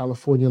comes to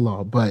California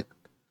law, but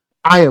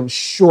I am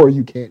sure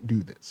you can't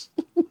do this.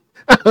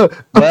 Well,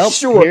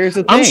 here's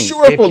the thing. I'm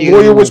sure if a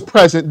lawyer was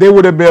present, they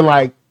would have been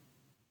like,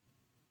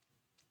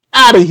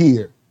 out of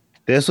here.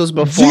 This was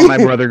before my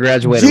brother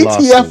graduated law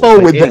school.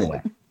 GTFO with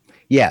anyway. That.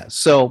 Yeah.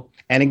 So,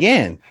 and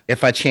again,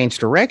 if I change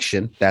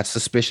direction, that's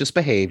suspicious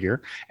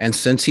behavior. And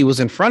since he was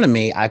in front of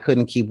me, I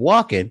couldn't keep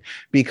walking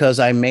because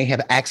I may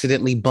have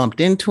accidentally bumped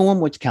into him,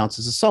 which counts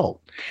as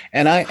assault.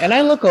 And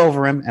I look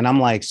over him and I'm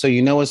like, so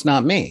you know it's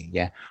not me.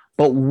 Yeah.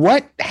 But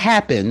what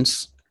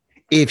happens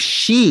if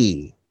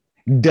she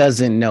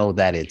doesn't know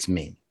that it's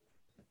me?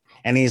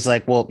 And he's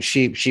like, well,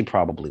 she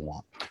probably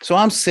won't. So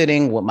I'm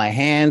sitting with my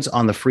hands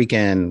on the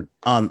freaking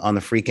on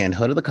the freaking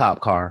hood of the cop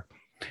car,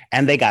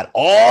 and they got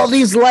all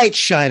these lights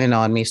shining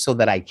on me so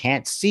that I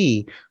can't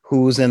see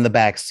who's in the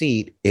back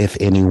seat, if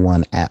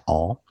anyone at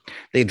all.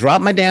 They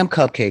dropped my damn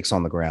cupcakes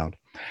on the ground,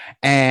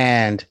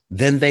 and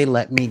then they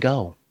let me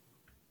go.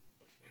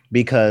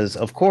 Because,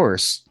 of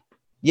course,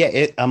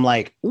 I'm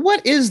like,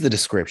 what is the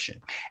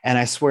description? And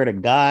I swear to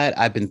God,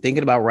 I've been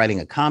thinking about writing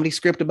a comedy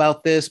script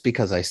about this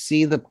because I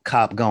see the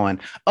cop going,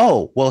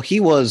 oh, well, he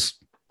was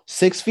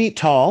 6 feet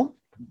tall,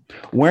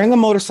 wearing a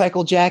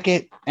motorcycle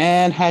jacket,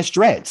 and has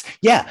dreads.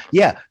 Yeah,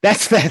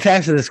 that's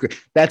the script.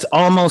 That's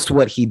almost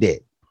what he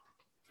did.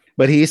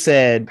 But he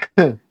said,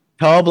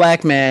 tall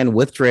black man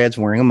with dreads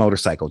wearing a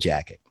motorcycle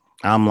jacket.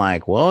 I'm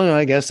like, well,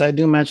 I guess I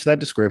do match that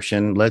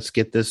description. Let's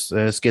get this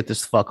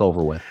fuck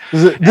over with.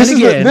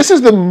 This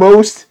is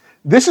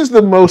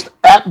the most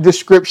apt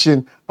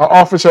description an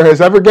officer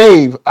has ever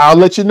gave. I'll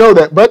let you know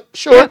that, but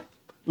sure,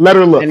 let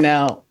her look.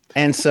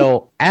 And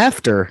so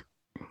after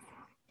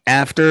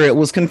it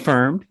was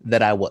confirmed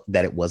that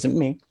it wasn't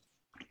me,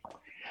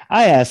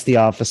 I asked the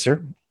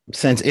officer,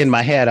 since in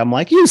my head I'm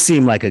like, you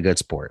seem like a good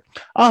sport.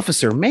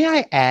 Officer, may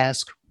I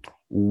ask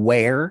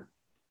where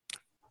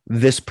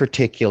this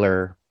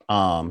particular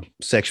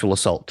sexual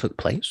assault took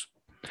place?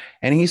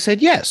 And he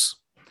said, yes.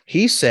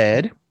 He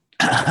said,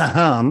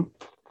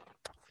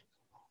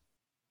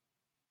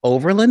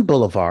 Overland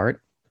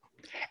Boulevard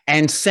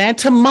and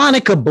Santa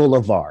Monica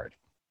Boulevard.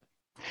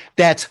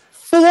 That's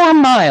 4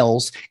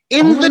 miles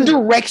in the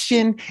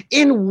direction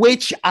in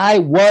which I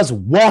was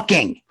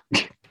walking.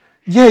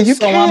 Yeah,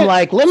 so I'm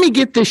like, let me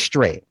get this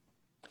straight.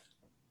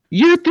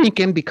 You're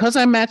thinking because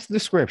I matched the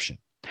description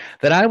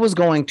that I was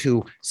going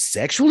to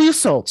sexually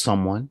assault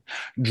someone,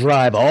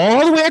 drive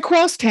all the way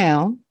across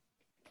town,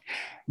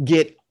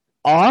 get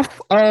off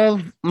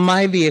of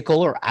my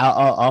vehicle or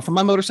off of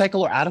my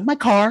motorcycle or out of my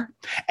car,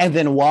 and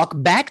then walk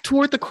back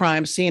toward the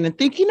crime scene and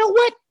think, you know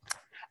what?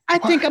 I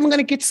think I'm going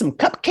to get some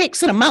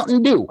cupcakes and a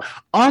Mountain Dew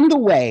on the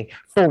way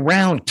for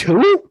round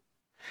 2.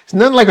 It's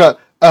nothing like a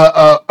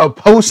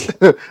post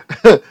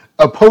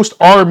a post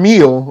R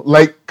meal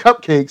like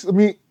cupcakes. I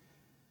mean,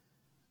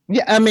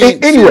 yeah. I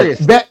mean, anyway,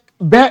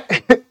 back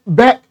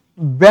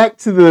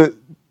to the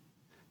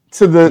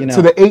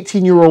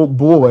 18-year-old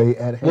boy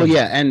at hand. Well,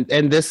 yeah,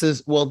 and this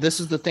is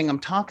the thing I'm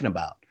talking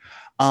about.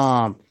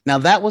 Now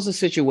that was a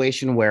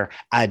situation where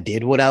I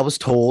did what I was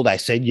told. I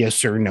said yes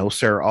sir, no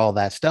sir, all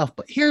that stuff.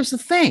 But here's the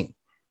thing.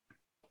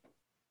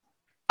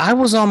 I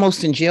was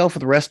almost in jail for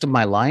the rest of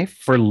my life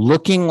for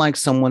looking like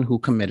someone who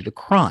committed a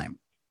crime.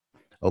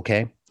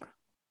 Okay.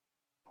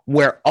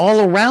 Where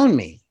all around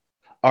me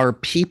are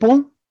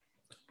people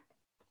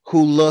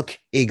who look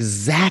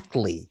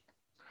exactly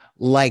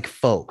like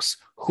folks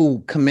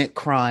who commit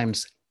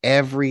crimes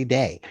every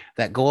day,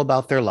 that go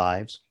about their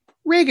lives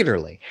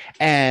regularly.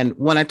 And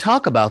when I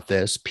talk about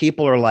this,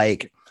 people are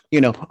like,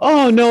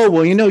 oh no,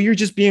 well, you're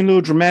just being a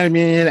little dramatic.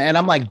 And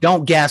I'm like,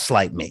 don't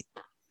gaslight me.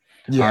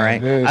 Yeah, all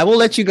right. I will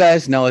let you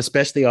guys know,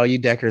 especially all you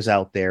Deckers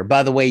out there.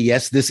 By the way,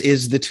 yes, this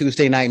is the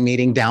Tuesday night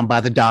meeting down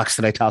by the docks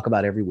that I talk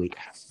about every week.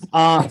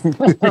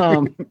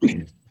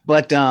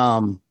 But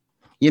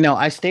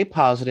I stay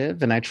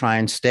positive and I try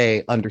and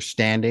stay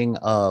understanding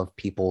of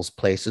people's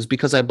places,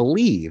 because I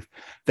believe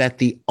that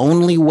the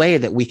only way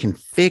that we can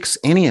fix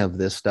any of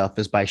this stuff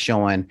is by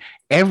showing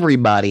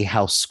everybody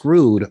how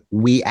screwed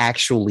we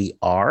actually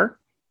are.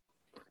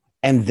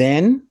 And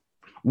then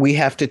we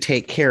have to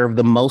take care of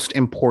the most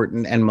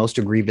important and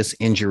most grievous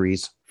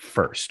injuries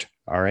first.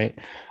 All right.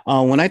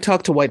 When I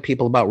talk to white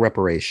people about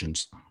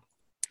reparations,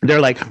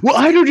 they're like, well,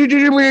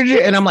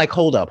 and I'm like,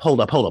 hold up,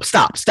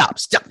 stop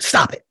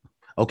it.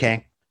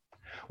 Okay.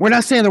 We're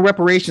not saying the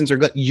reparations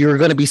you're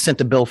going to be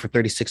sent a bill for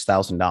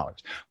 $36,000.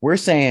 We're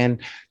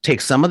saying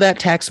take some of that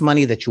tax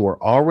money that you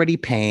are already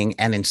paying,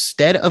 and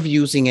instead of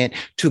using it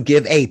to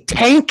give a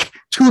tank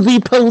to the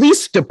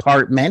police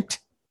department,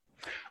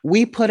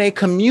 we put a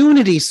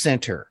community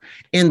center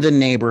in the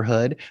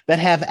neighborhood that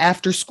have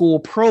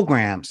after-school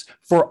programs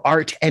for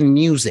art and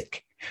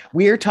music.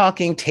 We are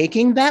talking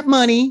taking that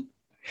money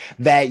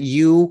that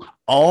you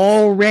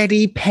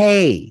already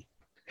pay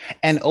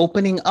and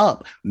opening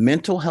up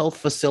mental health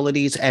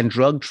facilities and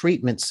drug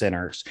treatment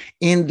centers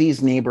in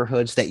these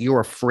neighborhoods that you're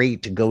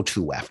afraid to go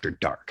to after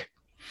dark.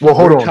 Well,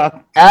 hold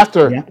on.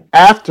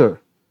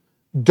 After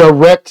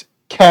direct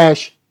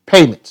cash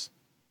payments.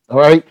 All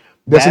right.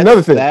 That's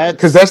another thing.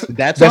 Because that's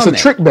a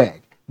trick bag.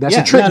 That's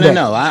a trick bag.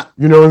 No.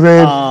 You know what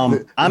I'm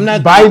saying? I'm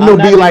not. Biden will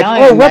be like,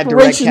 "Oh,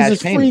 reparations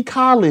is payment. Free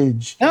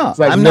college." No,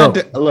 like, I'm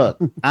not. Look,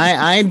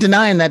 I ain't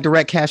denying that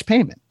direct cash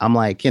payment. I'm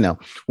like,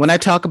 when I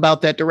talk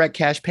about that direct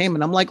cash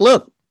payment, I'm like,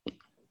 look,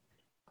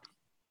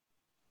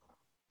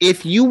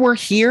 if you were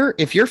here,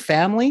 if your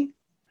family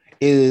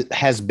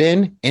has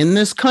been in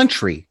this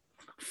country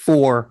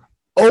for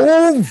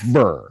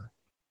over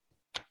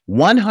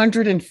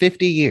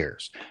 150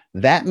 years,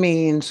 that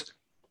means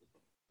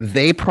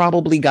they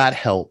probably got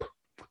help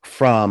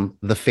from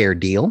the Fair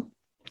Deal.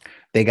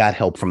 They got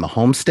help from the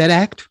Homestead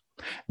Act.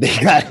 They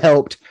got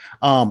helped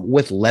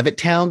with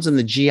Levittowns and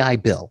the GI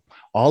Bill.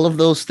 All of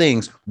those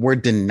things were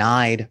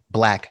denied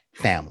Black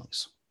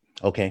families.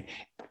 Okay.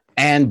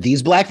 And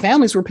these Black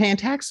families were paying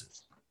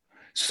taxes.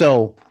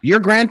 So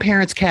your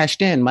grandparents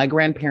cashed in. My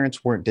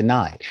grandparents weren't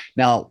denied.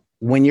 Now,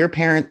 when your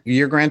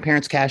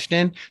grandparents cashed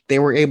in, they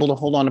were able to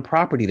hold on to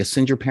property to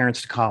send your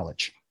parents to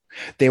college.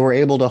 They were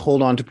able to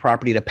hold on to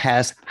property to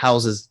pass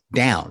houses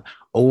down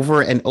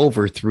over and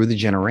over through the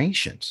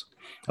generations.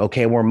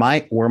 Okay, where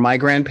my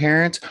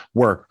grandparents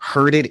were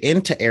herded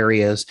into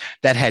areas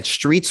that had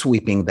street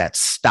sweeping that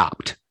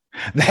stopped,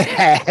 that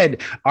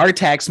had our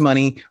tax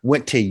money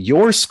went to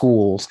your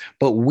schools,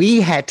 but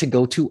we had to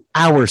go to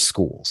our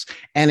schools.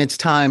 And it's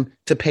time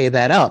to pay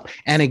that up.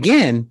 And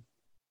again,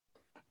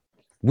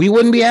 we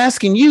wouldn't be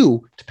asking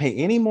you to pay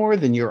any more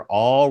than you're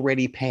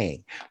already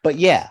paying. But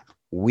yeah,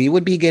 we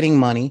would be getting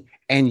money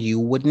and you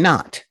would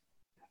not.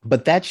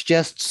 But that's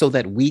just so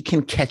that we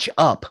can catch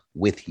up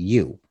with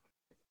you.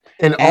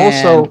 And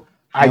also,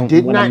 I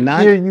did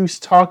not hear you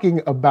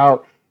talking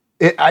about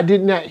it. I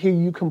did not hear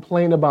you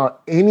complain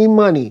about any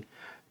money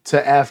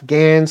to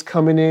Afghans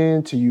coming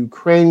in, to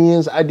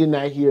Ukrainians. I did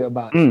not hear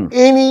about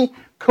any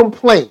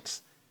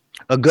complaints.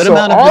 A good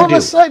amount of them do. All of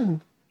a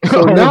sudden, a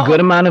good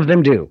amount of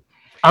them do.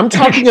 I'm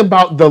talking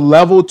about the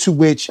level to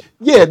which,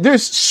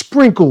 there's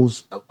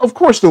sprinkles. Of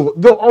course,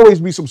 there'll always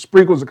be some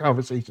sprinkles of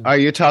conversation. Are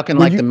you talking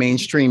like the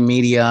mainstream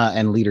media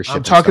and leadership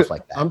and stuff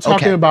like that? I'm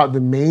talking about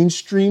the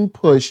mainstream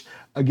push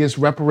against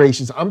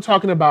reparations. I'm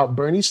talking about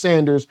Bernie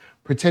Sanders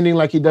pretending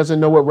like he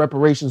doesn't know what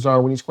reparations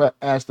are when he's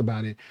asked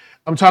about it.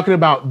 I'm talking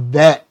about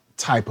that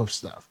type of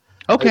stuff.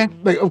 Okay.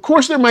 Like, of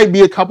course, there might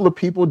be a couple of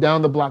people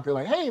down the block that are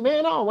like, hey,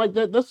 man, no, like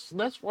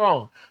that's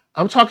wrong.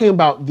 I'm talking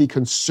about the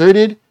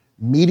concerted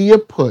media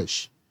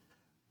push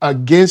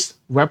against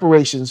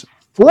reparations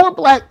for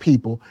Black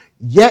people,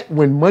 yet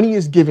when money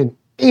is given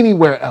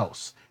anywhere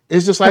else,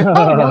 it's just like,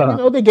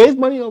 they gave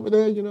money over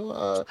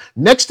there,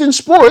 next in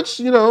sports,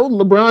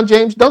 LeBron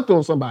James dunked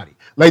on somebody.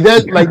 Like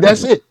that,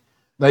 that's it.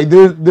 Like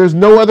there's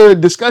no other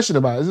discussion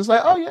about it. It's just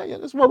like, oh yeah,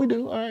 that's what we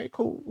do. All right,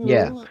 cool.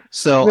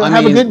 So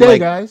have a good day,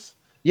 guys.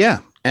 Yeah.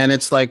 And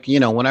it's like,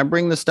 when I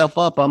bring this stuff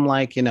up, I'm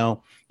like,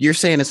 you're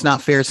saying it's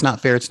not fair, it's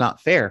not fair, it's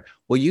not fair.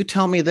 Well, you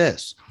tell me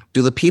this.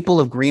 Do the people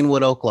of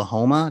Greenwood,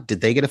 Oklahoma, did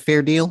they get a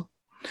fair deal?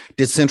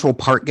 Did Central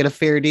Park get a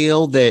fair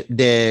deal?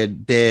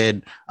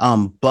 Did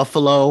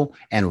Buffalo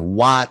and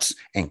Watts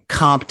and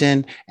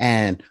Compton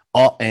and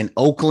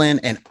Oakland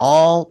and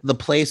all the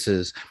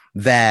places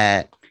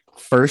that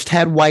first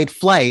had white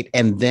flight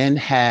and then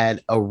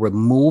had a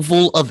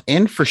removal of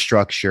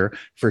infrastructure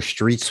for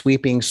street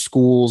sweeping,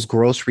 schools,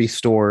 grocery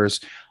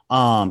stores,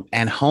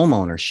 and home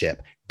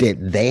ownership?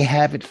 Did they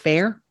have it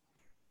fair?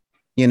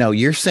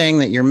 You're saying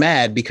that you're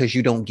mad because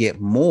you don't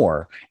get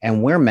more,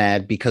 and we're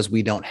mad because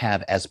we don't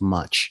have as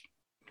much.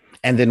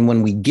 And then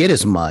when we get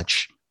as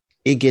much,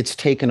 it gets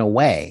taken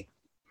away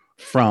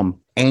from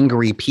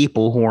angry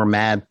people who are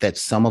mad that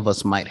some of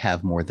us might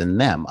have more than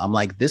them. I'm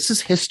like, this is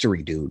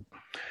history, dude.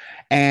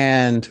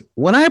 And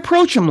when I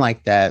approach them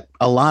like that,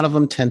 a lot of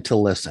them tend to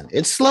listen.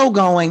 It's slow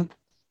going.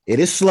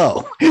 It is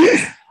slow.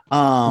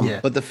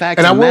 But the fact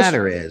of the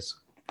matter is,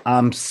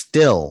 I'm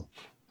still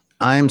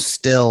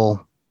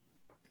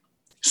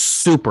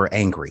super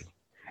angry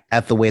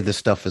at the way this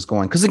stuff is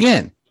going. Because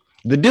again,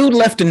 the dude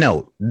left a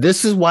note.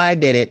 This is why I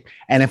did it.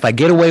 And if I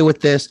get away with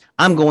this,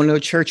 I'm going to a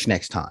church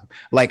next time.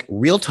 Like,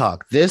 real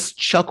talk, this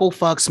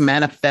Chucklefucks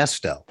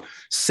manifesto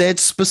said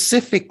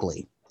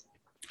specifically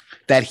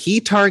that he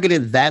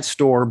targeted that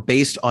store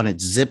based on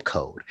its zip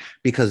code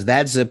because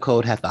that zip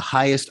code had the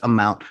highest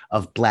amount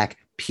of Black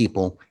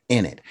people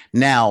in it.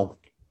 Now,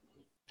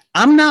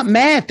 I'm not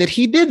mad that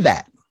he did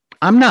that.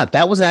 I'm not.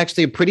 That was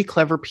actually a pretty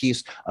clever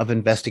piece of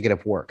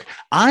investigative work.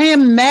 I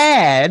am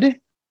mad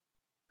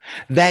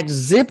that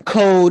zip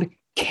code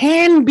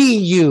can be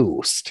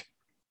used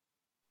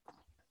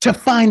to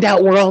find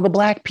out where all the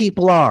black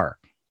people are.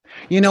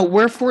 You know,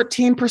 we're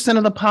 14%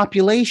 of the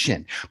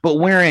population, but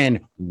we're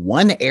in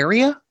one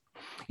area.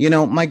 You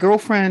know, my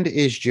girlfriend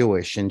is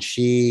Jewish and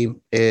she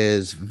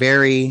is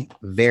very,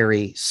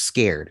 very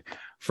scared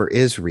for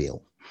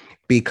Israel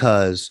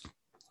because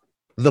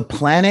the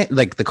planet,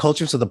 like the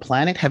cultures of the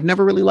planet, have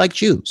never really liked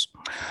Jews.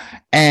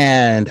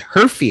 And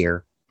her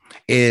fear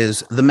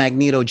is the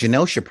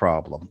Magneto-Genosha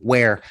problem,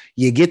 where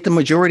you get the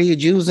majority of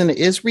Jews into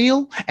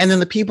Israel, and then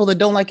the people that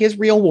don't like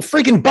Israel will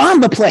freaking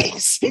bomb the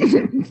place.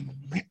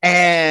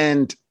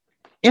 And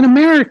in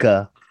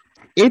America,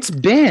 it's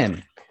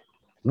been,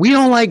 we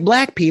don't like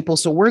black people,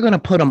 so we're going to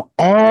put them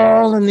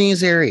all in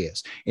these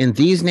areas, in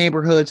these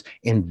neighborhoods,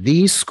 in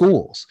these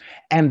schools.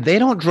 And they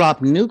don't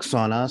drop nukes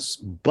on us,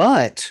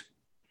 but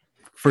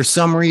for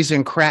some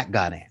reason, crack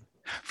got in.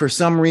 For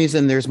some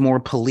reason, there's more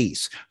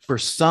police. For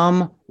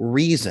some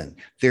reason,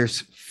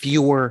 there's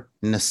fewer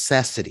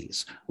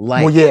necessities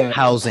like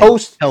housing,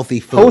 healthy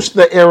food. Post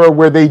the era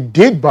where they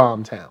did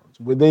bomb towns,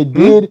 where they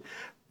did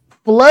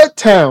flood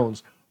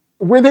towns,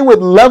 where they would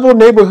level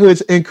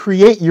neighborhoods and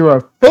create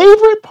your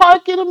favorite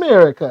park in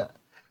America.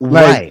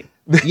 Right.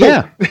 Like,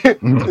 yeah.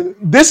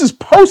 This is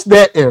post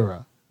that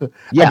era.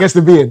 Yeah. I guess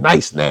they're being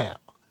nice now.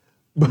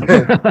 But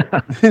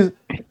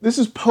this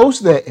is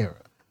post that era.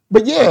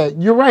 But yeah,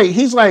 you're right.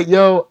 He's like,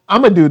 yo, I'm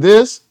going to do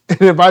this.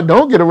 And if I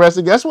don't get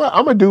arrested, guess what?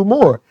 I'm going to do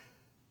more.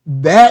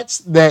 That's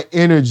that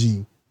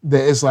energy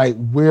that is like,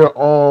 we're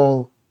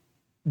all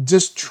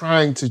just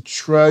trying to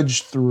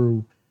trudge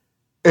through.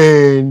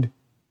 And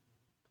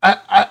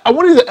I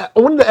wanted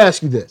to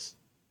ask you this,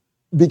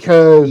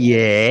 because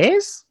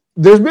yes,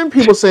 there's been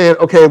people saying,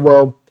 okay,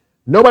 well,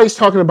 nobody's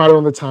talking about it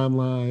on the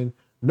timeline.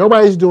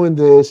 Nobody's doing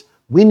this.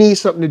 We need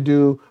something to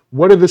do.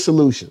 What are the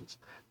solutions?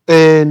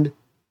 And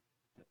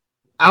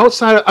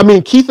outside of, I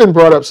mean, Keithan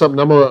brought up something.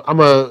 I'm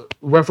gonna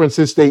reference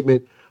his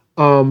statement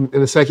in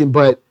a second,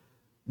 but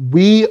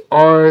we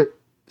are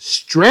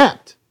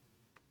strapped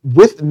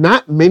with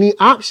not many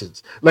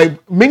options.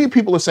 Like, many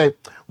people will say,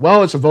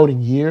 well, it's a voting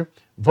year.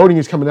 Voting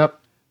is coming up.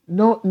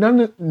 No,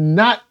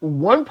 not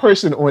one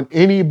person on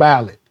any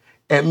ballot,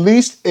 at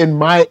least in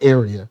my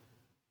area,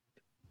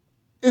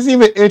 is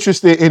even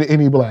interested in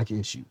any black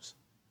issues.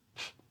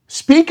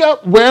 Speak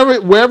up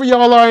wherever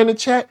y'all are in the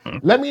chat.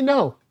 Let me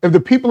know if the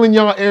people in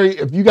y'all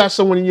area, if you got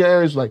someone in your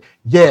area who's like,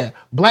 yeah,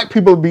 black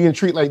people are being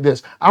treated like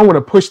this. I want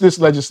to push this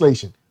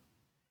legislation.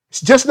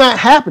 It's just not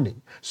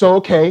happening. So,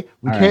 okay,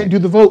 we can't do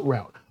the vote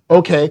route.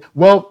 Okay,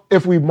 well,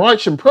 if we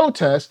march and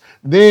protest,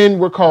 then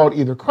we're called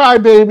either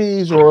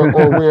crybabies or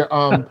we're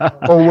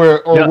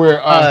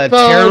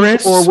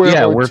terrorists, or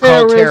we're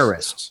called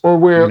terrorists, or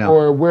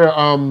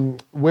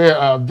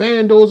we're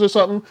vandals or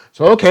something.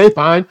 So, okay,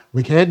 fine,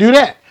 we can't do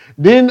that.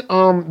 Then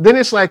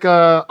it's like,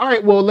 all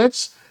right, well,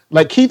 let's,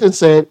 like Keithan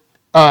said,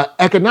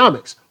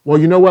 economics.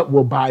 Well, you know what?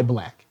 We'll buy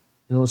black.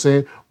 You know what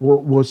I'm saying?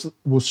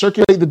 We'll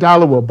circulate the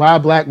dollar. We'll buy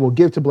black. We'll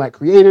give to black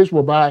creators.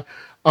 We'll buy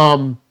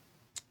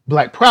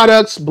black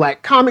products,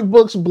 black comic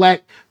books,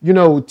 black,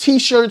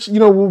 T-shirts.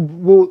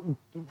 We'll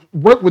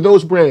work with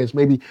those brands.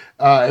 Maybe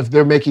if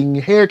they're making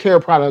hair care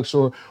products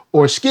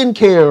or skin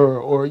care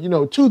or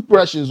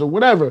toothbrushes or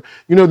whatever.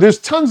 There's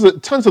tons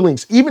of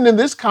links. Even in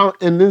this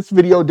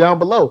video down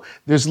below,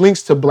 there's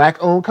links to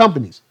black-owned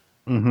companies.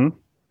 Mm-hmm.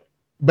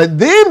 But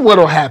then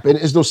what'll happen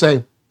is they'll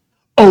say,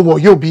 "Oh, well,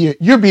 you're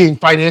being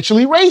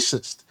financially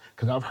racist,"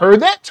 because I've heard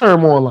that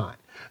term online.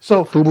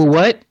 So,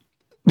 what?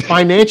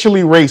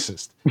 Financially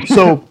racist.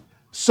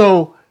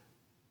 So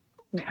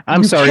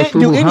I'm sorry, can't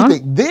do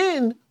anything. Huh?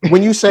 Then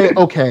when you say,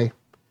 okay,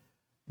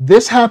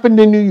 this happened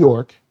in New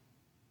York,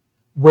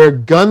 where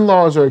gun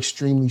laws are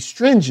extremely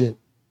stringent,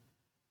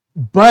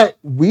 but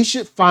we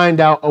should find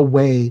out a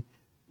way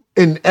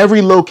in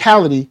every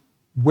locality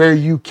where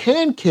you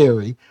can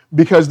carry,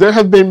 because there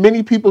have been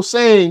many people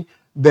saying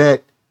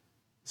that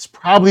this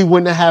probably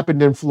wouldn't have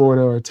happened in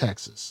Florida or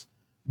Texas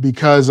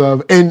because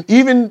of, and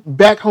even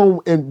back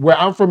home in where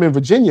I'm from in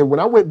Virginia, when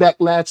I went back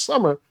last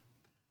summer,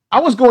 I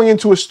was going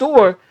into a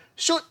store.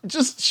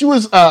 She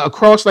was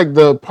across like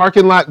the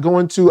parking lot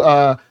going into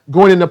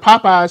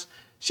Popeyes.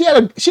 She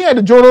had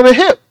a joint on her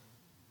hip,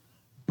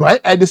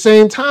 but at the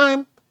same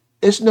time,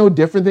 it's no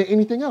different than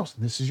anything else.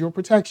 This is your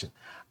protection.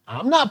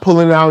 I'm not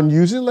pulling it out and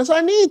using it unless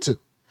I need to.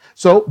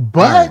 So,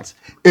 but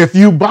if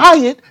you buy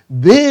it,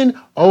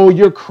 then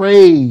you're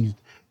crazed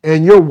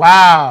and you're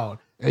wild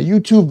and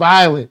you too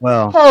violent.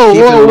 Well,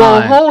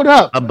 hold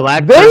up. A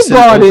black person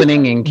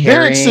opening and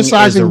carrying is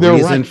a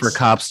reason for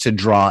cops to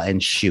draw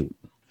and shoot.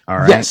 All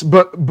right. Yes,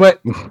 but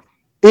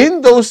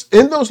in those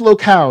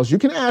locales, you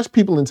can ask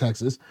people in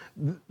Texas,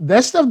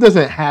 that stuff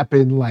doesn't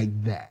happen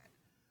like that.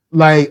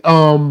 Like,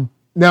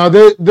 now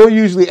they'll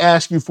usually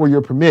ask you for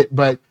your permit,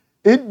 but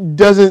it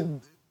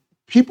doesn't.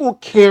 People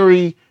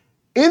carry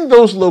in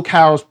those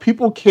locales.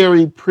 People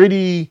carry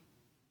pretty,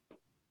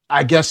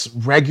 I guess,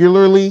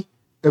 regularly.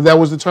 if that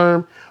was the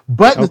term.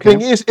 But the Okay.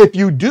 thing is, if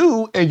you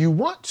do and you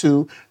want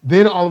to,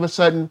 then all of a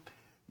sudden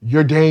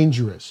you're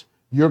dangerous.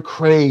 You're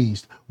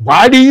crazed.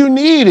 Why do you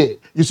need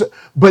it?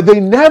 But they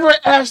never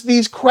ask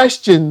these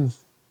questions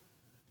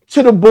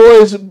to the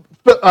boys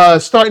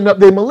starting up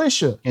their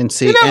militia. And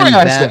see, they never and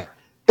ask that- that.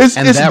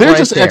 They're right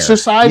just there,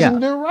 exercising yeah.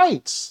 their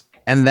rights.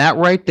 And that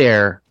right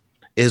there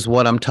is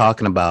what I'm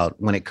talking about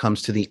when it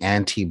comes to the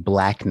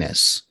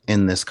anti-blackness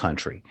in this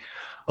country.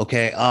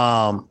 Okay.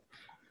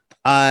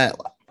 I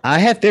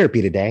had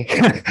therapy today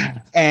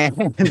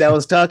and I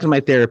was talking to my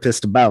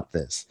therapist about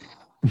this.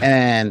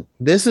 And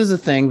this is a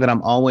thing that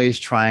I'm always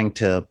trying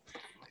to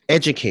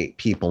educate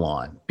people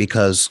on,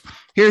 because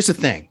here's the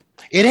thing.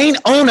 It ain't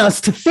on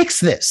us to fix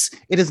this.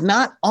 It is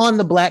not on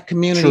the black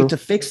community True. to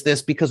fix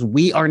this, because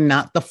we are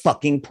not the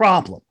fucking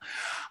problem.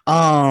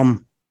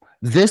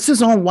 This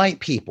is on white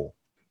people,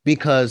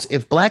 because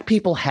if black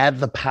people had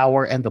the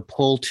power and the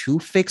pull to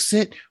fix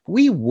it,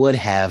 we would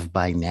have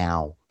by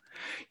now,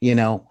 you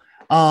know.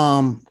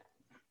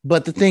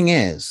 But the thing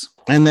is,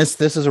 and this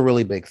is a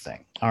really big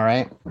thing. All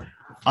right.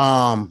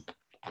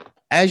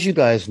 As you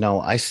guys know,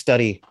 I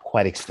study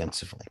quite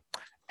extensively,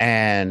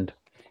 and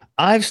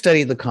I've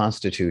studied the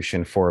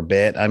Constitution for a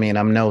bit. I mean,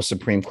 I'm no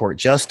Supreme Court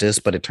justice,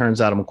 but it turns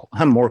out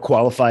I'm more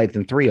qualified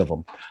than 3 of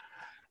them.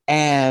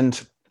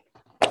 And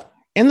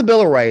in the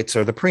Bill of Rights,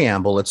 or the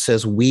preamble, it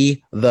says,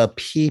 "We the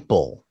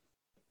people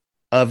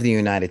of the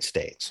United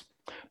States."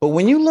 But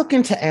when you look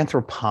into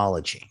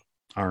anthropology,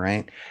 all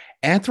right,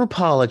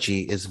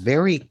 anthropology is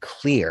very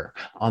clear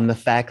on the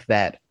fact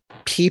that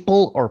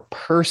people or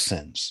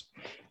persons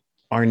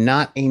are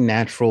not a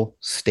natural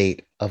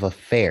state of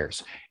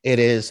affairs. It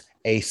is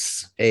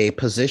a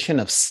position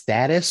of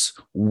status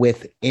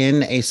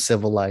within a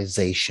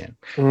civilization.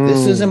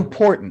 This is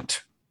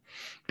important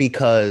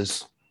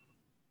because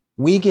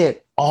we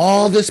get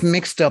all this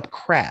mixed up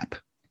crap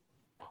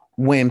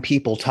when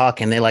people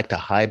talk and they like to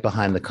hide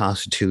behind the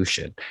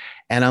Constitution.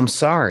 And I'm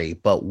sorry,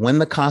 but when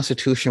the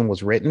Constitution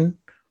was written,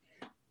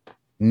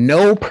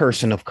 no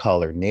person of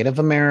color, Native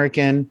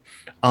American,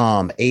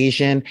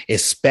 Asian,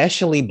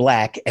 especially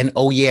black, and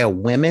oh yeah,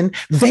 women,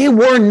 they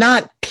were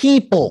not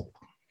people.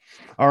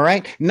 All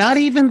right. Not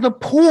even the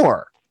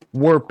poor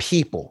were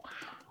people.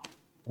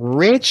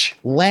 Rich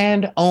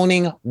land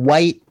owning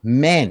white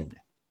men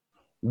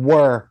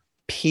were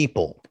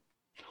people.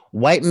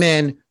 White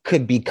men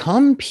could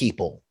become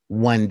people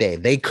one day.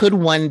 They could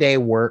one day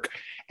work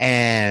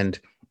and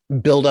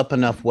build up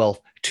enough wealth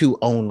to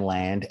own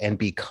land and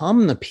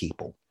become the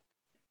people.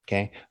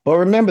 Okay. But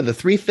remember, the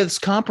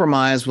 3/5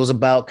 compromise was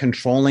about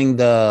controlling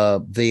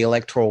the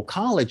electoral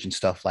college and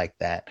stuff like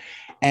that.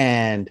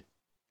 And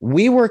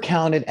we were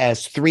counted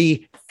as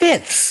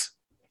 3/5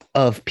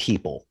 of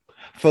people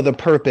for the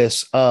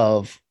purpose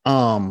of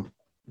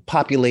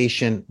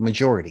population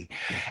majority.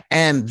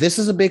 And this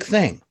is a big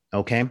thing.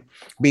 Okay.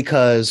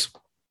 Because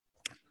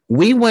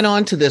we went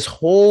on to this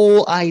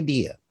whole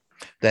idea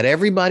that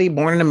everybody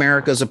born in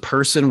America is a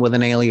person with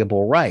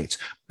inalienable rights,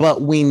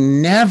 but we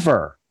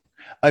never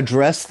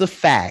addressed the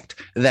fact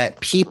that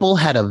people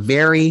had a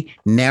very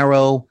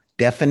narrow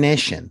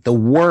definition. The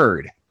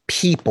word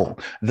people,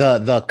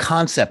 the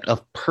concept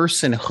of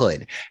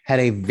personhood had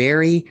a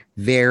very,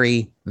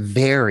 very,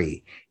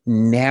 very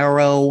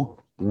narrow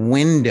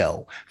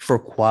window for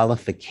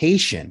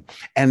qualification.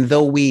 And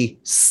though we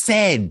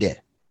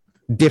said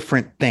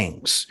different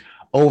things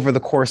over the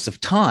course of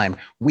time,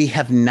 we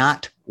have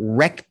not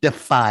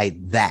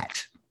rectified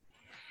that,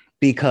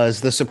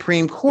 because the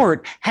Supreme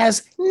Court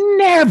has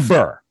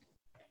never,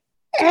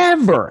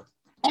 ever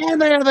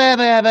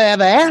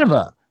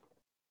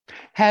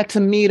had to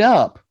meet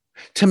up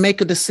to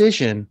make a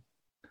decision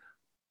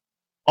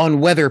on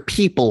whether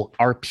people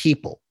are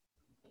people.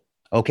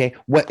 Okay.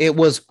 What it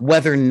was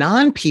whether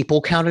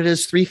non-people counted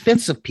as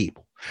 3/5 of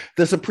people.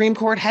 The Supreme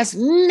Court has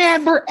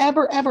never,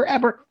 ever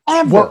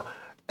Well,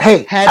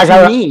 hey, had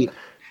to meet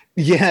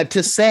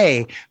to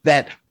say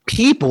that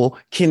people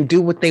can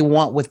do what they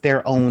want with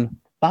their own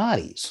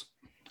bodies.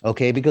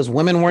 Okay, because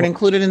women weren't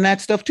included in that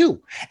stuff too.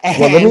 And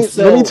well,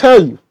 let me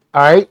tell you.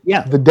 All right.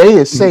 Yeah. The day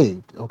is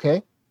saved.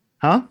 Okay.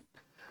 Huh?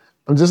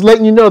 I'm just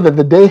letting you know that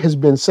the day has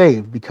been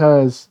saved,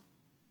 because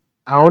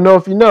I don't know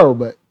if you know,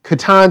 but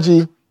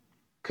Ketanji's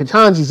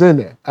in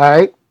there. All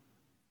right.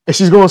 And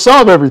she's going to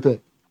solve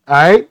everything. All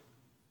right.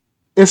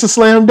 It's a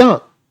slam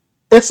dunk.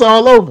 It's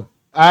all over.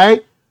 All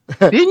right.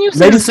 Didn't you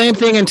say the same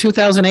thing in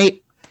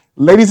 2008?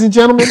 Ladies and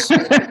gentlemen,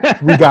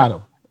 we got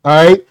him.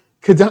 All right.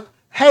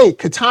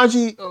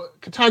 Ketanji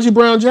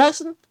Brown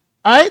Jackson.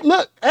 All right.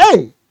 Look,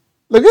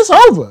 it's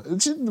over.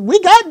 We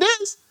got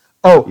this.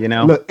 Oh, you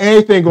know, look,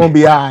 everything gonna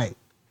be all right.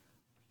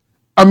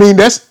 I mean,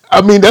 that's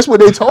what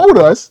they told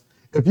us.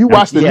 If you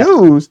watch the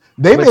news,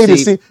 they made it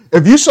seem.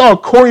 If you saw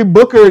Cory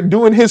Booker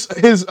doing his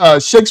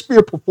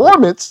Shakespeare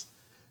performance,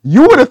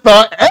 you would have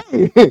thought,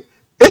 hey,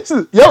 it's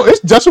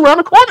just around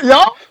the corner,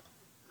 y'all.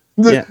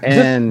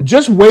 And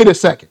just wait a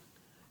second.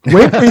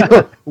 Wait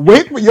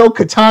for your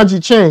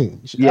Ketanji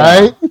change. Yeah.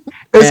 Right?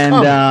 It's And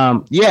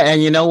coming. yeah,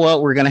 and you know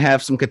what? We're gonna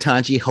have some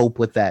Katanji hope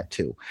with that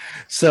too.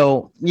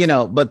 So,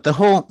 but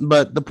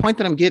the point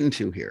that I'm getting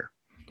to here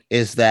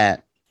is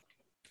that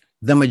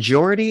the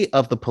majority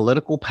of the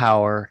political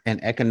power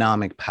and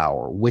economic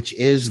power, which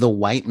is the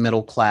white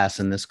middle class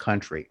in this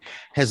country,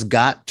 has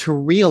got to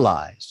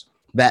realize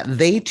that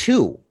they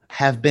too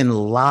have been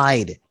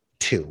lied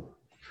to,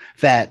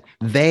 that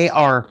they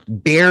are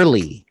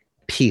barely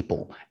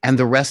people and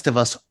the rest of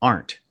us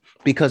aren't.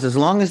 Because as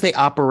long as they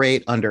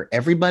operate under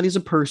everybody's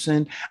a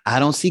person, I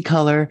don't see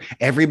color,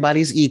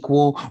 everybody's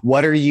equal,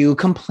 what are you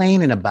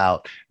complaining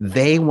about?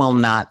 They will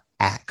not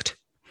act.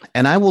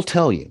 And I will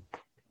tell you,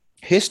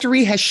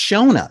 history has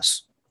shown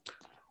us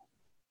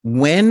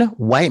when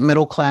white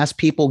middle class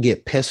people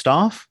get pissed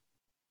off,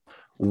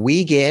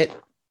 we get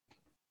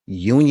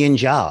union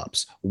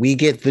jobs, we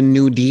get the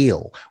New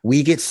Deal,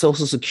 we get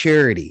Social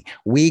Security,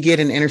 we get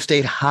an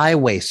interstate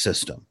highway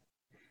system.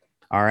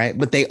 All right.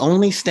 But they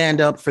only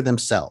stand up for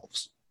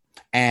themselves,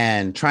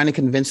 and trying to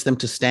convince them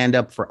to stand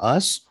up for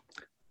us,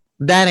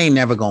 that ain't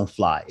never going to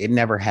fly. It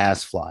never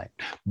has fly.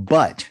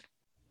 But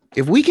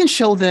if we can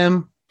show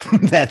them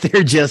that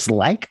they're just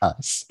like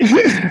us,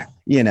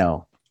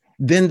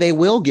 then they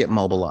will get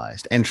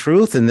mobilized. And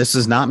truth, and this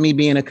is not me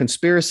being a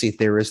conspiracy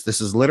theorist,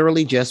 this is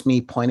literally just me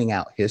pointing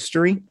out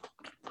history.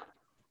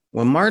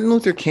 When Martin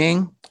Luther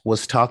King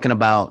was talking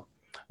about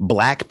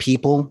Black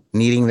people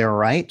needing their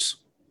rights,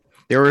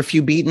 there were a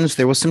few beatings,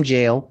 there was some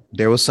jail,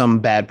 there was some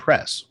bad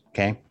press,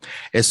 okay?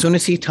 As soon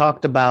as he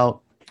talked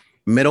about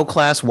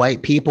middle-class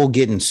white people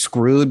getting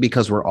screwed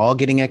because we're all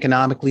getting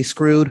economically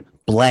screwed,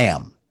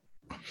 blam.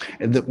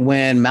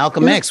 When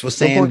Malcolm X was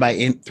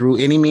saying through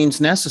any means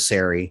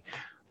necessary,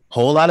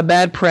 whole lot of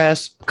bad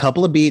press, a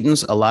couple of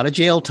beatings, a lot of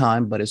jail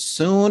time, but as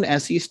soon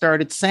as he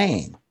started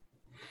saying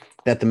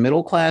that the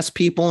middle class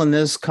people in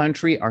this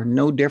country are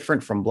no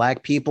different from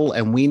Black people,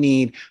 and we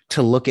need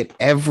to look at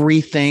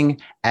everything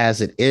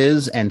as it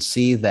is and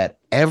see that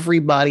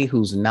everybody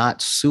who's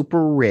not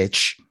super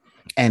rich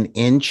and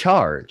in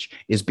charge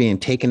is being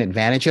taken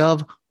advantage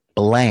of,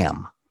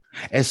 blam.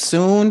 As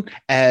soon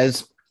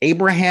as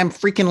Abraham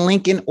freaking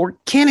Lincoln or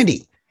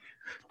Kennedy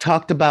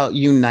talked about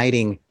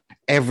uniting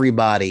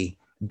everybody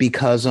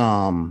because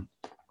the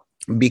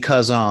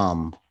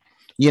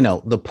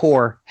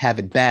poor have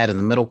it bad and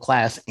the middle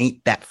class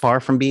ain't that far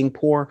from being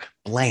poor,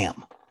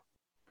 blam,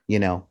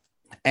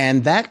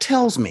 and that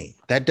tells me,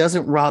 that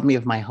doesn't rob me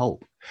of my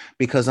hope,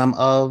 because I'm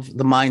of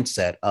the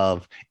mindset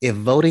of, if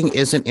voting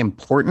isn't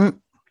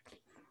important,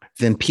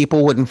 then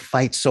people wouldn't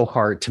fight so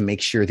hard to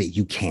make sure that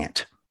you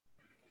can't.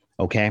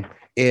 Okay.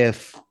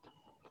 If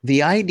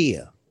the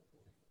idea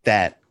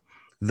that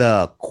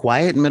the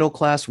quiet middle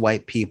class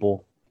white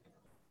people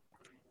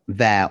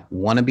that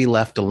want to be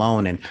left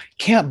alone and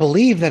can't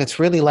believe that it's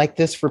really like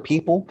this for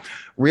people,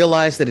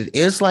 realize that it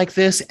is like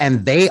this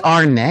and they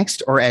are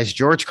next, or as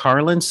George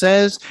Carlin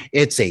says,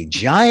 it's a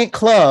giant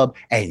club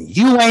and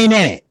you ain't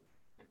in it.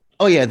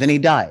 Oh yeah, then he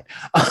died.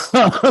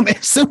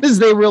 As soon as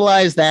they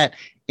realize that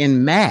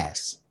in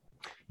mass,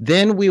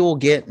 then we will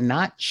get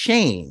not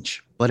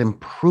change, but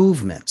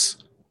improvements,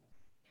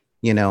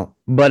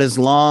 but as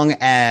long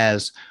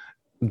as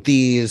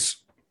these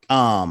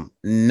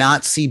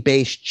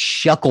Nazi-based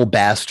chuckle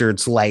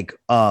bastards like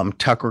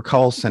Tucker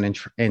Carlson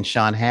and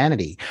Sean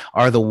Hannity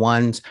are the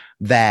ones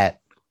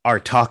that are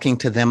talking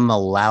to them the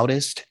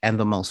loudest and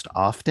the most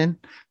often,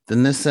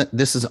 then this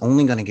is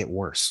only going to get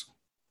worse.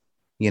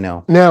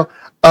 Now,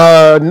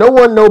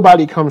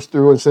 nobody comes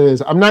through and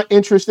says, I'm not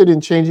interested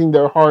in changing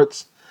their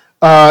hearts.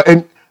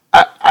 And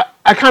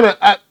I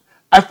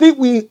see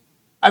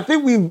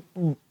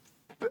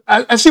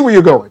where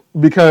you're going,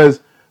 because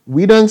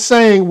we done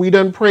sang, we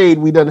done prayed,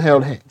 we done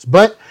held hands.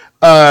 But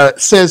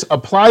says,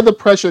 apply the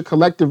pressure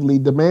collectively,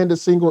 demand a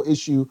single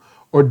issue,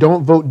 or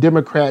don't vote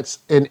Democrats,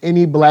 and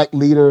any Black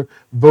leader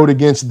vote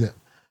against them.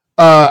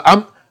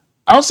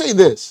 I'll say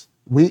this: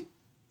 it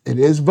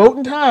is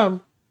voting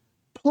time.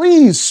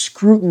 Please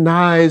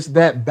scrutinize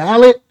that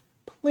ballot.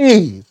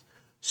 Please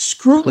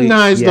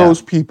scrutinize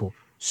those people.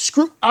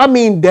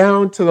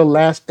 Down to the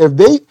last. If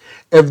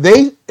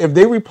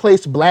they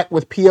replace Black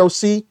with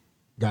POC,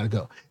 gotta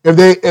go.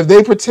 If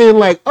they pretend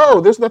like,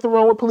 oh, there's nothing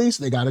wrong with police,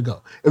 they gotta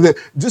go. If they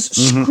just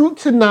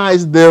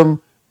scrutinize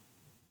them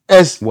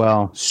as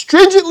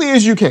stringently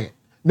as you can.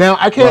 Now,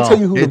 I can't tell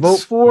you who to vote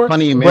for,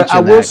 but I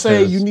will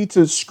say you need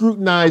to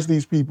scrutinize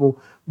these people,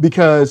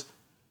 because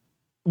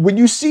when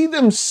you see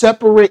them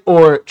separate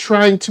or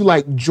trying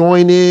to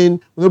join in,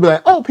 they'll be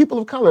like, oh, people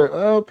of color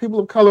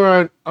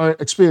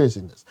aren't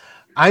experiencing this.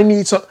 I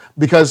need some,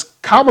 because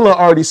Kamala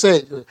already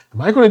said,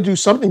 am I going to do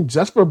something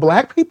just for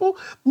Black people?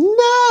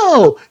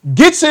 No.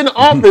 Gets in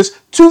office,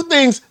 2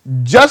 things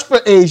just for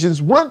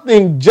Asians, 1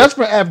 thing just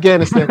for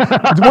Afghanistan,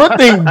 1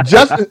 thing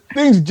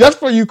just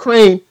for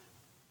Ukraine.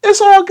 It's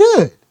all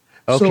good.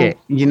 Okay,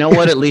 you know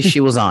what? At least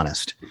she was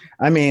honest.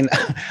 I'm in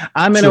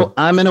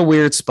a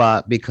weird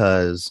spot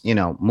because,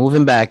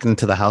 moving back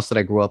into the house that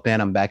I grew up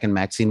in, I'm back in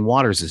Maxine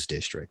Waters'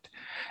 district.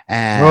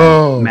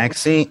 And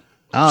Maxine,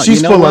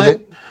 she's full of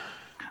it.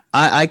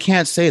 I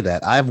can't say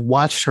that. I've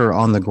watched her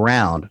on the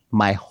ground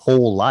my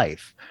whole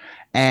life.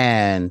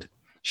 And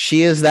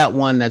she is that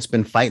one that's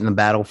been fighting the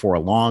battle for a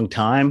long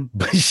time,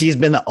 but she's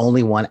been the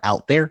only one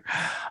out there.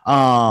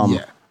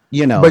 Yeah.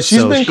 You know, But she's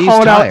so been she's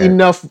called out tired.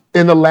 enough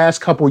in the last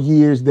couple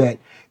years that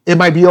it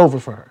might be over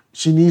for her.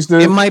 She needs to.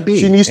 It might be.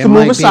 She needs to It move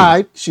might be.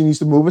 aside. She needs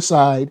to move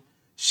aside.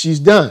 She's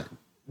done.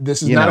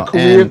 This is You not know, a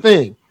career and-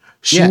 thing.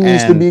 She Yeah,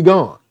 needs to and- be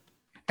gone.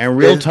 And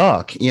real And-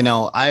 talk, you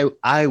know,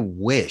 I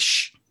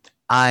wish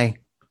But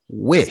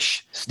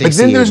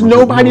Stacey then there's Abrams would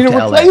nobody to move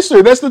LA. replace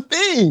her. That's the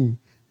thing.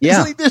 Yeah.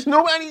 It's like there's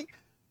nobody.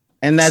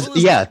 And that's So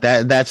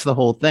it's- that's the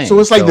whole thing. So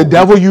it's like the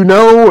devil you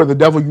know or the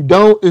devil you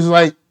don't is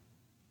like.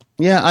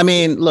 Yeah, I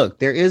mean, look,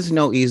 there is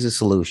no easy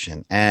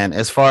solution. And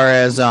as far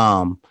as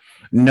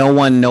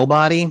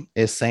nobody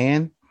is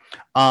saying,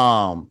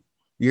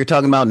 you're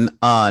talking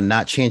about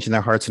not changing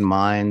their hearts and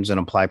minds and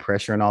apply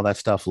pressure and all that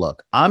stuff.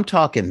 Look, I'm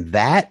talking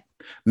that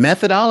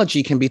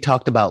methodology can be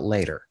talked about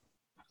later.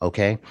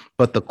 Okay.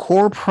 But the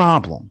core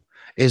problem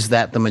is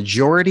that the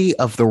majority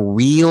of the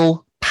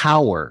real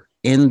power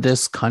in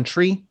this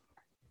country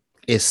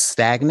is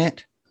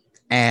stagnant.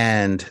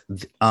 And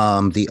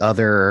the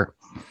other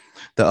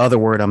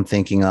word I'm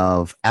thinking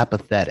of,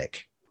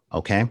 apathetic.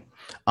 Okay.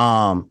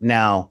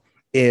 Now,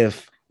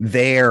 if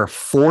they're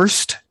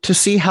forced to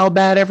see how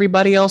bad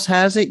everybody else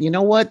has it, you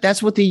know what?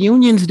 That's what the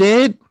unions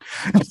did.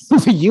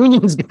 The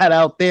unions got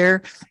out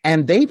there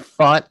and they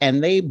fought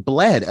and they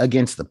bled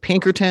against the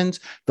Pinkertons,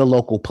 the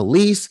local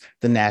police,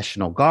 the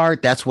National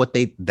Guard. That's what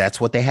they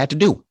had to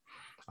do.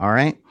 All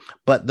right.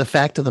 But the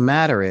fact of the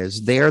matter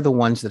is they're the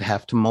ones that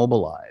have to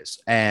mobilize.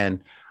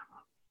 And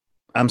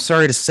I'm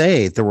sorry to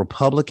say, the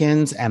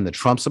Republicans and the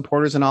Trump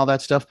supporters and all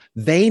that stuff,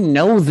 they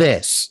know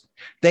this.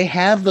 They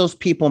have those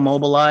people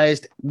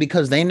mobilized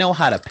because they know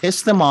how to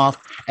piss them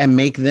off and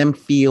make them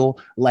feel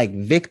like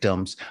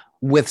victims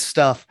with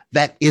stuff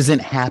that isn't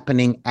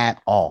happening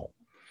at all.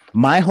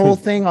 My whole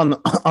thing on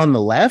the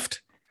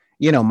left,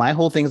 you know, my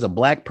whole thing as a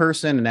black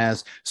person and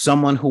as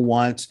someone who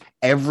wants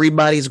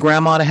everybody's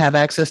grandma to have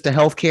access to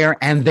healthcare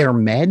and their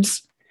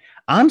meds,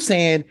 I'm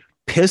saying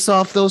piss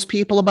off those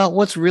people about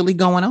what's really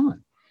going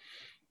on.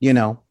 You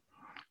know,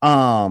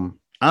 I'm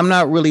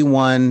not really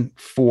one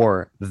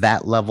for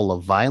that level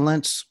of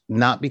violence,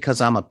 not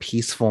because I'm a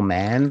peaceful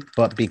man,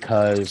 but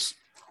because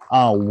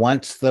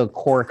once the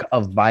cork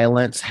of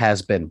violence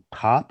has been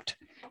popped,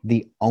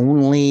 the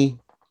only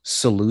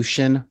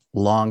solution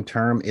long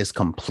term is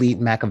complete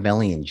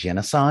Machiavellian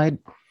genocide.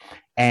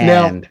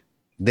 And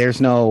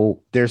there's no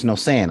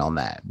saying on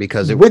that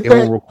because it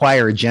will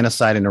require a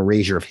genocide and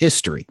erasure of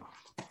history.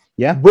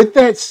 Yeah. With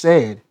that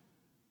said,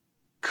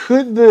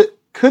 could the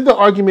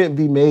argument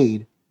be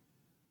made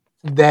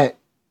that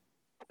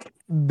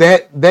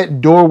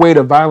doorway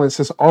to violence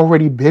has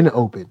already been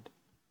opened?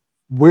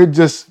 We're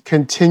just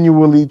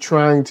continually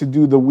trying to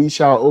do the "we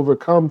shall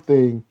overcome"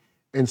 thing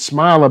and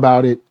smile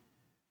about it.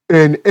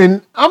 And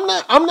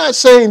I'm not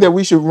saying that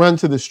we should run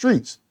to the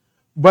streets,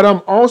 but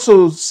I'm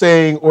also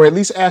saying, or at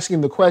least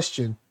asking the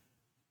question,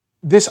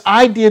 this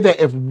idea that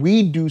if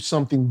we do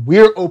something,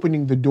 we're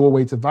opening the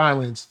doorway to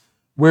violence,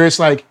 where it's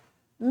like,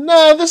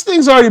 nah, this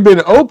thing's already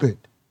been opened.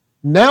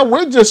 Now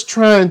we're just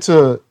trying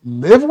to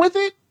live with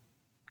it.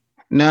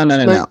 No.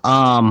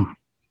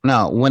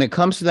 No, when it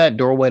comes to that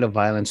doorway to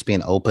violence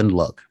being opened,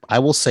 look, I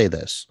will say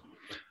this.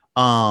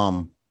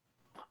 I'm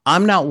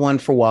not one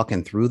for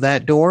walking through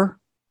that door,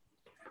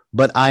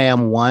 but I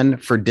am one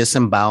for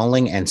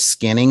disemboweling and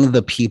skinning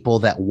the people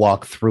that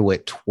walk through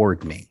it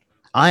toward me.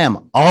 I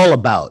am all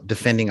about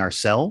defending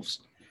ourselves.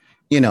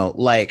 You know,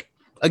 like,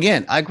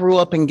 again, I grew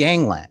up in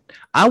gangland.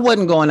 I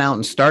wasn't going out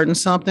and starting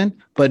something,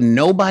 but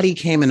nobody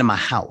came into my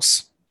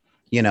house.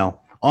 You know,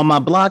 on my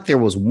block, there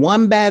was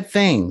one bad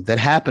thing that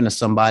happened to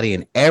somebody,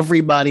 and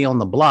everybody on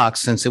the block,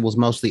 since it was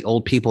mostly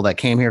old people that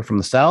came here from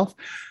the South,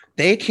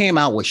 they came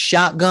out with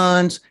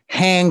shotguns,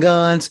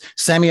 handguns,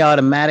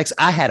 semi-automatics.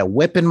 I had a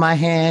whip in my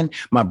hand.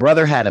 My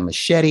brother had a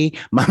machete.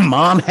 My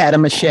mom had a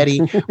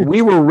machete.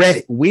 We were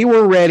ready. We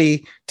were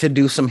ready to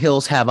do some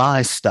Hills Have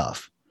Eyes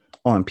stuff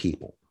on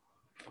people,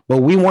 but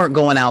we weren't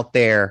going out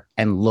there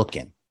and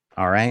looking.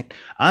 All right.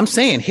 I'm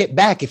saying hit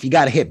back if you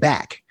got to hit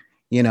back,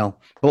 you know,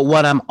 but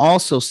what I'm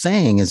also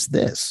saying is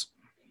this.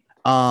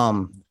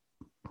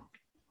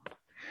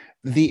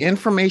 The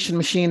information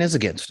machine is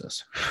against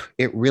us.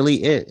 It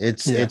really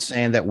is. It's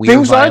saying that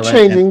things are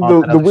changing.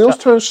 The wheels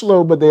turn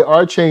slow, but they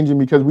are changing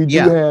because we do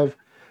have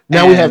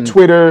now we have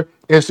Twitter,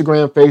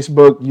 Instagram,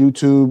 Facebook,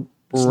 YouTube,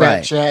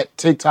 Snapchat,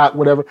 TikTok,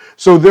 whatever.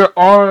 So there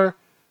are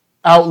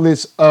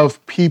outlets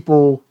of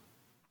people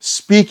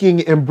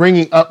speaking and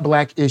bringing up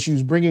Black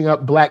issues, bringing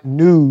up Black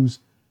news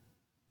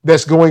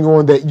that's going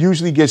on that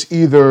usually gets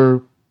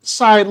either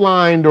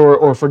sidelined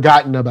or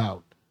forgotten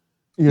about.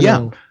 You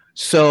know?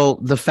 So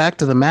the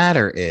fact of the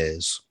matter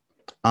is,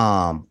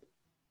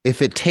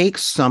 if it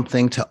takes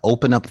something to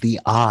open up the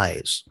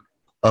eyes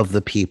of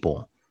the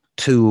people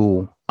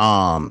to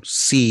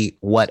see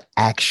what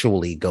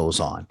actually goes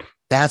on,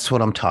 that's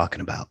what I'm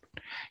talking about,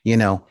 you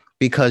know,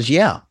 because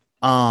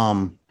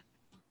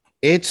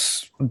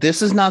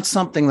This is not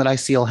something that I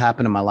see will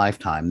happen in my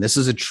lifetime. This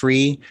is a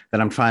tree that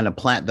I'm trying to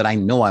plant that I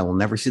know I will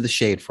never see the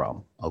shade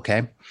from.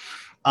 Okay.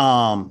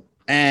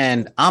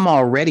 And I'm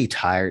already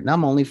tired and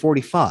I'm only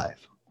 45.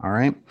 All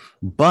right.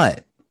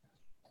 But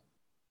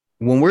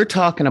when we're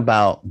talking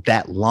about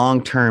that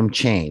long-term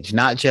change,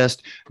 not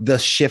just the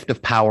shift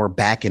of power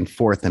back and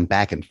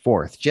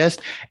forth,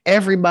 just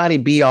everybody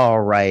be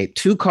all right.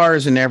 2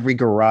 cars in every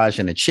garage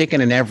and a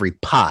chicken in every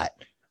pot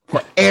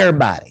for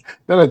everybody.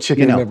 Not a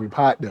chicken in every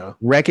pot, though.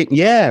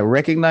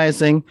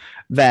 Recognizing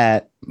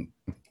that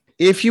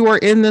if you are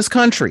in this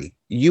country,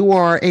 you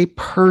are a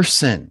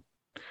person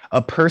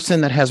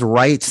that has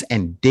rights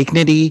and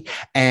dignity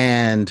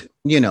and,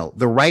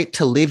 the right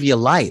to live your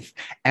life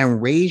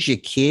and raise your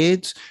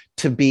kids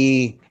to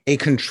be a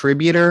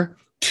contributor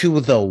to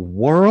the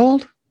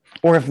world,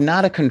 or if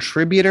not a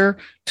contributor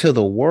to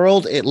the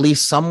world, at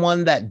least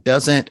someone that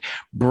doesn't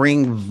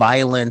bring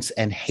violence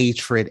and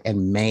hatred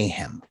and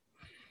mayhem,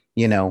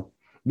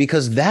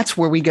 because that's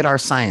where we get our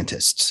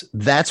scientists.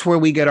 That's where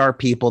we get our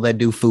people that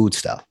do food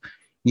stuff,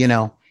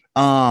 the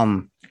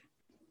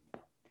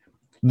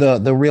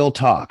real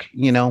talk,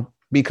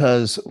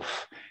 because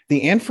the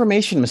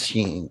information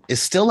machine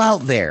is still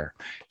out there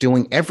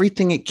doing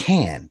everything it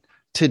can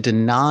to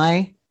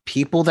deny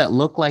people that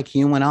look like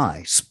you and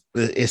I,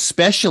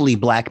 especially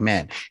Black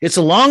men. It's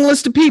a long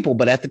list of people,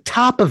 but at the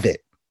top of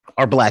it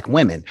are Black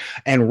women.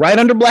 And right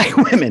under Black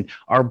women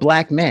are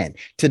Black men,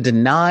 to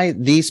deny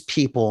these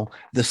people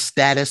the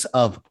status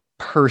of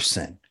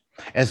person.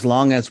 As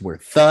long as we're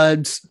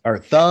thugs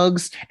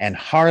and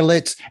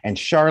harlots and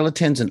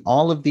charlatans and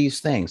all of these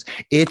things,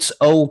 it's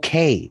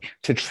okay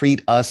to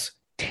treat us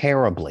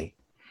terribly.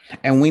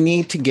 And we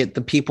need to get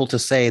the people to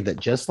say that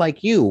just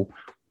like you,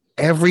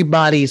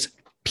 everybody's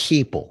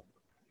people.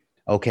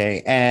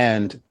 Okay.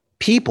 And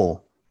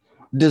people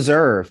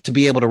deserve to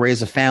be able to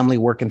raise a family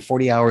working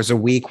 40 hours a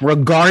week,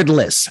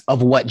 regardless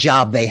of what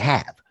job they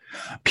have.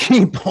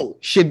 People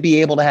should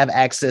be able to have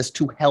access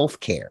to health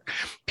care.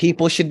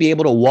 People should be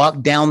able to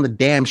walk down the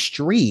damn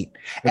street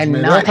and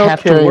not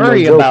have to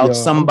worry about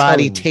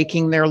somebody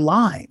taking their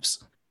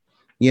lives.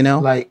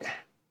 Like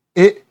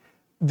it.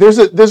 There's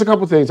a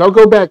couple things. I'll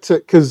go back to,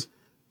 because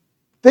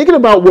thinking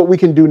about what we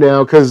can do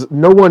now, because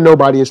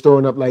nobody is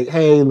throwing up like,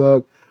 hey,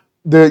 look,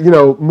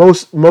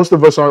 most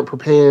of us aren't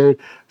prepared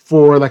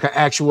for like an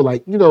actual,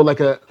 like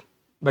a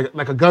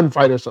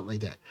gunfight or something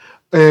like that.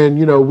 And,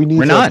 we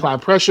need to apply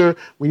pressure.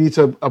 We need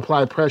to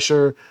apply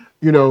pressure,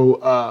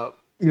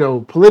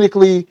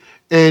 politically.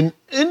 And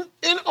in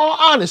all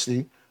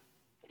honesty,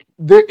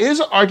 there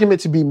is an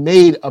argument to be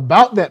made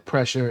about that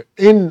pressure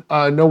in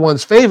no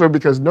one's favor,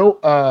 because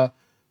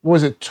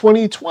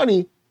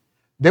 2020,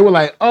 they were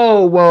like,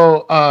 oh,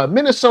 well,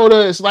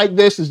 Minnesota is like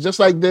this, is just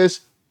like this.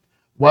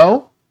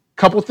 Well,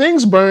 a couple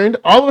things burned.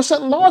 All of a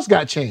sudden, laws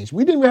got changed.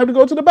 We didn't even have to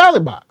go to the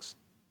ballot box.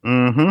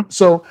 Mm-hmm.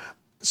 So,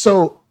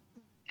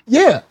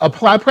 yeah,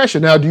 apply pressure.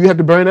 Now, do you have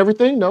to burn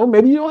everything? No,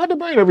 maybe you don't have to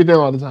burn everything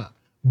all the time.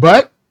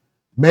 But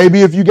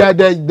maybe if you got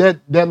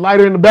that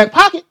lighter in the back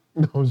pocket,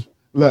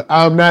 look,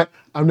 I'm not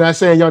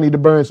saying y'all need to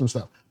burn some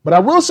stuff. But I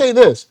will say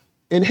this.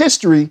 In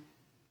history,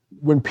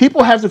 when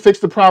people have to fix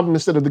the problem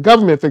instead of the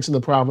government fixing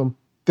the problem,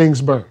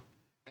 things burn.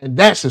 And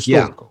that's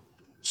historical.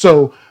 Yeah.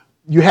 So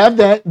you have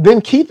that.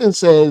 Then Keithan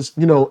says,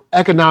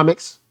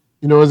 economics,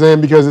 what I'm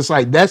saying? Because it's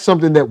like, that's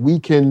something that we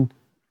can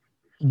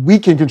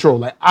control.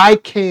 Like, I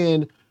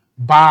can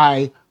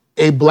buy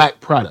a Black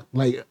product.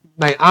 Like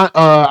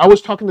I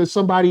was talking to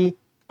somebody,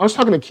 I was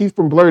talking to Keith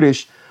from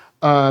Blurtish,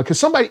 because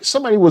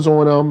somebody was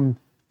on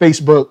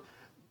Facebook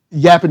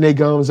yapping their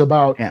gums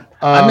about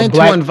I meant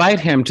to invite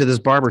him to this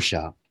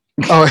barbershop.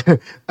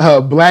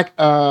 Black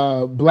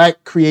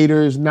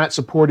creators not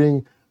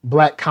supporting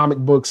Black comic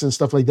books and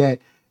stuff like that.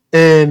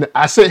 And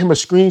I sent him a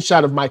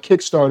screenshot of my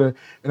Kickstarter,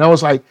 and I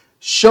was like,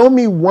 show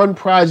me one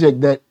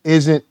project that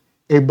isn't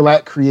a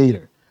Black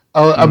creator.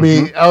 I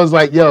mean, I was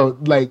like, yo,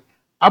 like,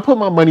 I put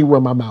my money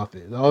where my mouth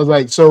is. I was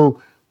like, so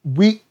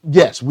we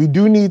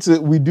do need to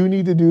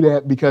do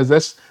that, because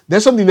that's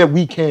something that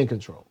we can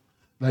control.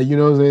 Like, what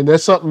I'm saying?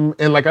 That's something,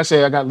 and like I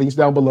say, I got links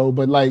down below,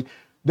 but like,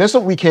 that's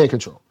something we can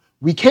control.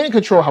 We can't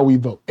control how we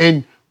vote.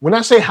 And when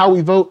I say how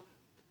we vote,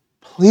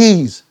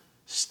 please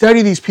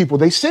study these people.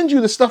 They send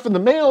you the stuff in the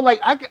mail. Like,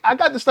 I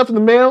got the stuff in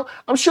the mail.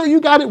 I'm sure you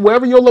got it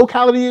wherever your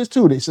locality is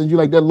too. They send you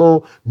like that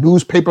little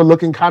newspaper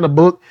looking kind of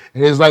book.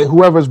 And it's like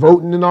whoever's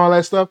voting and all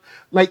that stuff.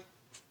 Like,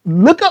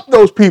 look up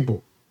those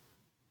people.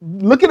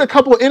 Look at a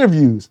couple of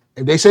interviews.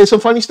 If they say some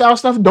funny style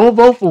stuff, don't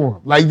vote for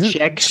them. Like,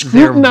 check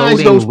their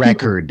voting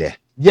record.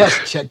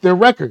 Yes, check their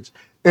records.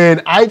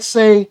 And I'd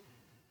say,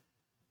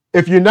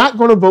 if you're not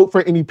going to vote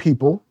for any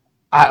people,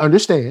 I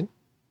understand,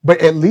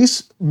 but at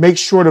least make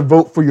sure to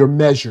vote for your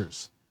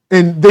measures.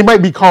 And they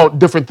might be called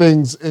different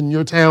things in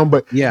your town,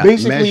 but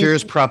basically,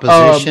 measures,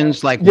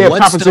 propositions,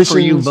 what stuff are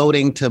you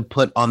voting to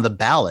put on the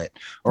ballot,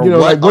 or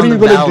what are you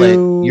going to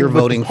do? You're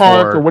voting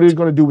park, for, or what are you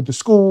going to do with the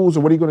schools, or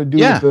what are you going to do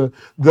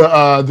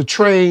with the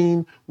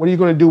train? What are you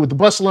going to do with the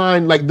bus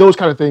line? Like those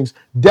kind of things.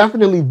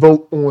 Definitely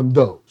vote on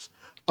those.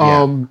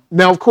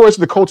 Now, of course,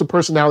 the cult of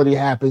personality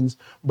happens,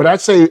 but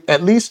I'd say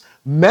at least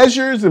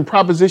measures and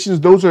propositions,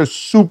 those are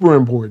super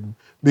important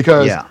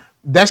because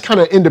that's kind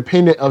of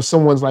independent of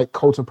someone's like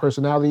cult of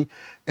personality.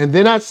 And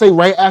then I'd say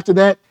right after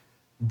that,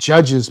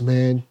 judges,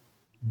 man.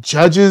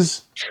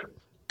 Judges,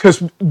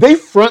 because they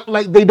front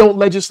like they don't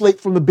legislate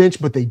from the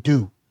bench, but they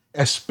do,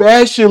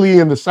 especially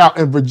in the South.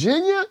 And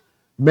Virginia,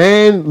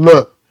 man,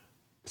 look.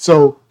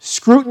 So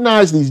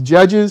scrutinize these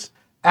judges.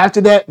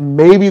 After that,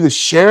 maybe the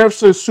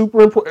sheriffs are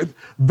super important.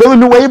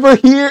 Villanueva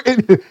here,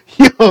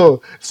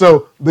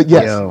 So, but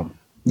yes,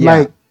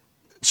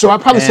 so I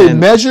probably say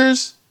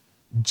measures,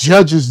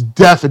 judges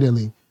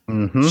definitely,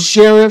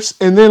 sheriffs,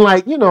 and then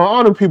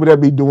all the people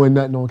that be doing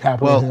nothing on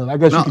Capitol Hill. I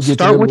guess you could get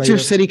start with your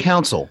city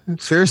council.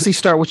 Seriously,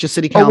 start with your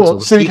city council.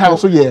 City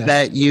council,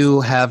 that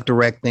you have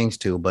direct things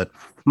to. But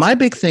my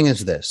big thing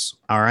is this.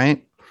 All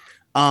right,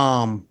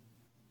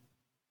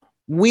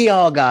 we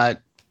all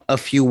got a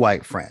few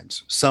white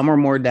friends. Some are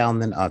more down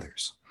than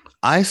others.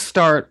 I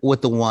start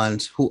with the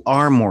ones who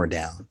are more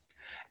down,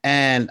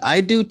 and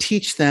I do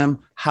teach them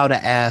how to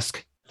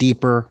ask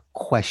deeper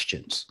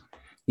questions,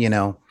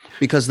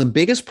 because the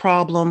biggest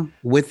problem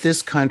with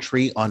this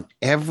country on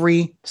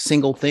every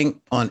single thing,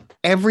 on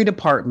every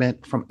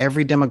department, from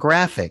every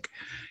demographic,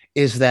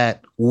 is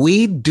that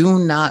we do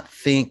not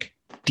think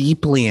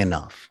deeply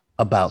enough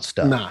about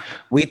stuff. Nah.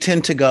 We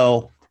tend to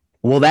go,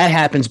 well, that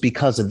happens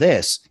because of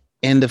this.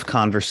 End of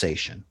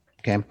conversation.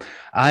 Okay.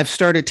 I've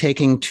started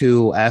taking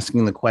to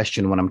asking the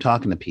question when I'm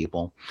talking to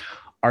people,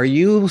 are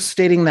you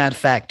stating that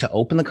fact to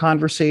open the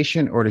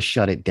conversation or to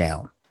shut it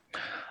down?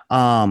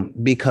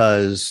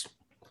 Because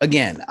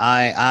again,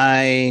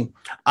 I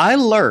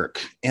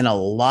lurk in a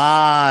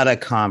lot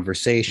of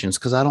conversations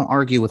because I don't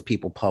argue with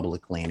people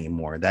publicly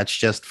anymore. That's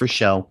just for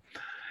show.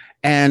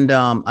 And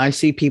I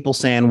see people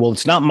saying, well,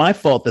 it's not my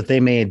fault that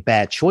they made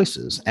bad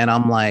choices. And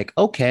I'm like,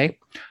 okay,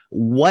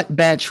 what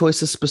bad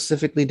choices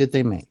specifically did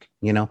they make?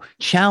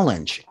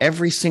 Challenge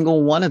every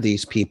single one of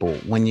these people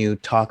when you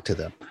talk to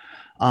them.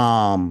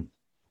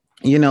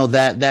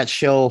 That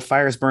show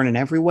Fires Burning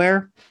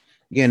Everywhere,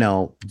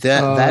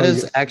 that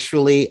is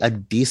actually a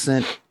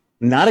decent,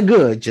 not a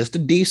good, just a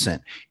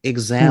decent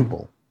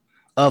example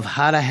of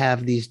how to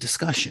have these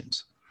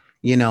discussions.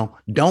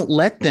 Don't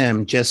let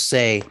them just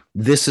say,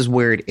 this is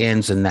where it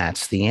ends and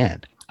that's the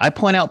end. I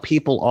point out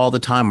people all the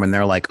time when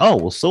they're like, oh,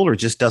 well, Solar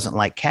just doesn't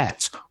like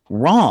cats.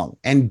 Wrong.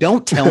 And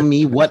don't tell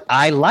me what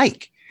I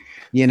like.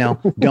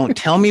 Don't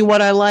tell me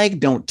what I like.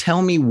 Don't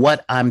tell me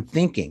what I'm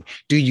thinking.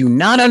 Do you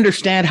not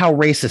understand how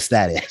racist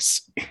that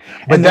is?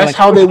 But that's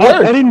how they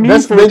work. I didn't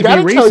mean for it to be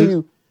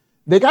racist.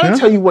 They got to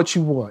tell you what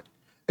you want.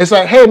 It's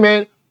like, hey,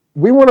 man,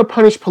 we want to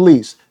punish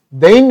police.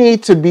 They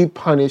need to be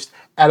punished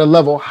at a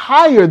level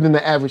higher than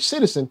the average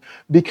citizen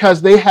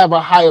because they have a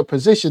higher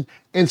position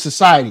in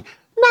society.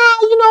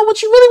 Nah,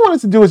 what you really want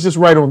us to do is just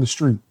write on the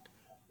street.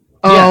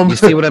 Yeah, you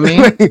see what I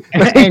mean?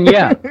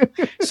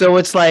 And so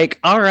it's like,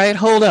 all right,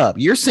 hold up.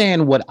 You're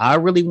saying what I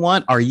really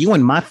want. Are you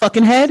in my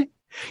fucking head?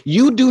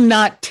 You do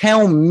not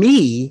tell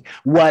me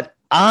what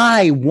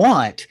I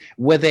want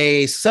with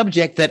a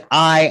subject that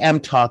I am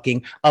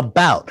talking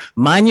about.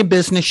 Mind your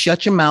business,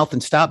 shut your mouth,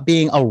 and stop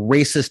being a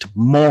racist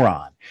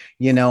moron,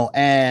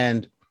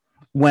 and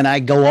when I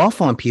go off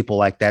on people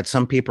like that,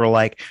 some people are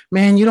like,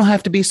 man, you don't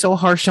have to be so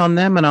harsh on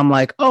them. And I'm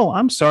like, oh,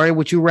 I'm sorry.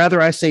 Would you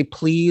rather I say,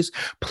 please,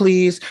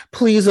 please,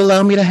 please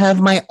allow me to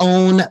have my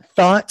own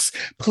thoughts?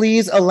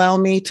 Please allow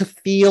me to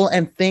feel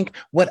and think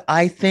what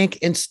I think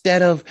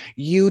instead of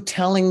you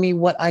telling me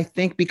what I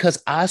think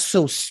because I'm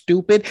so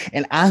stupid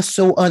and I'm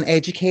so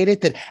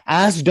uneducated that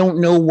I don't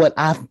know what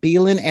I'm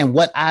feeling and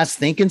what I'm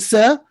thinking,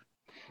 sir.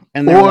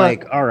 And they're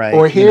like, all right.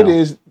 Or here it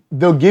is.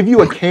 They'll give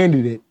you a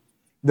candidate.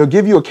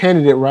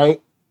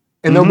 Right?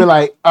 And they'll be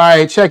like, all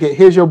right, check it.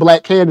 Here's your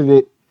black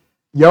candidate.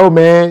 Yo,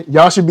 man,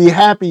 y'all should be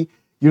happy.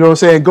 You know what I'm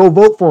saying? Go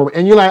vote for him.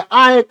 And you're like,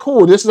 all right,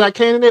 cool. This is our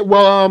candidate.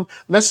 Well,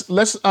 let's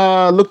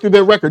look through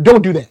their record.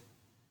 Don't do that.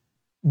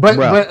 But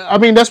I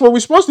mean, that's what we're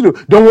supposed to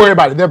do. Don't worry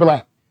about it. They'll be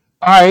like,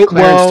 all right,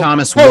 Clarence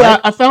Thomas. Hey,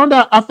 I found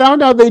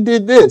out they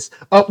did this.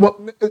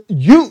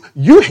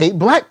 You hate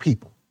black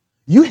people.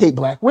 You hate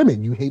black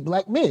women. You hate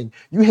black men.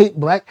 You hate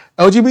black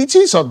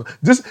LGBT something.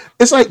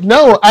 It's like,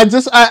 no, I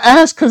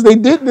asked because they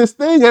did this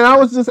thing, and I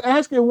was just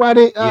asking why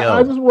they.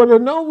 I just want to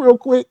know real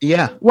quick.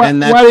 Yeah, why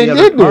they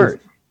did this.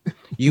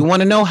 You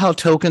want to know how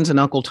Tokens and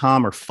Uncle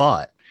Tom are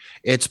fought?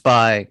 It's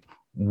by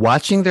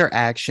watching their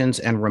actions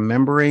and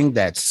remembering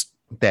that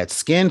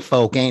skin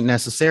folk ain't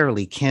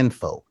necessarily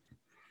kinfolk.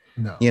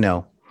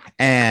 No,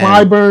 and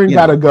Clyburn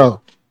gotta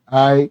go.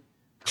 All right,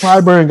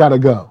 Clyburn gotta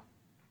go.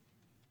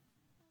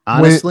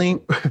 Honestly,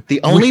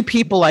 the only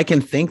people I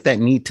can think that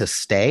need to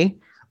stay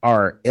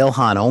are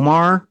Ilhan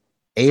Omar,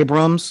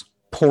 Abrams,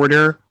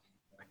 Porter,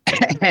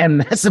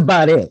 and that's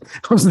about it.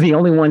 Those are the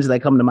only ones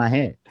that come to my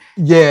head.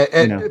 Yeah,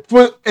 and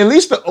for at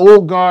least the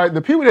old guard,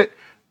 the people that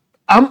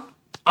I'm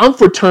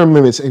for term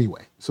limits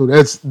anyway. So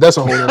that's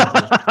a whole other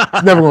thing.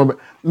 It's never going to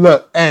be.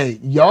 Look, hey,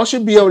 y'all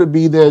should be able to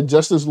be there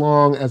just as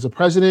long as a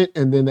president,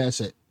 and then that's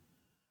it.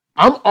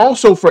 I'm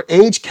also for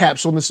age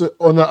caps on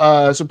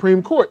the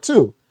Supreme Court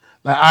too.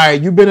 Like, all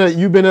right, you've been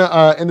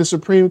in the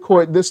Supreme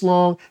Court this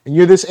long, and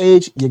you're this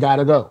age, you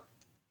gotta go.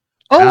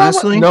 Oh,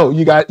 Honestly, no,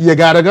 you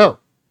gotta go.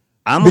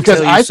 I'm gonna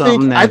tell you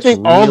something that's I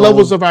think all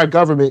levels of our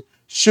government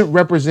should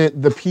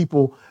represent the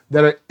people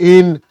that are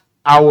in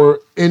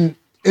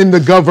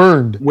the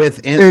governed.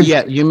 Within,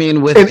 yeah, you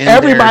mean within and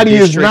everybody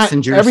their is not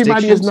districts and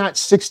everybody is jurisdictions? not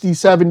 60,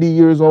 70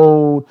 years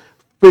old,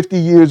 50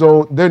 years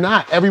old. They're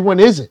not. Everyone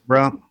isn't.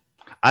 Bro,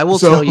 I will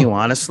tell you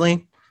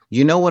honestly,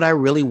 you know what I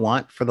really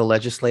want for the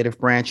legislative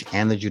branch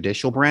and the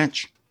judicial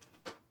branch?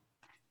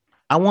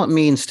 I want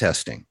means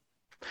testing.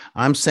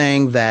 I'm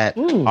saying that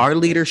our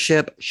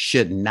leadership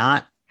should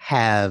not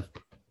have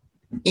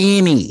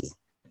any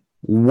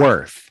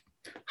worth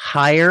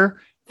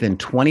higher than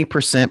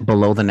 20%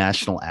 below the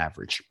national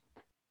average.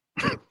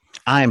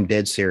 I am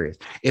dead serious.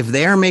 If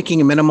they are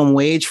making a minimum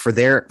wage for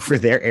their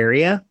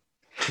area,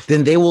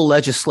 then they will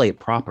legislate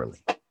properly.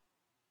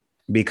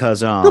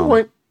 Because good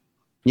point.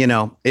 You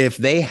know, if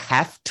they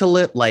have to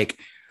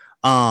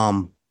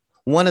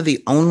one of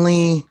the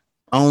only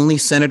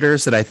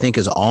senators that I think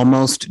is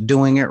almost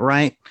doing it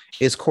right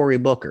is Cory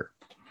Booker.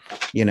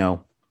 You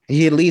know,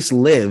 he at least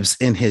lives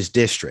in his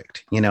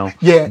district, you know.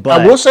 Yeah,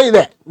 but I will say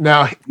that.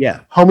 Now,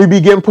 yeah, homie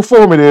be getting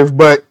performative,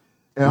 but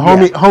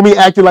homie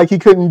acted like he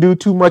couldn't do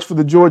too much for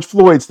the George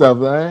Floyd stuff.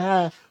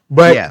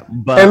 But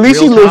at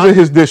least he lives in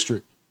his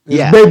district.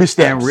 It's baby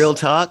steps. And real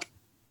talk,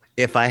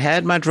 if I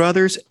had my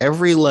druthers,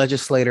 every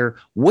legislator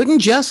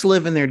wouldn't just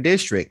live in their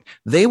district.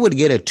 They would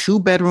get a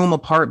 2-bedroom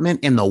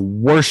apartment in the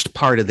worst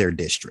part of their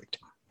district.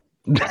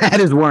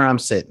 That is where I'm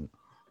sitting.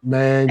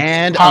 Man,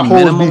 and a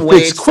minimum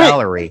wage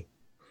salary.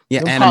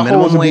 Yeah, and a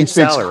minimum wage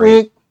salary.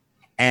 Quick.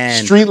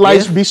 And street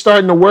lights be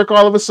starting to work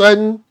all of a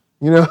sudden,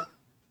 you know?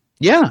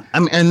 Yeah, I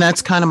mean, and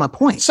that's kind of my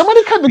point.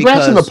 Somebody cut the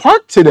grass in the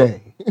park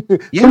today.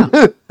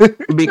 Yeah,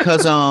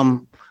 because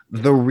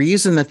the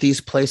reason that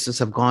these places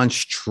have gone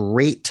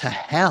straight to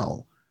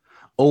hell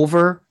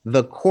over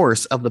the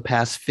course of the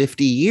past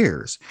 50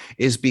 years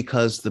is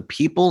because the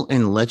people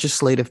in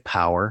legislative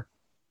power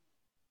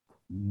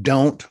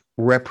don't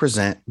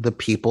represent the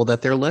people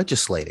that they're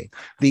legislating.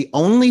 The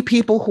only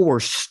people who are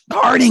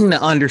starting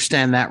to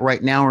understand that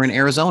right now are in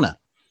Arizona.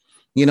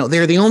 You know,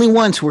 they're the only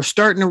ones who are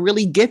starting to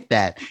really get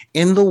that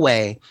in the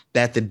way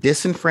that the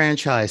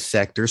disenfranchised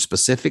sector,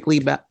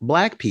 specifically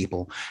Black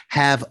people,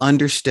 have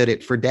understood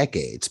it for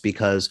decades,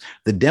 because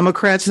the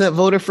Democrats that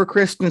voted for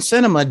Kristen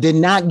Sinema did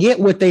not get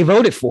what they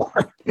voted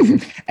for.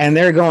 And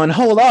they're going,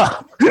 hold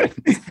up.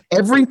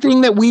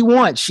 Everything that we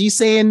want, she's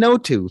saying no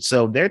to.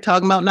 So they're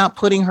talking about not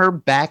putting her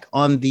back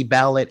on the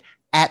ballot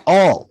at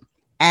all.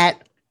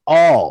 At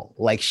all.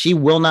 Like, she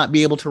will not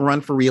be able to run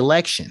for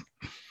re-election.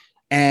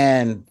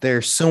 And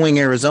they're suing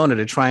Arizona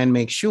to try and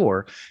make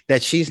sure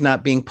that she's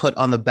not being put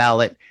on the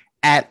ballot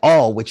at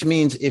all, which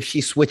means if she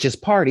switches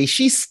parties,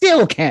 she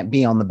still can't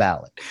be on the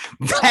ballot.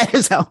 That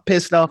is how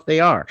pissed off they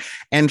are.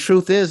 And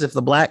truth is, if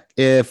the Black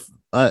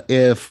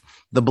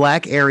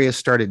area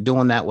started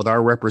doing that with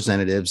our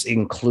representatives,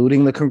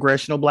 including the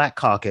Congressional Black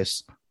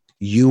Caucus,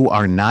 you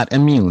are not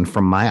immune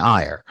from my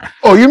ire.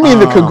 Oh, you mean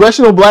the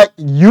Congressional Black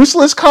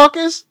Useless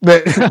Caucus?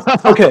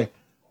 Okay.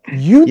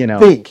 You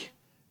think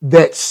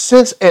that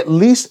since, at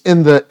least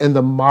in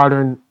the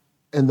modern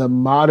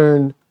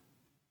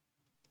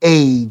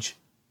age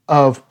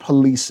of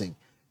policing,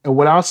 and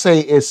what I'll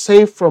say is,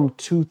 say from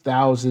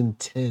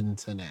 2010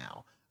 to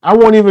now, I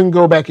won't even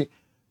go back.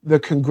 The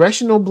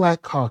Congressional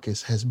Black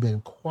Caucus has been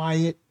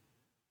quiet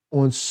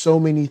on so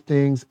many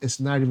things.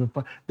 It's not even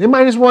fun. They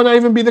might as well not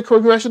even be the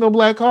Congressional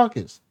Black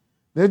Caucus.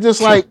 They're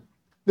just like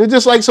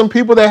some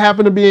people that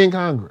happen to be in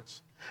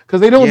Congress,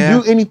 because they don't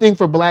do anything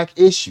for Black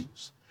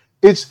issues.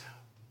 It's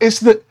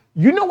the,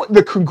 you know what,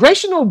 the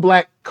Congressional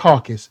Black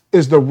Caucus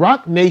is the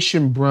Rock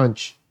Nation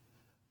brunch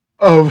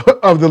of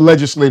the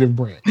legislative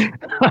branch.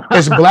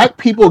 It's Black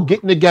people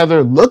getting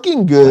together,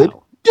 looking good,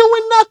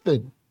 doing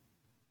nothing.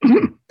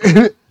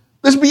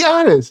 Let's be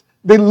honest.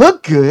 They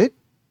look good.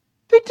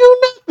 They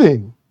do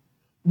nothing.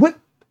 What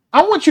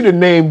I want you to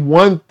name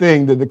one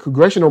thing that the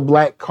Congressional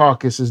Black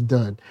Caucus has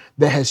done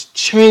that has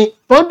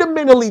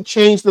fundamentally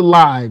changed the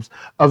lives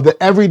of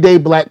the everyday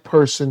Black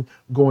person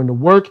going to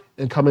work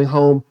and coming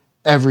home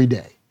every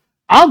day.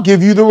 I'll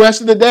give you the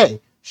rest of the day.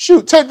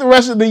 Shoot, take the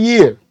rest of the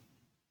year.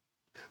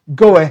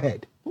 Go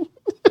ahead.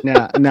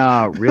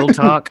 Now, real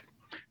talk.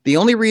 The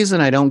only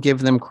reason I don't give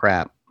them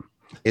crap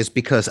is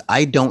because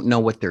I don't know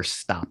what they're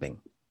stopping.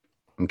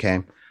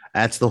 Okay,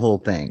 that's the whole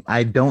thing.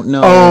 I don't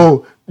know.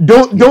 Oh,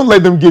 don't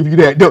let them give you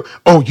that.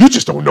 You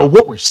just don't know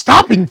what we're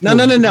stopping.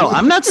 No.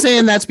 I'm not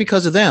saying that's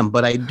because of them,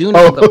 but I do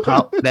know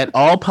that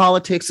all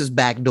politics is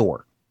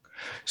backdoor.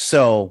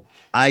 So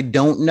I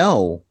don't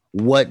know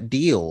what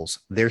deals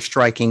they're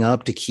striking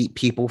up to keep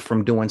people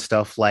from doing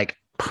stuff like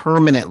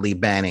permanently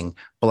banning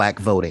Black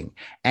voting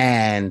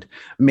and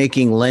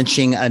making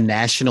lynching a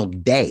national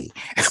day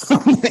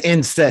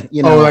instead.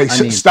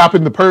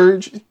 Stopping the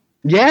purge.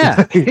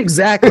 Yeah,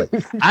 exactly.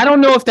 I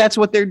don't know if that's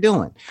what they're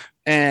doing.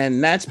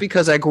 And that's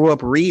because I grew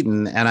up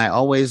reading, and I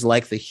always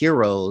like the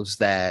heroes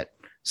that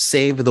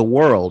save the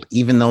world,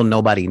 even though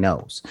nobody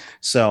knows.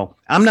 So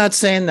I'm not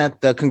saying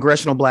that the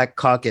Congressional Black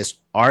Caucus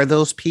are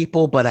those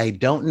people, but I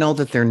don't know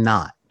that they're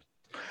not.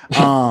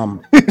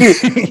 I'll,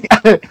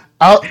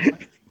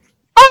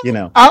 You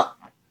know, I'll,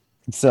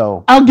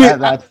 so I'll get.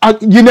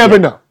 You never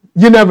know.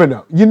 You never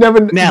know. You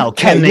never. now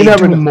can you they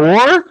never do know.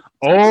 more?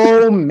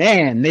 Oh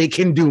man, they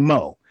can do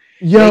more.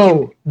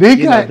 Yo, they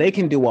got. They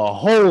can do a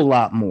whole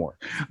lot more,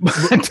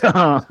 but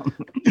I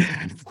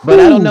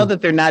don't know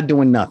that they're not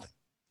doing nothing.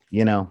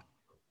 You know,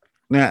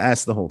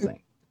 that's the whole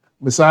thing.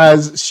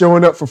 Besides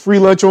showing up for free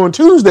lunch on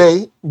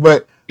Tuesday,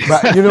 but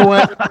you know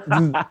what?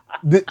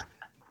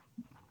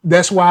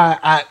 That's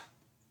why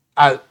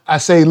I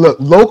say, look,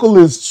 local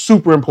is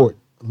super important.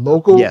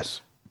 Local,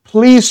 Yes,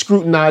 please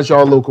scrutinize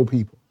y'all local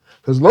people,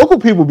 because local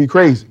people be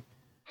crazy.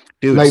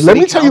 dude. Like, let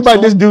me tell you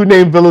about this dude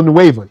named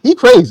Villanueva. He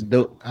crazy.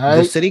 The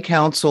right? city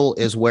council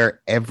is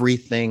where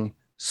everything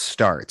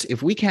starts.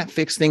 If we can't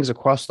fix things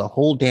across the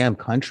whole damn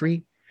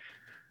country,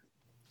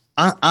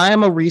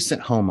 I'm a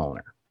recent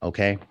homeowner.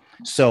 Okay.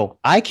 So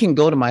I can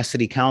go to my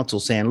city council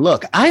saying,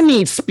 look, I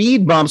need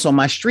speed bumps on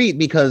my street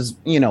because,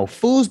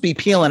 fools be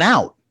peeling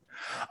out.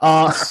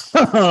 Or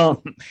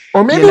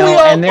maybe we all,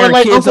 and there or are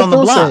like kids Uncle on the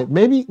Phil block. said,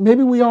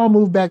 maybe we all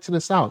move back to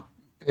the South.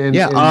 And,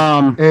 Yeah,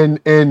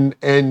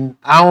 and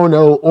I don't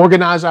know,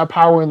 organize our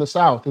power in the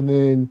South, and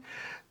then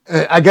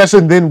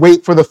and then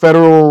wait for the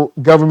federal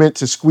government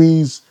to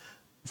squeeze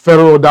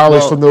federal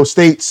dollars from those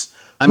states.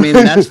 I mean,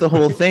 that's the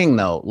whole thing,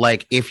 though.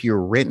 Like, if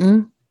you're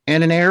written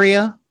in an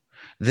area,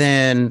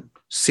 then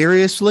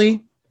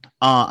seriously,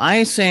 I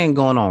ain't saying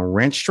going on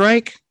rent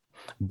strike,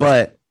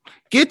 but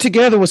get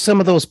together with some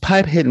of those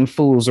pipe hitting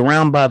fools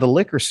around by the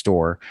liquor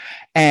store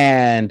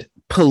and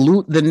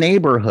pollute the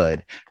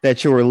neighborhood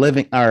that you're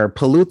living, or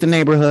pollute the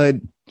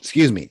neighborhood,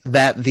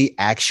 that the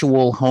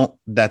actual home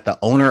that the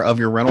owner of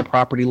your rental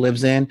property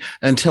lives in,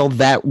 until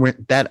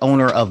that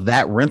owner of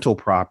that rental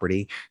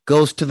property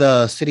goes to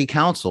the city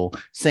council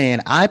saying,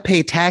 I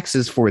pay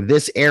taxes for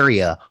this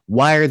area.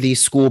 Why are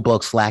these school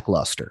books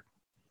lackluster?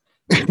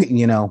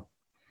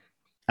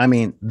 I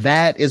mean,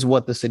 that is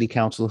what the city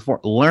council is for.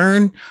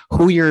 Learn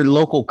who your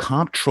local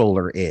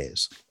comptroller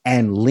is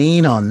and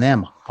lean on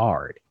them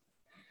hard,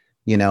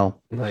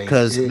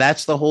 because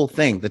that's the whole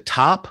thing. The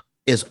top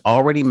is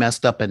already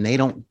messed up and they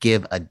don't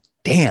give a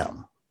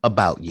damn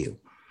about you.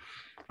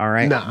 All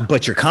right. Nah.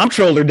 But your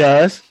comptroller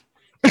does.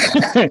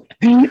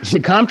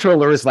 Your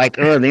comptroller is like,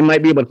 they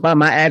might be able to find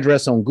my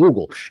address on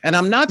Google. And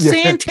I'm not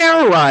saying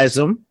terrorize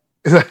them.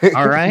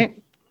 All right.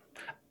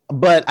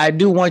 But I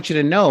do want you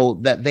to know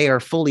that they are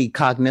fully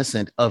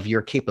cognizant of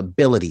your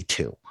capability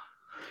to,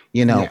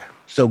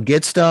 So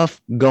get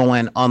stuff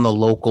going on the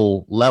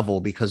local level,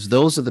 because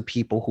those are the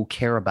people who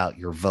care about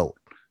your vote.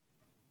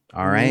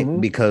 All right.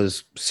 Mm-hmm.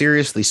 Because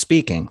seriously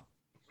speaking,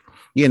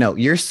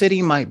 your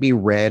city might be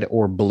red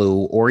or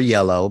blue or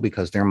yellow,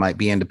 because there might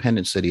be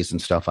independent cities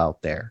and stuff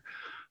out there.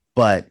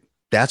 But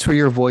that's where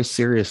your voice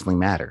seriously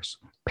matters.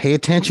 Pay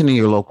attention to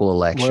your local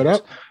elections.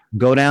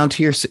 Go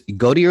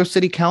to your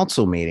city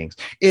council meetings.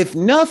 If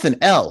nothing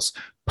else,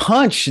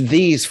 punch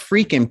these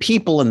freaking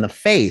people in the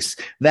face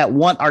that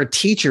want our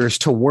teachers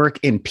to work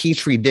in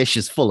petri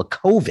dishes full of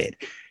COVID.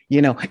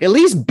 At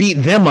least beat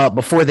them up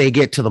before they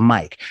get to the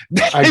mic.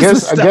 I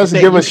guess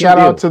give a shout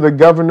out to the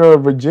governor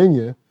of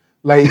Virginia.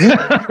 Like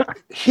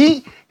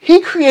he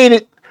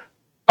created.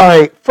 All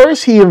right,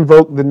 first he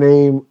invoked the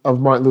name of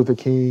Martin Luther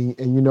King,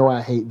 and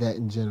I hate that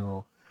in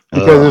general.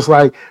 Because it's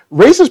like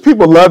racist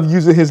people love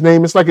using his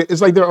name. It's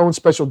like their own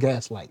special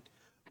gaslight.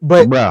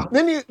 But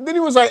then he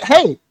was like,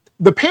 hey,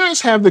 the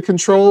parents have the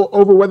control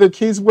over whether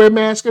kids wear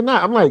masks or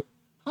not. I'm like,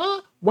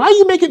 huh? Why are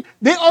you making?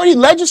 They already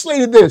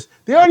legislated this.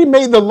 They already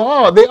made the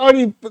law. They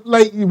already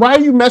why are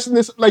you messing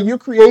this? Like, you're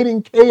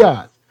creating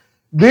chaos.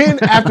 Then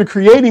after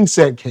creating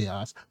said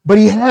chaos, but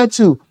he had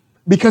to,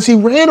 because he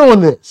ran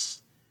on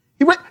this.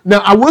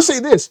 Now I will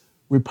say this: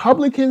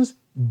 Republicans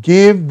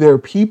give their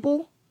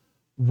people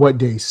what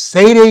they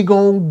say they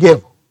gonna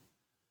give them.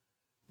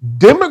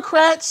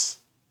 Democrats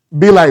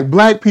be like,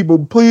 black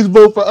people, please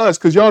vote for us,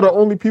 because y'all the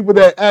only people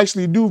that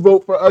actually do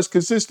vote for us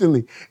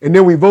consistently. And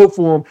then we vote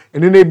for them,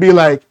 and then they be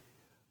like,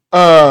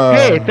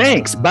 hey,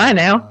 thanks, bye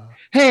now.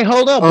 Hey,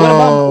 hold up.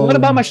 What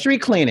about my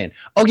street cleaning?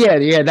 Oh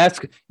yeah,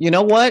 that's, you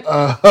know what? We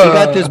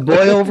got this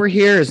boy over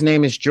here. His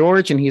name is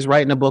George, and he's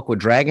writing a book with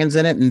dragons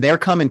in it, and they're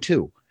coming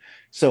too.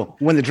 So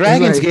when the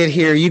dragons get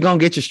here, you're gonna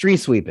get your street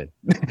sweeping.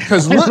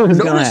 Because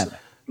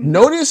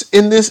notice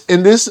in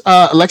this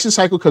election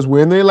cycle, because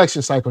we're in the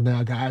election cycle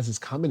now, guys, it's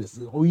coming.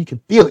 You can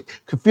feel it.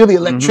 You can feel the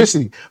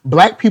electricity. Mm-hmm.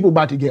 Black people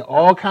about to get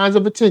all kinds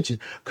of attention.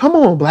 Come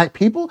on, black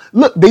people.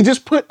 Look, they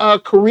just put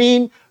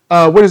Karine,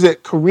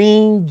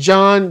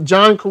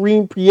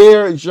 Jean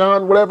Pierre,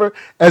 Jean whatever,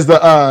 as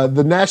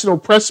the national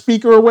press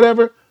speaker or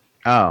whatever.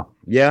 Oh,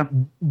 yeah.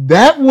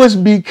 That was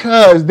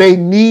because they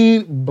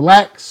need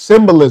black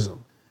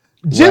symbolism.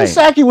 Jen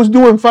Psaki was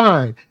doing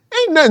fine.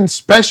 Ain't nothing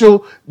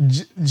special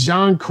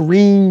Jean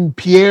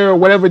Pierre or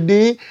whatever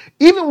did.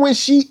 Even when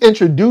she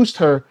introduced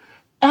her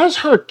as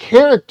her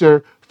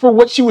character for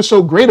what she was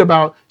so great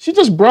about, she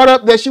just brought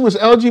up that she was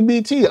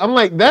LGBT. I'm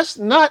like, that's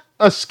not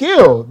a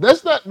skill.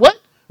 That's not what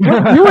you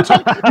were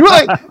talking. You were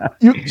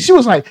like, she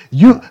was like,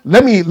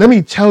 let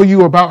me tell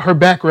you about her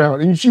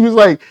background, and she was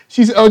like,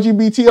 she's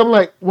LGBT. I'm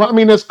like, well, I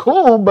mean, that's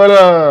cool,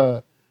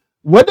 but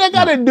what that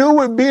got to do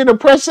with being a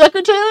press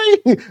secretary?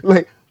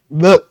 Like,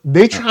 look,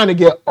 they trying to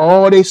get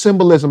all their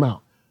symbolism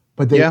out,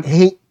 but they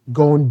ain't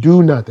gonna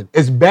do nothing.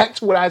 It's back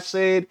to what I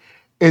said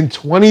in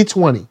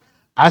 2020.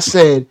 I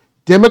said,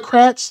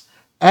 Democrats,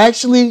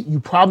 actually, you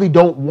probably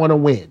don't want to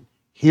win.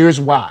 Here's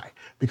why.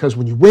 Because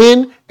when you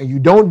win and you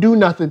don't do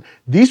nothing,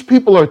 these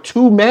people are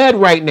too mad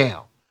right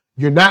now.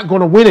 You're not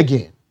going to win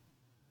again.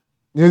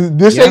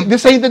 This ain't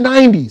the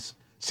 90s.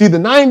 See, the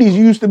 90s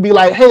used to be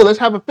like, hey, let's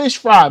have a fish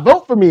fry.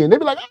 Vote for me. And they'd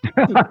be like,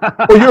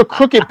 oh. Or your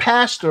crooked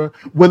pastor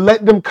would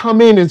let them come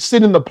in and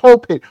sit in the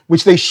pulpit,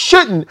 which they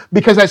shouldn't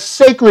because that's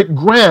sacred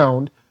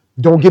ground.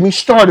 Don't get me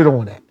started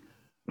on that.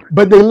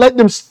 But they let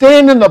them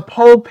stand in the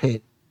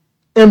pulpit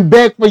and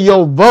beg for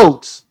your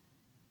votes.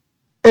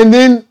 And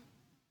then,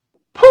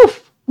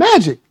 poof,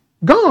 magic,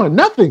 gone,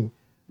 nothing.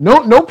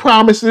 No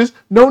promises,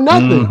 no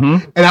nothing.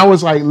 Mm-hmm. And I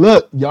was like,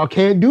 look, y'all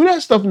can't do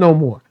that stuff no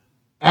more.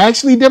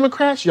 Actually,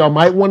 Democrats, y'all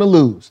might want to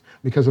lose.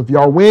 Because if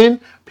y'all win,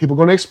 people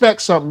going to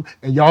expect something,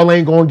 and y'all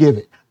ain't going to give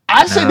it.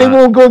 I said they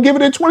won't go give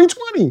it in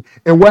 2020.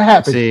 And what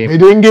happened? They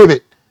didn't give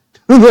it.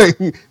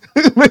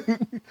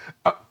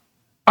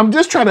 I'm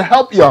just trying to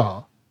help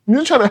y'all.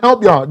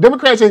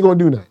 Democrats ain't going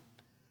to do nothing.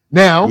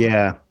 Now,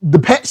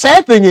 the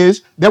sad thing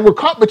is that we're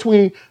caught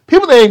between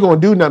people that ain't going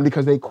to do nothing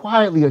because they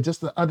quietly are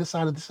just the other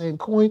side of the same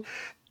coin,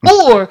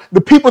 or the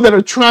people that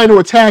are trying to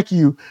attack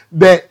you,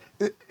 that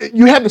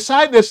you have the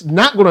side that's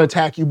not going to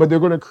attack you, but they're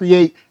going to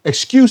create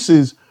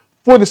excuses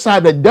for the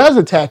side that does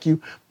attack you.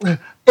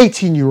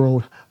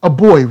 18-year-old, a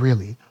boy,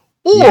 really.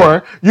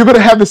 Or you're going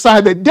to have the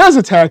side that does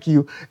attack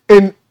you,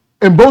 and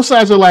both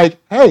sides are like,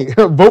 hey,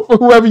 vote for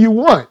whoever you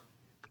want.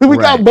 We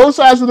got both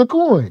sides of the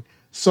coin.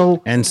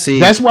 So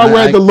that's why we're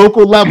at the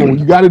local level.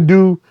 You got to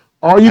do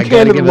all you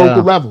can at the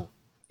local level.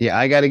 Yeah,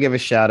 I got to give a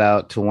shout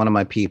out to one of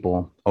my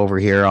people over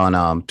here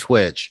on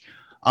Twitch,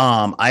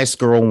 Ice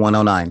Girl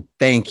 109.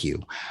 Thank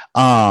you.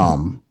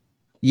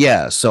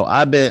 So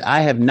I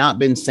have not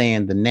been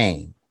saying the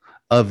name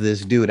of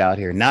this dude out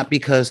here, not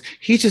because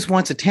he just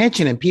wants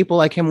attention and people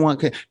like him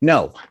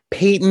no,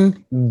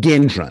 Peyton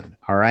Gendron.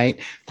 All right.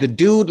 The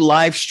dude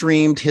live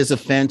streamed his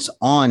offense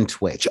on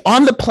Twitch,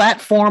 on the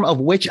platform of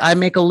which I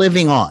make a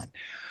living on.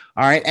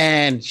 All right.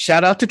 And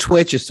shout out to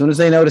Twitch. As soon as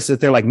they notice it,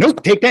 they're like,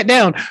 nope, take that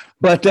down.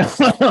 But they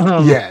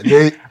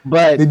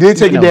did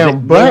take it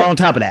down. But on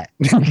top of that,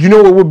 you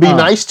know what would be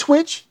nice,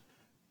 Twitch?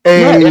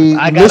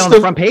 I got on the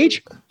front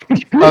page.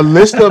 a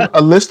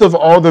list of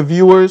all the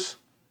viewers,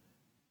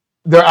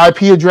 their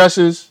IP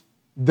addresses,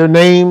 their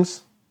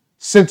names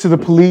sent to the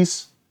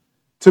police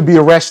to be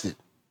arrested.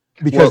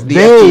 Because the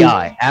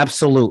FBI,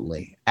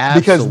 absolutely.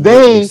 Because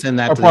they send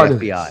that are to part the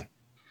of FBI.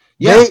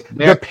 This.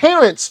 The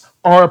parents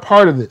are a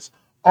part of this.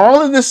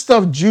 All of this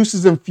stuff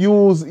juices and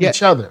fuels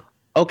each other.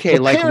 Okay,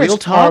 the like real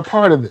talk. Are a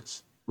part of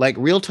this. Like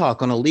real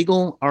talk on a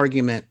legal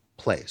argument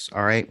place.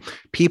 All right,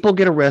 people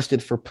get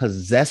arrested for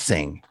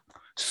possessing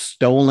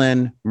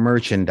stolen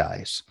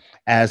merchandise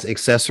as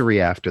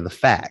accessory after the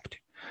fact.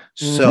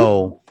 Mm-hmm.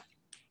 So,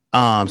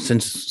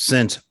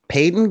 since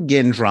Peyton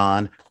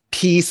Gendron,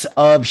 piece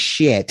of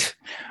shit,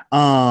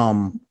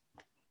 live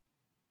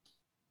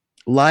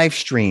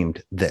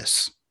streamed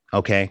this.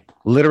 Okay,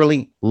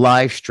 literally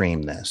live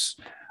streamed this.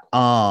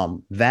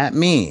 That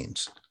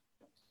means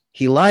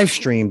he live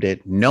streamed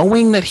it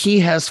knowing that he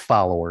has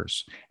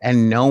followers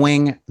and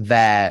knowing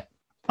that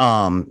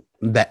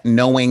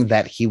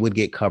he would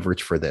get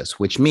coverage for this,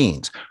 which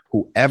means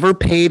whoever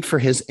paid for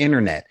his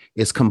internet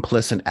is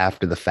complicit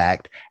after the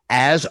fact,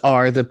 as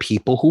are the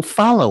people who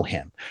follow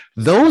him.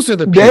 Those are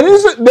the people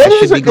that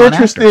is an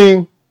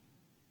interesting.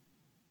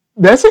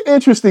 That's an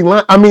interesting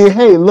line. I mean,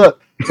 hey,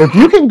 look, if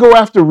you can go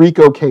after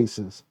RICO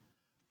cases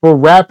for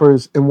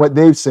rappers and what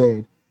they've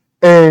said,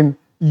 and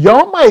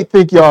y'all might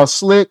think y'all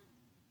slick,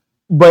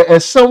 but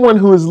as someone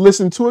who has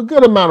listened to a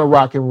good amount of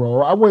rock and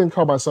roll, I wouldn't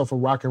call myself a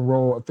rock and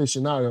roll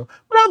aficionado,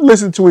 but I've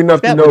listened to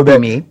enough to know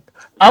that. Me.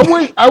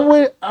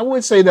 I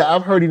would say that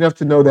I've heard enough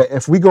to know that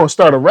if we gonna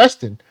start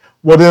arresting,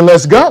 well then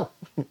let's go.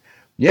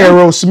 Yeah.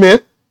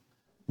 Aerosmith,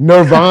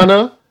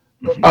 Nirvana,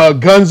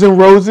 Guns N'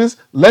 Roses,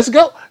 let's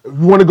go.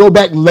 You want to go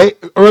back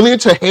earlier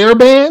to hair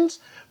bands?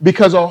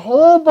 Because a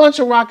whole bunch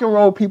of rock and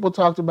roll people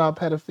talked about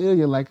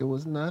pedophilia like it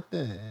was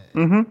nothing.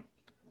 Mm-hmm.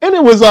 And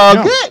it was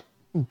all good.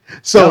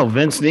 So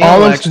Vince Neil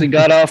actually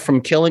got off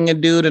from killing a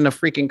dude in a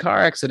freaking car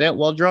accident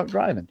while drunk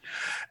driving.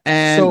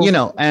 And,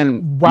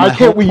 and why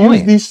can't we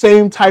use these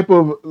same type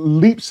of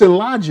leaps in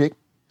logic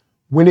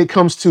when it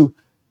comes to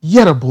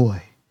yet a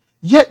boy,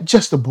 yet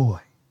just a boy?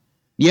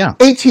 Yeah.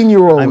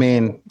 18-year-old. I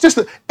mean, just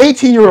an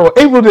 18-year-old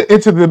able to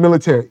enter the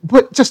military,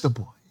 but just a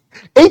boy.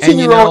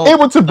 18-year-old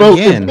able to vote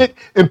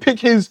and pick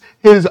his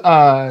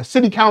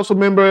city council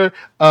member,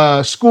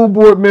 school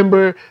board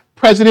member,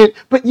 president,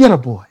 but yet a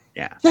boy.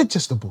 Yeah. Yet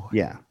just a boy.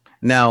 Yeah.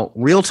 Now,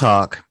 real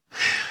talk.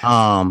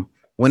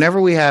 When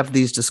whenever we have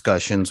these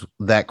discussions,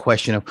 that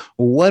question of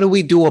what do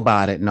we do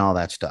about it and all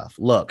that stuff.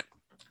 Look,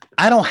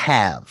 I don't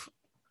have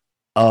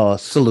a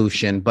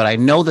solution, but I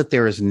know that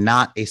there is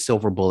not a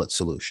silver bullet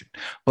solution.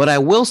 But I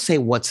will say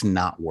what's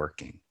not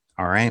working.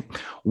 All right.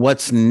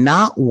 What's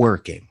not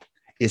working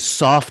is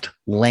soft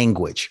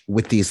language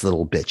with these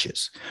little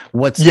bitches.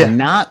 What's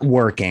not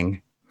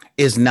working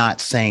is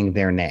not saying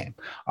their name.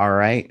 All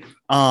right.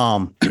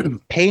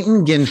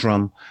 Peyton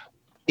Gendron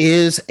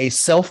is a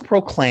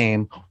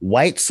self-proclaimed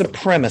white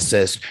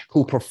supremacist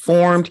who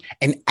performed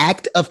an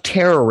act of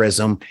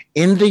terrorism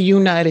in the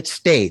United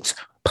States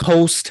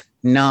post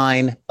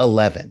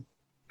 9/11.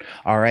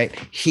 All right.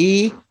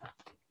 He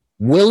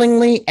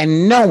willingly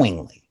and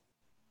knowingly,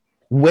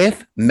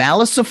 with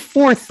malice of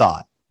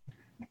forethought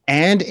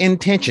and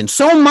intention,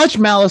 so much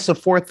malice of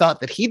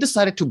forethought that he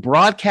decided to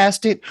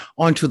broadcast it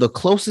onto the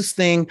closest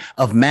thing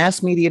of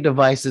mass media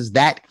devices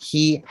that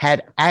he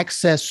had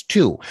access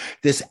to.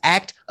 This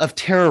act of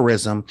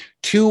terrorism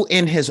to,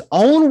 in his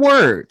own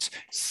words,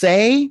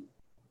 say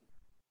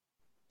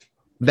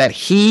that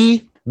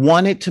he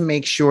wanted to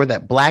make sure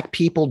that Black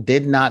people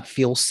did not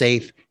feel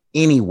safe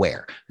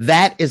anywhere.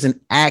 That is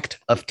an act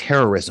of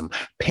terrorism.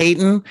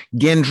 Peyton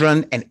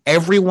Gendron and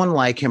everyone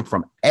like him,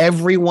 from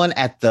everyone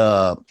at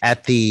the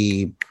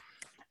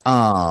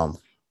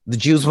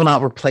Jews Will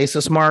Not Replace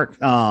Us march.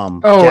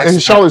 In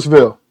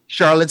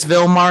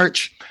Charlottesville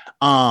march.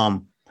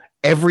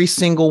 Every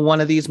single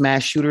one of these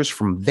mass shooters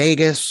from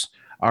Vegas.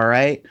 All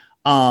right.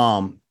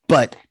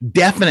 But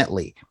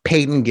definitely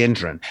Peyton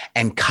Gendron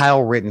and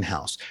Kyle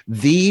Rittenhouse.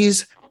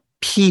 These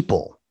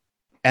people,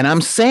 and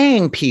I'm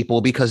saying people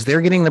because they're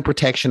getting the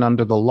protection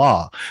under the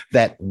law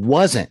that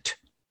wasn't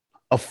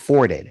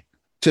afforded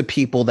to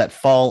people that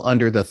fall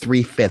under the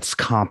 3/5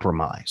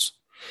 compromise.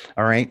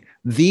 All right.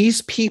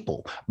 These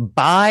people,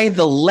 by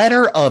the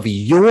letter of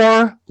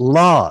your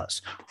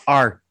laws,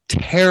 are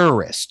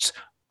terrorists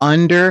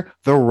under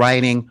the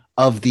writing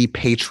of the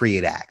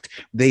Patriot Act.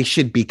 They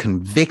should be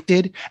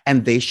convicted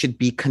and they should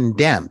be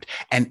condemned.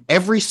 And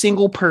every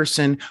single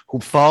person who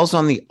falls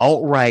on the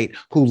alt-right,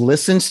 who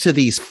listens to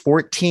these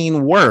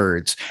 14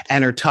 words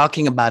and are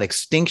talking about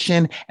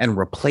extinction and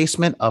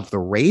replacement of the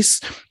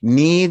race,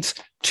 needs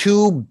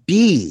to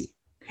be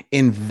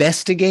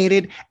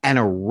investigated and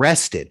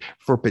arrested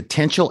for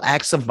potential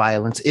acts of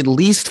violence, at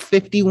least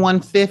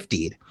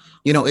 5150'd.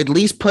 At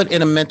least put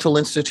in a mental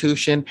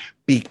institution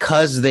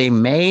because they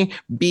may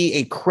be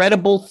a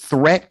credible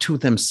threat to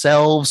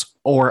themselves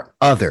or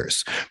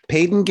others.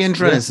 Peyton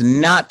Gendron is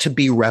not to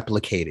be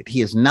replicated.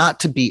 He is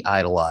not to be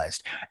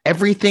idolized.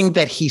 Everything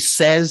that he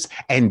says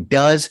and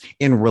does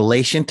in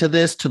relation to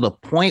this, to the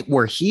point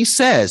where he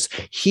says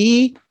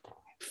he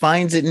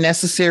finds it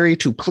necessary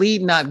to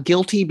plead not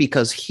guilty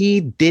because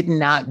he did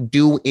not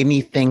do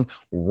anything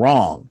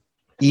wrong.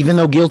 Even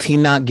though guilty,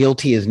 not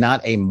guilty is not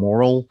a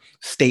moral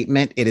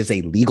statement, it is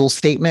a legal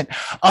statement.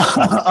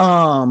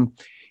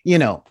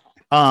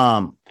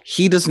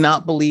 He does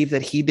not believe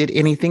that he did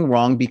anything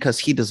wrong because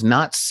he does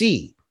not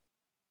see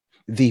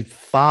the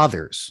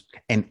fathers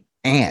and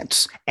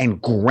aunts and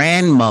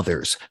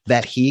grandmothers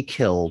that he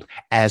killed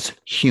as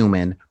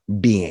human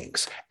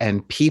beings.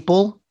 And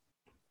people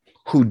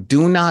who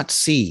do not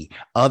see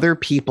other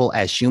people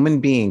as human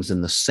beings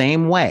in the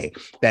same way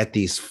that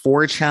these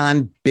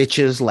 4chan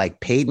bitches like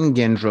Peyton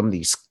Gendron,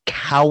 these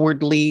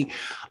cowardly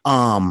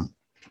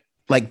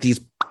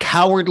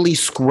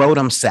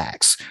scrotum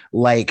sacks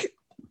like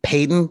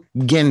Peyton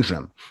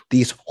Gendron,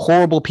 these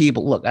horrible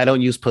people. Look, I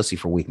don't use pussy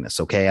for weakness,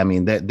 okay? I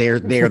mean, they're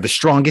the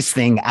strongest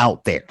thing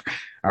out there.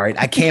 All right,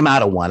 I came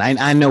out of one.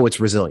 I know it's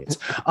resilience.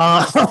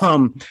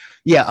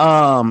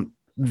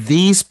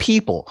 These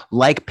people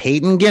like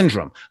Peyton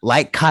Gendron,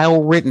 like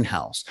Kyle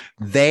Rittenhouse,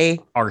 they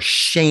are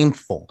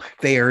shameful.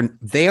 They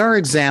are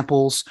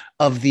examples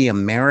of the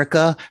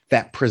America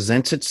that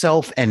presents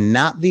itself and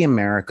not the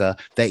America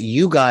that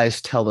you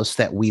guys tell us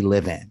that we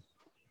live in.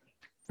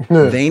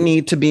 They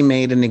need to be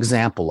made an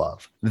example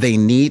of. They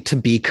need to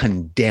be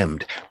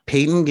condemned.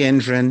 Peyton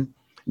Gendron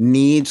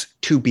needs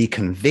to be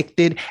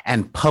convicted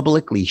and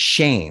publicly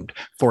shamed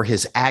for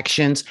his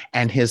actions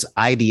and his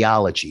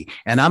ideology.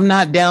 And I'm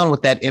not down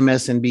with that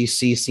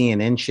MSNBC,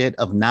 CNN shit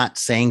of not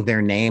saying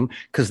their name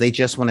because they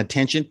just want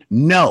attention.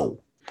 No,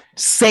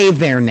 say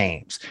their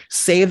names.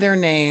 Say their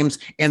names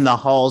in the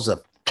halls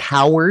of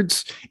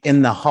cowards,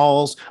 in the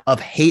halls of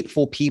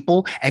hateful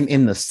people, and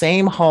in the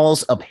same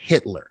halls of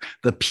Hitler,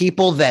 the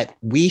people that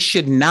we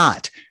should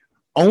not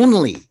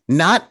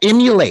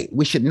emulate.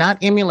 We should not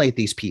emulate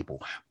these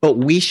people, but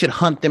we should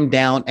hunt them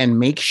down and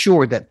make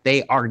sure that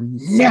they are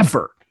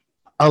never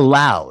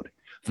allowed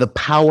the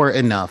power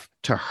enough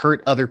to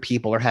hurt other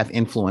people or have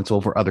influence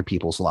over other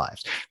people's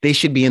lives. They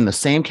should be in the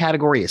same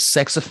category as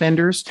sex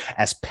offenders,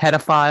 as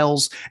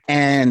pedophiles,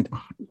 and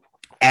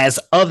as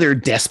other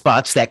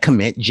despots that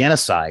commit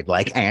genocide,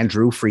 like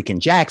Andrew freaking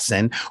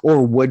Jackson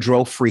or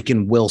Woodrow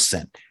freaking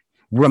Wilson.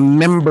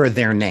 Remember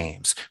their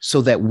names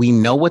so that we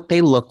know what they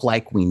look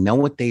like, we know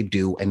what they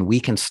do, and we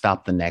can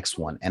stop the next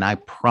one. And I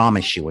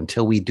promise you,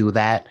 until we do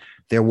that,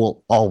 there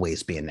will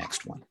always be a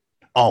next one.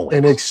 Always.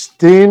 And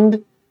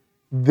extend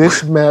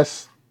this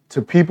mess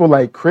to people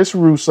like Chris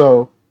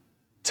Russo,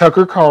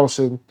 Tucker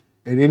Carlson,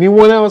 and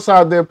anyone else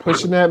out there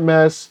pushing that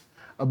mess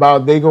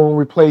about they going to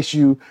replace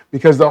you,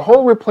 because the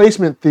whole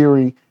replacement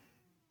theory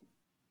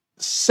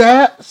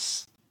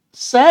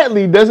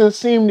sadly doesn't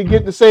seem to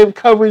get the same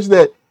coverage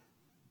that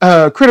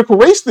critical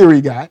race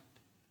theory got.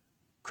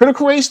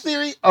 Critical race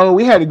theory, oh,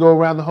 we had to go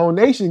around the whole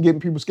nation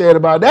getting people scared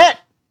about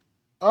that.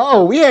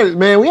 Oh, we had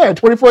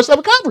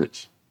 24/7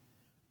 coverage.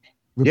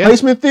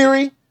 Replacement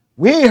theory,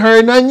 we ain't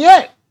heard nothing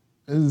yet.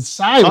 It's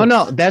silence. Oh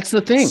no, that's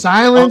the thing.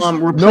 Silence.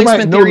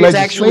 Replacement theory is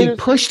actually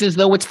pushed as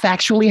though it's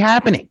factually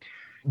happening.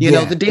 You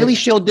know, the Daily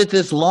Show did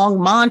this long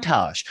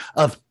montage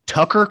of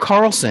Tucker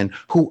Carlson,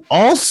 who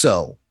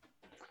also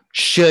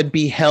should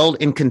be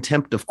held in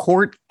contempt of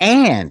court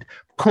and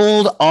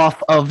pulled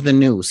off of the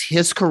news.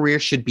 His career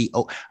should be.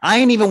 I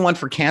ain't even one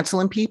for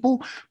canceling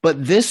people,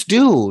 but this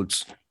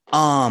dude's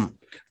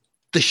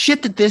the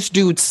shit that this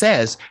dude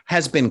says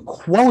has been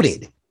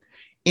quoted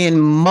in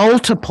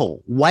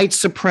multiple white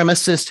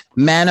supremacist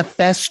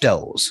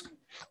manifestos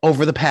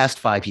over the past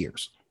 5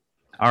 years.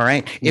 All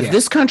right. If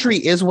this country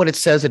is what it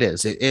says it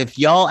is, if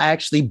y'all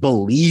actually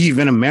believe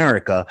in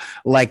America,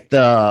 like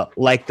the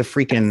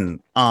freaking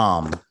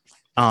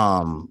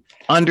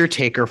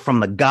Undertaker from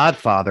The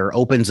Godfather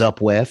opens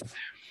up with,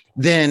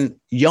 then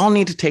y'all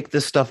need to take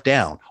this stuff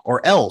down,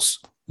 or else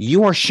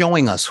you are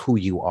showing us who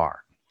you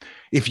are.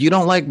 If you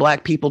don't like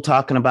black people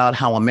talking about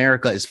how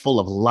America is full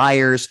of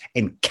liars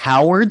and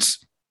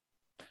cowards,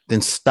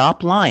 then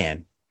stop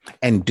lying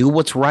and do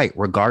what's right,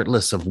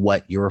 regardless of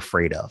what you're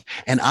afraid of.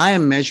 And I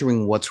am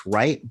measuring what's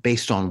right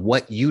based on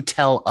what you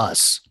tell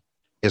us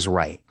is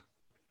right.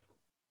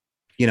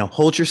 You know,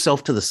 hold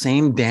yourself to the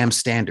same damn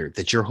standard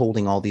that you're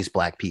holding all these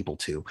black people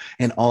to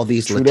and all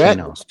these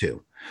Latinos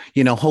to.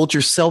 You know, hold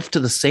yourself to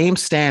the same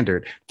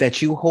standard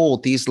that you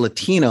hold these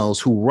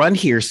Latinos who run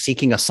here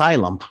seeking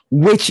asylum,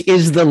 which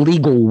is the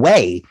legal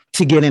way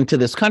to get into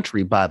this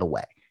country, by the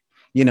way,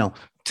 you know,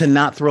 to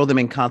not throw them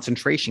in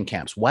concentration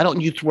camps. Why don't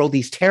you throw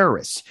these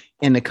terrorists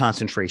in the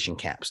concentration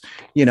camps?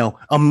 You know,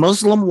 a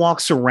Muslim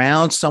walks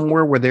around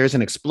somewhere where there's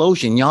an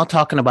explosion. Y'all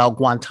talking about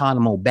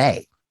Guantanamo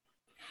Bay,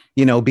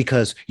 you know,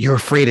 because you're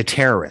afraid of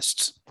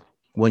terrorists.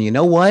 Well, you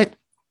know what?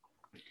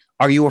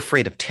 Are you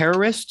afraid of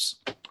terrorists?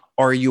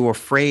 Or are you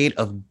afraid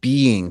of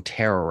being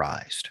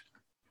terrorized?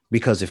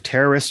 Because if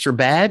terrorists are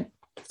bad,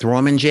 throw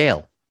them in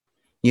jail.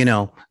 You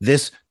know,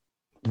 this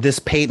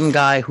Peyton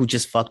guy who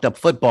just fucked up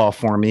football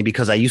for me,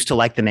 because I used to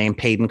like the name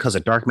Peyton because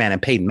of Dark Man and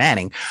Peyton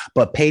Manning,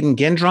 but Peyton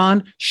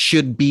Gendron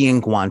should be in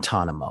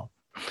Guantanamo.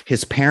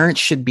 His parents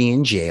should be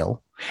in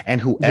jail,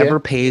 and whoever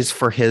pays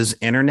for his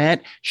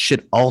internet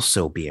should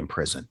also be in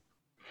prison.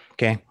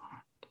 Okay.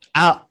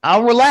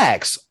 I'll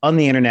relax on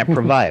the internet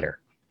provider.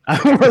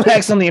 I'll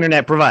relax on the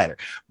internet provider,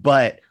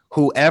 but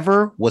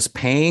whoever was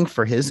paying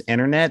for his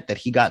internet, that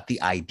he got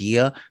the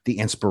idea, the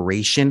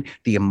inspiration,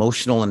 the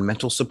emotional and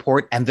mental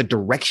support, and the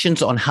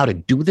directions on how to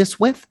do this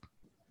with,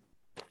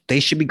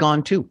 they should be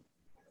gone too.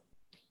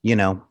 You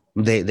know,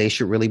 they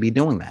should really be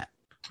doing that,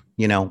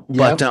 you know,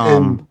 but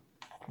and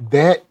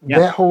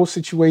that whole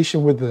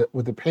situation with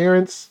the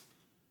parents,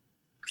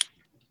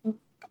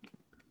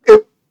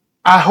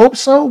 I hope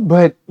so,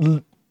 but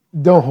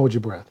don't hold your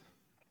breath.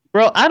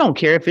 Bro, I don't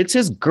care if it's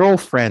his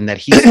girlfriend that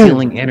he's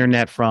stealing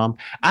internet from.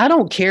 I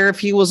don't care if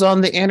he was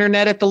on the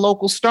internet at the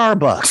local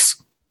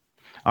Starbucks.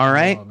 All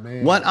right.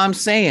 What I'm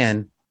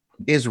saying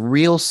is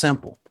real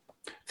simple.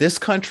 This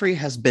country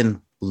has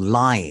been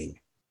lying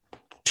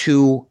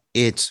to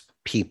its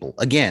people.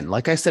 Again,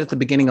 like I said at the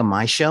beginning of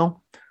my show,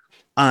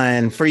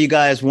 and for you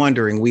guys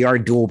wondering, we are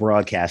dual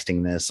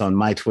broadcasting this on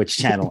my Twitch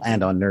channel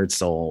and on Nerd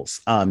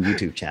Soul's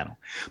YouTube channel.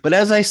 But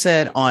as I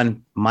said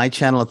on my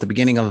channel at the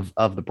beginning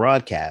of the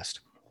broadcast,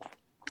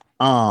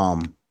 I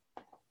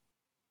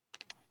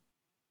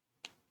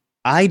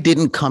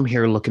didn't come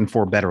here looking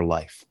for a better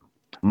life.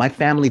 My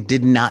family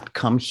did not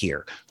come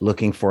here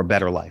looking for a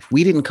better life.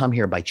 We didn't come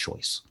here by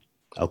choice.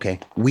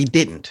 Okay. We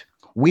didn't.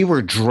 We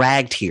were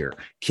dragged here,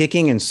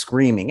 kicking and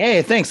screaming.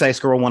 Hey, thanks, Ice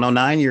Girl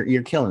 109.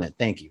 You're killing it.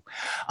 Thank you.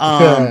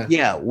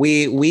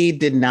 We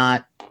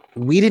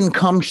didn't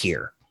come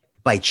here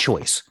by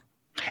choice.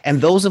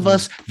 And those of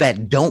us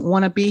that don't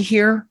want to be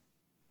here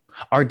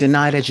are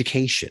denied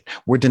education.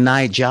 We're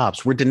denied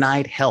jobs. We're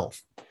denied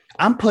health.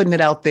 I'm putting it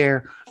out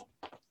there.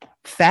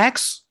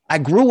 Facts. I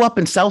grew up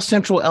in South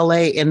Central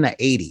LA in the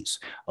 80s.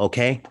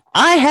 Okay.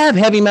 I have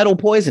heavy metal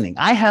poisoning.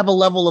 I have a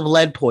level of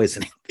lead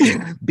poisoning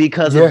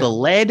because of the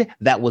lead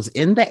that was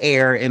in the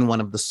air in one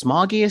of the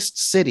smoggiest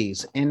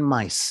cities in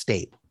my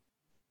state.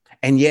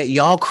 And yet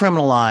y'all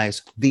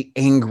criminalize the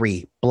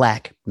angry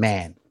black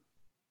man.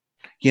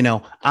 You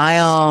know, I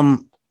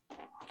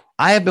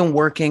have been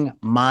working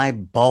my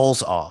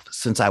balls off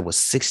since I was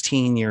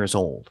 16 years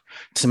old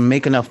to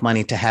make enough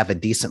money to have a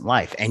decent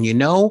life. And you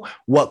know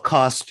what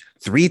costs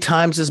 3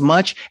 times as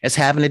much as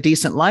having a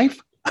decent life?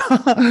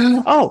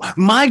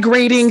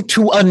 Migrating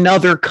to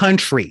another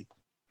country.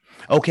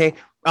 Okay.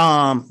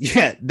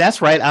 Yeah,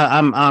 that's right.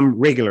 I'm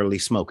regularly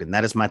smoking.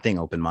 That is my thing,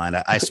 Open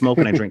Mind. I smoke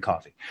and I drink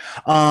coffee.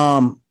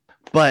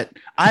 But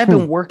I've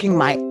been working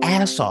my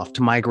ass off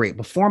to migrate.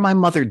 Before my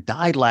mother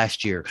died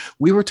last year,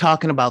 we were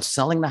talking about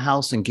selling the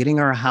house and getting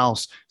her a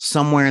house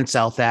somewhere in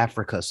South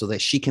Africa so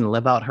that she can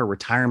live out her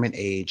retirement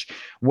age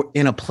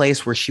in a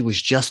place where she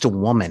was just a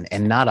woman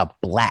and not a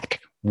Black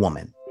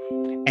woman.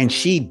 And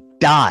she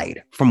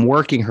died from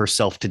working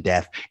herself to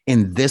death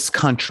in this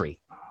country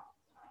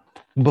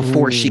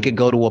before she could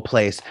go to a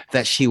place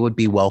that she would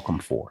be welcome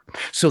for.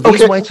 So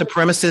these white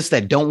supremacists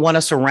that don't want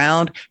us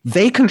around,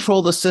 they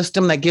control the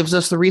system that gives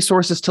us the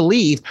resources to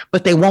leave,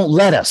 but they won't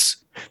let us.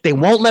 They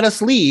won't let us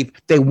leave.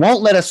 They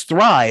won't let us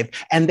thrive.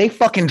 And they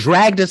fucking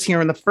dragged us here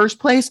in the first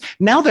place.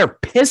 Now they're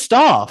pissed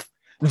off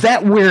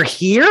that we're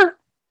here.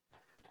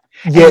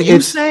 Yeah, and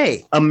you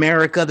say,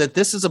 America, that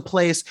this is a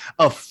place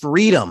of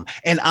freedom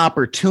and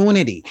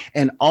opportunity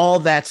and all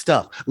that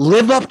stuff.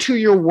 Live up to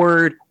your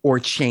word or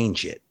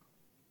change it.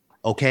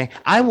 Okay,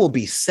 I will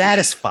be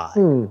satisfied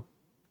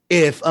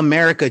if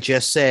America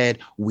just said,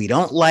 we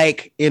don't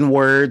like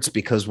N-words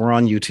because we're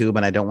on YouTube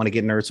and I don't want to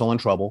get Nerd Soul in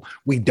trouble.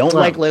 We don't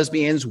like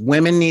lesbians.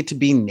 Women need to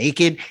be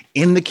naked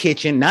in the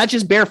kitchen, not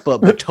just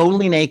barefoot, but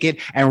totally naked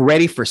and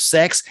ready for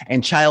sex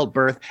and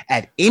childbirth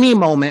at any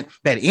moment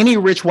that any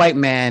rich white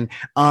man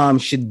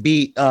should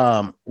be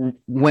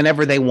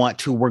whenever they want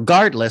to,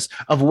 regardless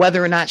of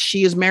whether or not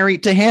she is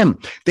married to him.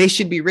 They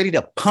should be ready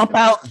to pump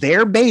out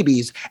their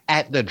babies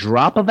at the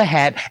drop of a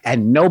hat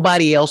and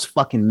nobody else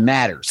fucking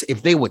matters.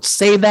 If they would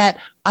say that,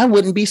 I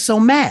wouldn't be so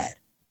mad.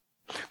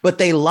 But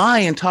they lie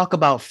and talk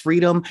about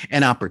freedom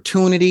and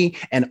opportunity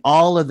and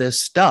all of this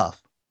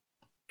stuff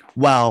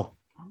while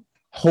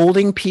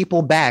holding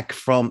people back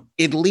from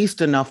at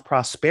least enough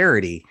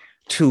prosperity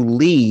to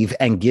leave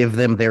and give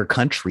them their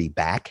country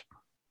back.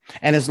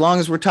 And as long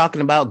as we're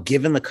talking about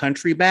giving the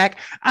country back,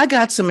 I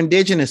got some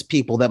indigenous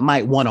people that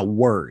might want a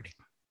word.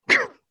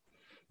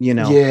 You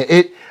know?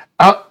 Yeah,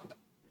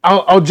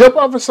 I'll jump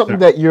off of something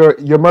that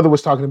your mother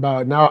was talking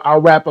about. Now I'll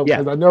wrap up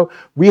because I know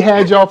we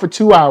had y'all for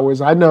 2 hours.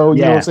 I know,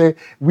 you know what I'm saying?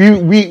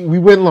 We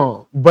went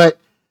long. But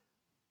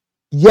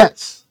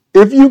yes,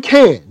 if you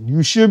can,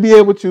 you should be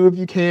able to, if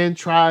you can,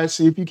 try,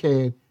 see if you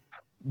can,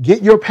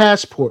 get your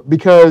passport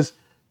because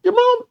your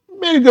mom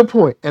made a good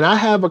point. And I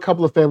have a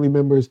couple of family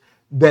members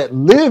that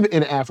live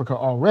in Africa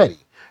already.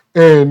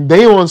 And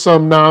they on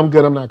some, nah, I'm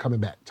good, I'm not coming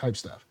back type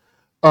stuff.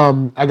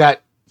 I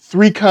got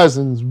 3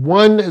 cousins.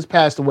 One has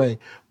passed away,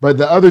 but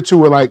the other 2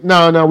 were like,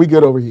 no, we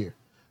good over here.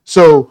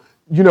 So,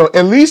 you know,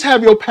 at least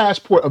have your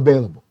passport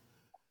available.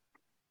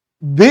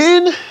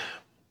 Then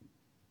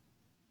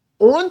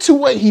on to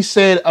what he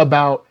said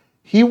about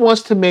he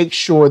wants to make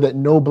sure that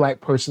no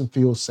Black person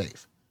feels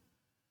safe.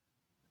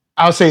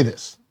 I'll say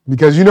this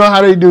because you know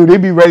how they do. They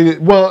be ready to,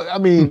 well, I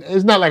mean,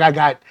 it's not like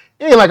it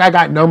ain't like I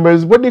got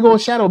numbers. What they gonna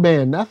shadow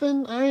ban?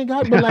 Nothing. I ain't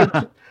got, but like,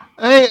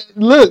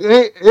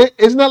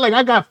 it's not like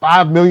I got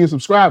 5 million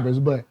subscribers,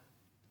 but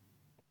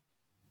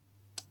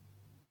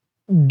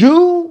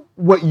do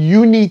what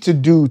you need to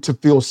do to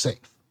feel safe.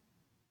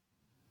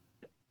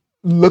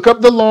 Look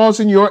up the laws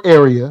in your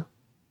area,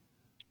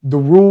 the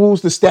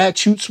rules, the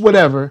statutes,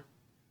 whatever,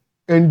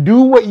 and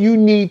do what you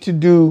need to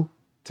do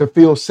to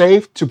feel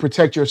safe, to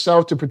protect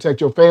yourself, to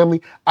protect your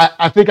family.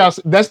 I think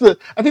that's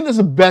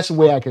the best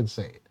way I can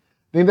say it.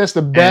 I think that's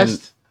the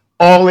best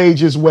all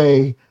ages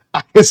way I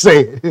can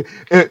say it.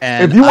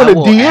 If you want to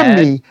DM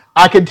me,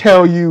 I can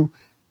tell you,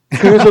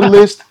 here's a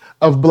list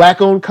of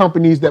Black-owned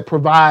companies that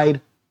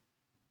provide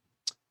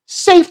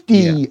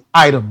safety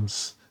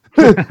items.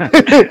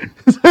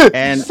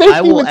 And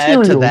I will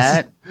add to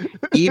that,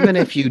 even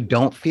if you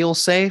don't feel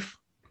safe,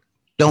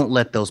 don't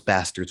let those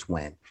bastards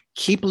win.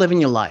 Keep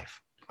living your life.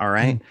 All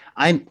right.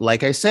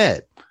 Like I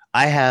said,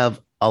 I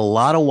have a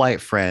lot of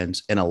white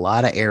friends in a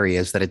lot of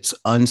areas that it's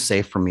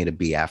unsafe for me to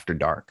be after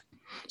dark.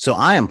 So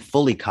I am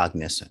fully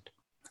cognizant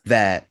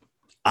that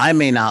I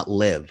may not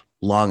live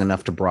long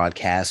enough to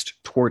broadcast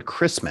toward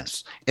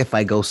Christmas if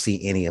I go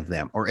see any of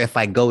them, or if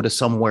I go to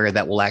somewhere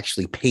that will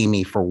actually pay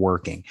me for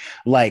working,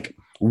 like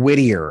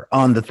Whittier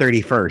on the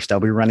 31st. I'll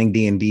be running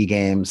D&D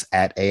games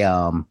at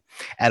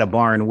a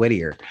bar in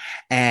Whittier,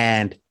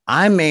 and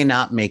I may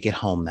not make it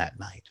home that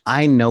night.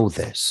 I know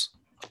this.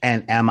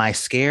 And am I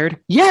scared?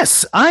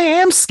 Yes, I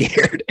am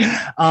scared.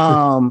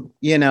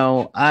 You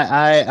know,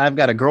 I've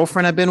got a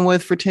girlfriend I've been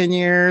with for 10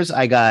 years.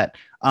 I got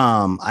a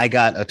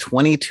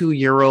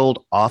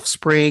 22-year-old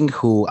offspring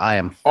who I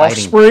am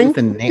fighting. Offspring?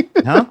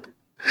 Huh?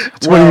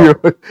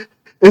 20-year-old.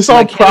 It's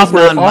all proper.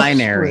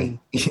 Non-binary.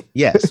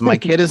 Yes, my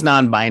kid is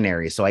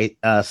non-binary. So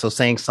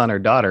saying son or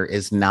daughter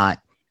is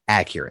not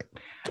accurate.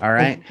 All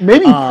right.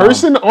 Maybe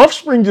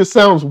offspring just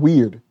sounds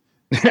weird.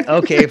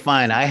 Okay,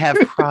 fine. I have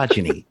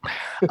progeny.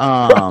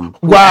 Wow.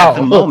 At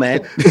the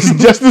moment, it's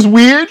just as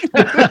weird.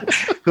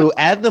 Who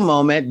at the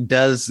moment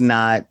does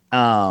not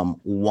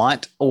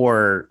want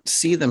or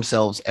see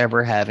themselves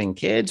ever having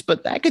kids,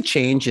 but that could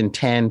change in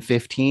 10,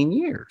 15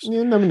 years.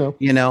 You never know.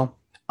 You know,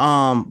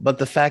 but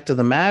the fact of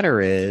the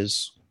matter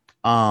is,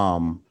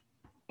 I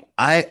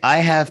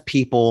have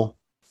people,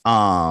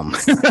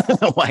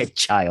 white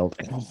child,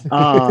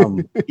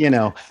 you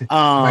know,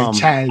 my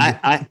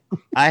child.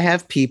 I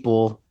have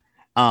people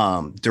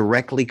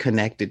directly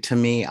connected to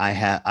me.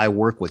 I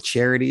work with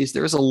charities.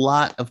 There's a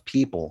lot of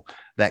people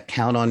that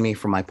count on me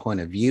for my point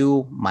of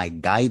view, my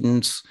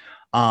guidance,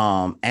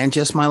 and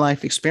just my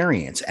life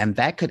experience. And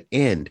that could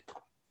end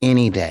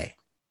any day.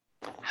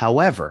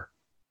 However,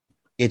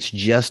 it's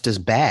just as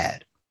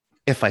bad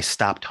if I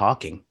stop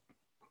talking,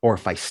 or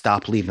if I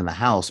stop leaving the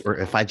house, or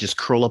if I just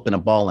curl up in a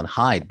ball and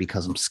hide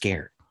because I'm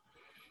scared.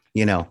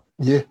 You know,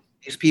 Yeah.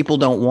 these people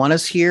don't want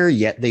us here,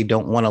 yet they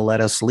don't want to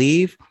let us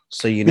leave.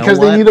 So you know Because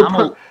what? they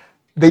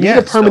need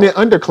a permanent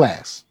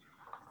underclass.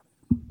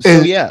 So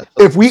And yeah,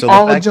 if we so the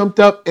all fact- jumped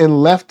up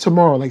and left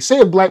tomorrow, like say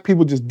if black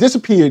people just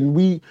disappeared and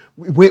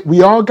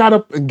we all got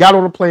up and got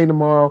on a plane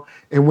tomorrow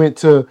and went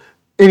to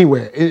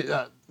anywhere,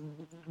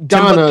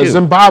 Ghana, Timbuktu.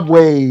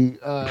 Zimbabwe,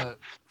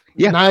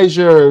 Yeah.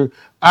 Niger,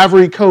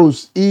 Ivory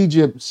Coast,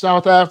 Egypt,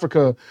 South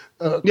Africa,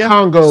 Yeah,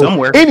 Congo,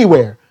 somewhere.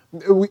 anywhere,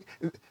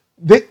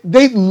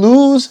 they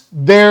lose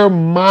their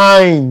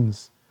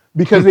minds.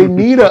 Because they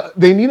need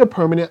a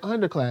permanent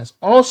underclass.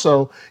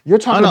 Also, you're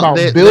talking about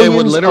they would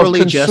billions of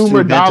literally just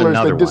consumer invent dollars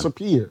another that one.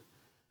 disappear.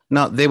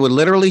 No, they would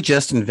literally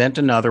just invent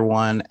another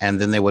one, and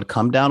then they would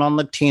come down on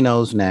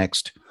Latinos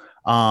next.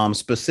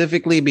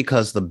 Specifically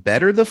because the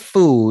better the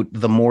food,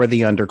 the more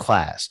the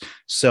underclass.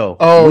 So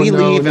we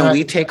leave and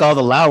we take all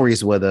the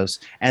Lowrys with us,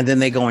 and then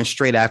they go in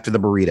straight after the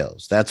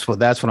burritos. That's what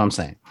I'm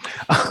saying.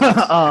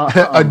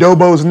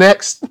 Adobo's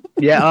next.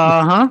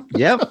 Yeah,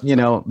 yep. You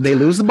know, they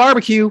lose the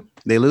barbecue.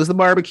 They lose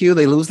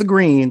the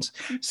greens.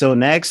 So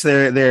next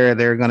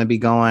they're going to be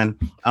going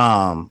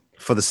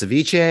for the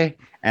ceviche,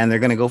 and they're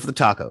going to go for the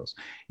tacos.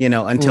 You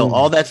know, until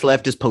all that's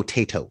left is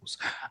potatoes.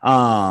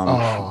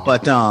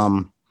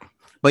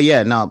 But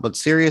yeah, no, but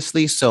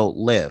seriously, so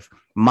Liv,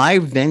 my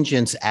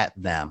vengeance at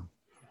them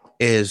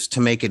is to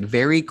make it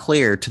very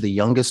clear to the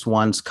youngest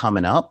ones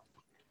coming up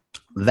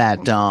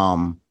that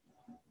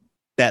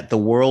that the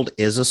world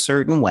is a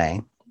certain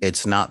way.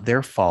 It's not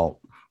their fault,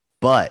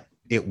 but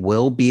it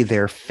will be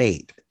their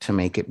fate to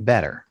make it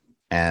better.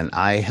 And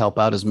I help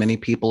out as many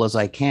people as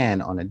I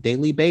can on a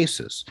daily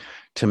basis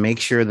to make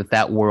sure that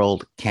that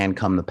world can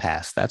come to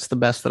pass. That's the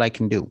best that I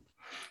can do,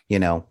 you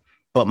know.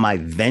 But my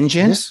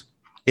vengeance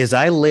is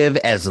I live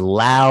as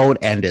loud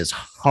and as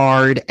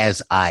hard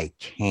as I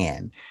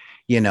can,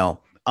 you know.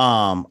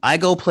 I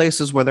go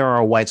places where there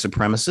are white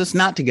supremacists,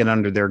 not to get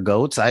under their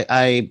goats.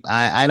 I'm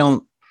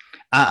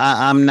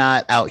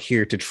not out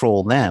here to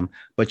troll them,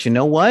 but you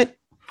know what?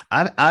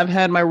 I've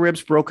had my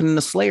ribs broken in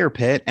the Slayer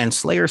pit, and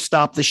Slayer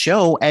stopped the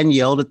show and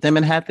yelled at them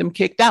and had them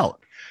kicked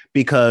out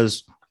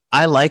because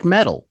I like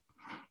metal.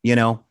 You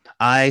know,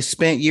 I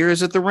spent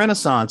years at the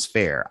Renaissance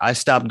Fair. I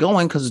stopped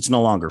going because it's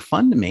no longer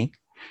fun to me,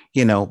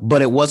 you know,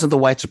 but it wasn't the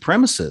white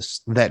supremacists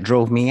that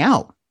drove me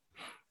out.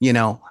 You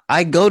know,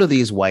 I go to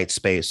these white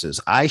spaces.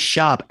 I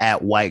shop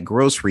at white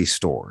grocery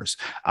stores.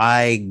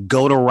 I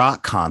go to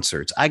rock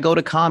concerts. I go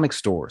to comic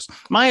stores.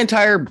 My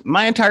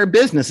entire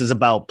business is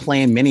about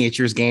playing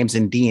miniatures games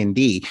in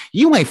D&D.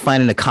 You ain't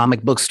finding a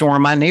comic book store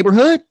in my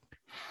neighborhood.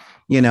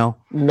 You know,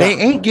 They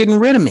ain't getting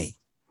rid of me,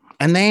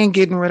 and they ain't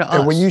getting rid of us.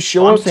 And when you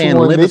show up to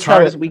one, live as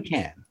hard as we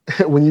can.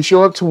 When you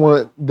show up to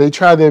one, they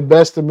try their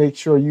best to make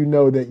sure you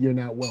know that you're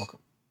not welcome.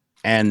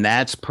 And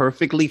that's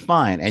perfectly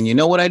fine. And you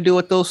know what I do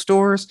at those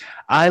stores?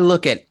 I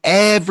look at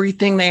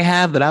everything they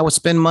have that I would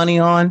spend money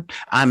on.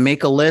 I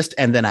make a list,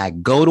 and then I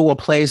go to a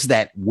place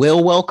that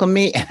will welcome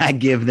me, and I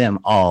give them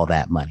all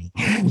that money.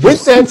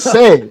 With that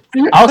said,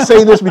 I'll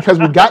say this because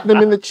we got them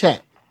in the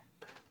chat.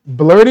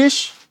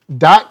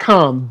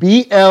 Blurdish.com,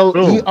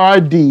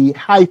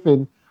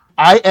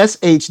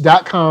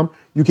 BLERD-ISH.com.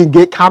 You can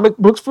get comic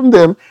books from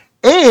them.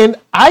 And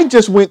I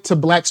just went to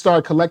Black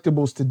Star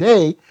Collectibles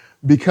today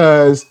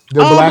because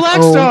they're Black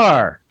owned.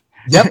 Star.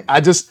 Yep. I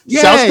just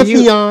shouts to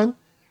Fion.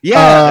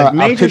 Yeah, I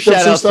major picked up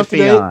shout some out stuff to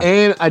today, Fion.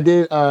 and I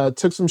did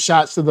took some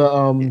shots to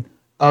the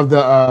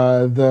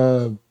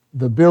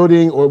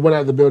building, or what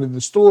not the building, the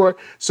store.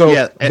 So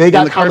they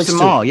got the comics Carson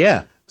too. Mall.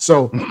 Yeah.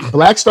 So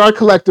Black Star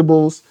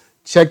Collectibles,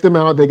 check them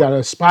out. They got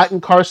a spot in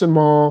Carson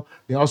Mall.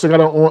 They also got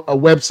a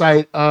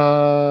website.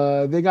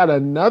 They got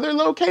another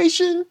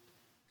location,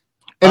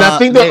 and I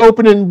think they're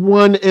opening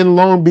one in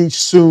Long Beach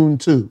soon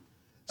too.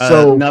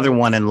 So another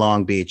one in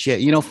Long Beach. Yeah,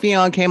 you know,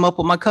 Fion came up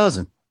with my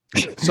cousin.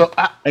 So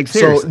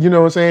seriously. you know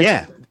what I'm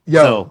saying?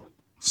 Yeah.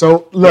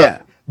 So look,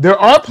 there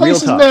are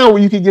places now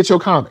where you can get your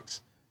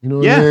comics. You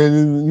know, Yeah. you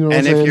know what I'm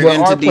And saying? if you're There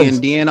into are places.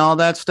 D&D and all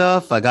that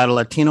stuff, I got a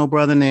Latino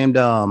brother named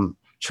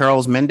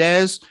Charles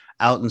Mendez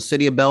out in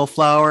City of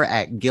Bellflower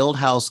at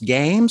Guildhouse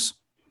Games.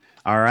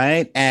 All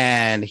right.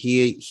 And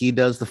he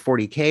does the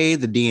 40K,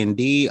 the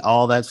D&D,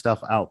 all that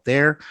stuff out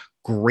there.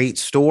 Great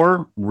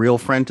store, real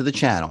friend to the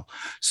channel.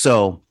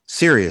 So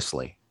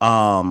seriously, you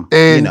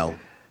know,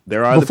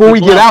 there are before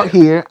we get out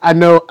here, I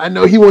know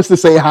he wants to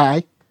say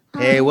hi.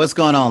 Hey, what's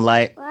going on,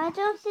 Light? Well, I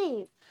don't see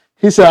you.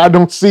 He said, "I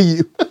don't see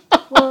you."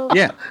 Well,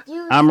 Yeah,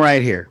 you, I'm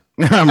right here.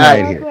 I'm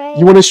right here.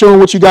 You want to show him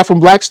what you got from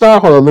Black Star?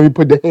 Hold on, let me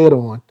put the head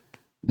on.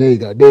 There you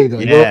go.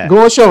 Yeah.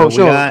 Go and show him.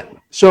 So we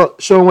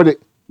Show him what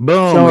it.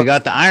 Boom, So- we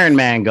got the Iron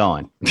Man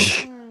going.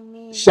 Oh,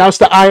 man. Shouts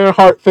to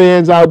Ironheart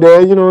fans out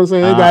there. You know what I'm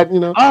saying? Got, you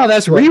know. Oh,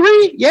 that's Yeah.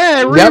 Riri? Yeah,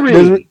 Yep.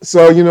 Riri.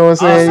 So you know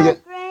what I'm saying. Awesome.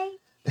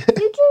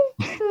 You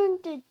just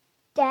turned to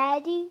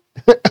daddy.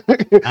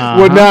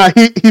 Well, nah,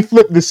 he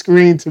flipped the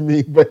screen to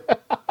me, but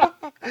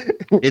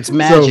It's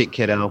magic,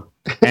 kiddo.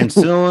 And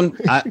soon,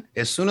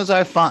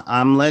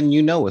 I'm letting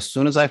you know, as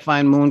soon as I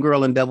find Moon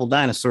Girl and Devil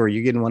Dinosaur,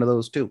 you're getting one of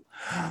those too.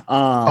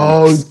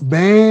 Oh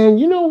man,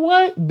 you know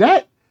what?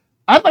 That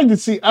I'd like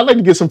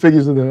to get some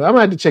figures of them. I'm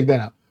gonna have to check that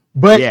out.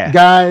 But Yeah.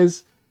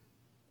 guys,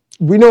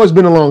 we know it's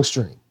been a long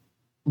stream,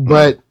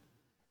 but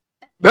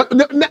not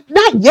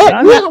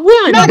yet. We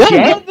aren't not done.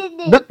 yet.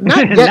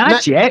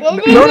 Not yet. Not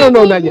yet.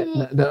 No, not yet.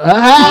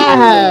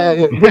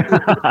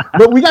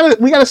 But we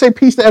gotta say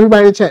peace to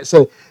everybody in the chat.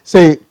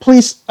 Say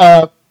please,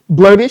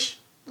 Blurtish.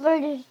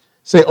 Blurtish.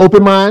 Say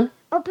open mind.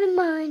 Open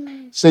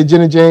mind. Say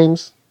Jenna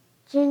James.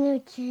 Jenna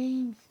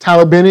James.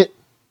 Tyler Bennett.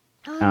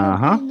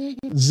 Uh-huh.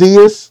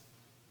 Zeus.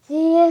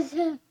 Zeus.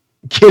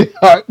 Kid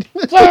Hart.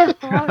 Jeff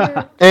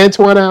Harder.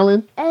 Antoine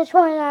Allen.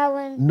 Antoine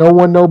Allen. No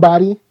one,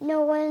 nobody.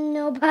 No one,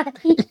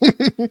 nobody.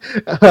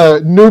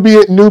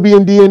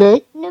 Nubian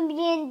DNA.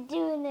 Nubian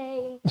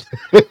DNA.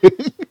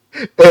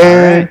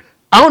 And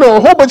I don't know,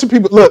 a whole bunch of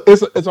people. Look,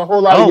 it's a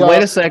whole lot of y'all. Oh,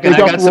 wait a second. I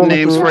Y'all got some rolling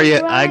names through. for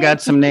you. I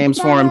got some names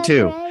for him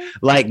too.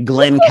 Like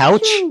Glenn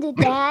Couch. The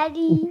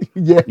daddy.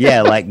 Yeah.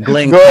 Yeah, like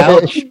Glenn Go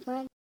Couch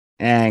ahead.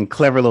 and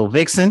Clever Little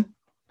Vixen.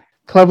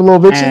 Clever Little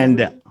Vixen.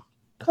 And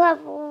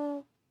Clever.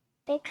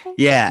 Bacon.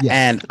 yeah, Yes.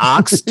 and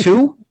Ox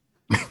 2,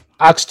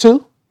 Ox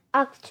 2.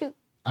 Ox 2.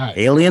 All right.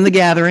 Alien the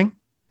Gathering.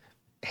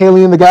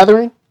 Haley in the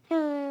Gathering.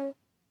 Haley.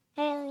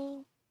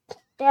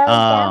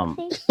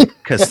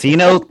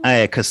 Casino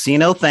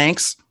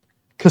Thanks.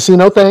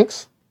 Casino,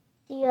 thanks.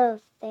 Theo,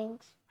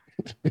 thanks.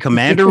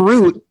 Commander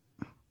Root.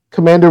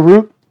 Commander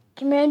Root.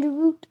 Commander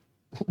Root.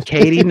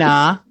 Katie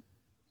Na.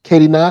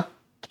 Katie Na.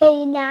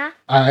 Kena.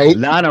 All right.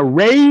 Lana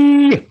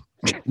Ray.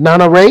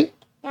 Nana Ray.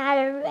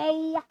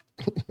 Natalie.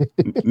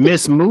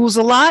 Miss Moves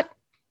a Lot.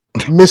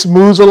 Miss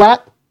Moves a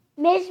lot.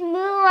 Miss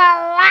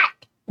Moolah.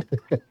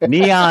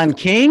 Neon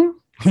King.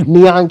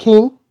 Neon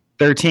King.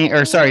 13,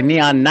 or sorry,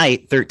 Neon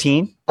Knight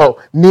 13.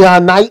 Oh,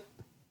 Neon Knight.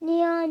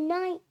 Neon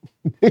Night.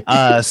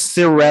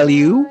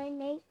 Cirelu. Neon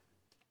Night.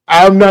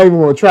 I'm not even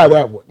going to try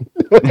that one.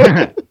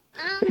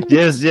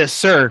 Just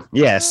sir.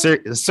 Yeah, sir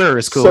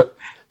is cool. Sir,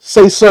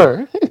 say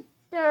sir.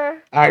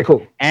 Sir. All right,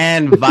 cool.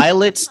 And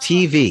Violet's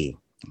TV.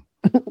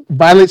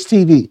 Violet's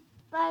TV.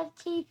 By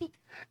TV.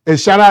 And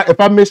shout out, if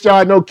I missed y'all,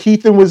 I know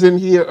Keithan was in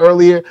here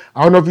earlier.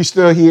 I don't know if he's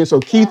still here. So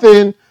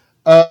Keithan,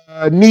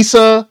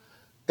 Nisa,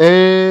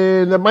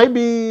 and there might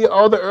be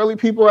all the early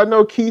people. I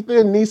know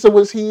Keithan, Nisa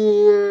was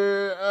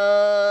here.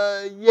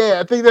 Yeah,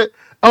 I think that.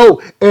 Oh,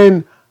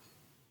 and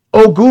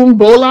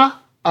Ogunbola.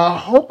 I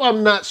hope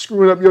I'm not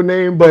screwing up your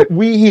name, but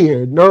we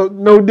here. No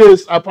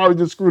diss. I probably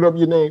just screwed up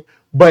your name,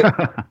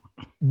 but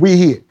we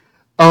here.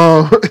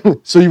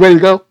 So you ready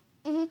to go?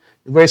 Mm-hmm.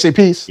 You ready to say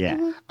peace? Yeah.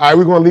 All right,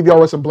 we're going to leave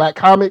y'all with some Black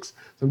comics,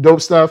 some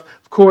dope stuff.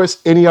 Of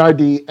course,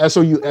 NERD,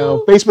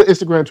 SOUL, Facebook,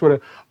 Instagram, Twitter,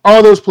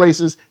 all those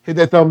places. Hit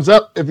that thumbs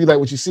up if you like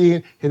what you're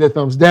seeing. Hit that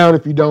thumbs down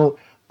if you don't.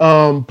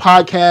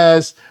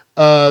 Podcast.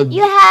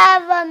 You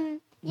have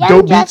Young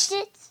Dope Beats.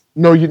 Justice.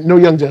 No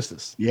Young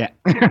Justice. Yeah.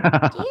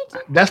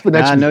 That's for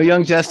next week. No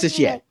Young Justice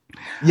yet.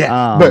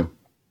 Yeah, but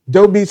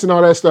Dope Beats and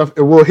all that stuff,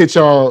 and we'll hit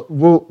y'all.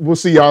 We'll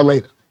see y'all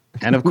later.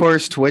 And of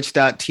course,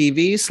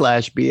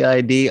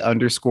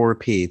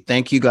 twitch.tv/BID_P.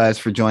 Thank you guys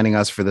for joining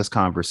us for this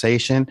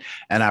conversation.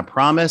 And I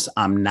promise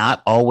I'm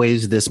not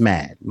always this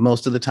mad.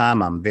 Most of the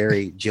time, I'm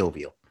very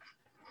jovial.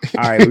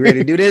 All right, we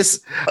ready to do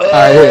this? All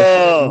right,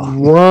 here.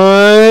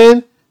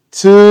 1,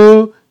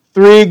 2,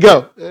 3,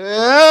 go.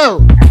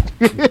 Oh.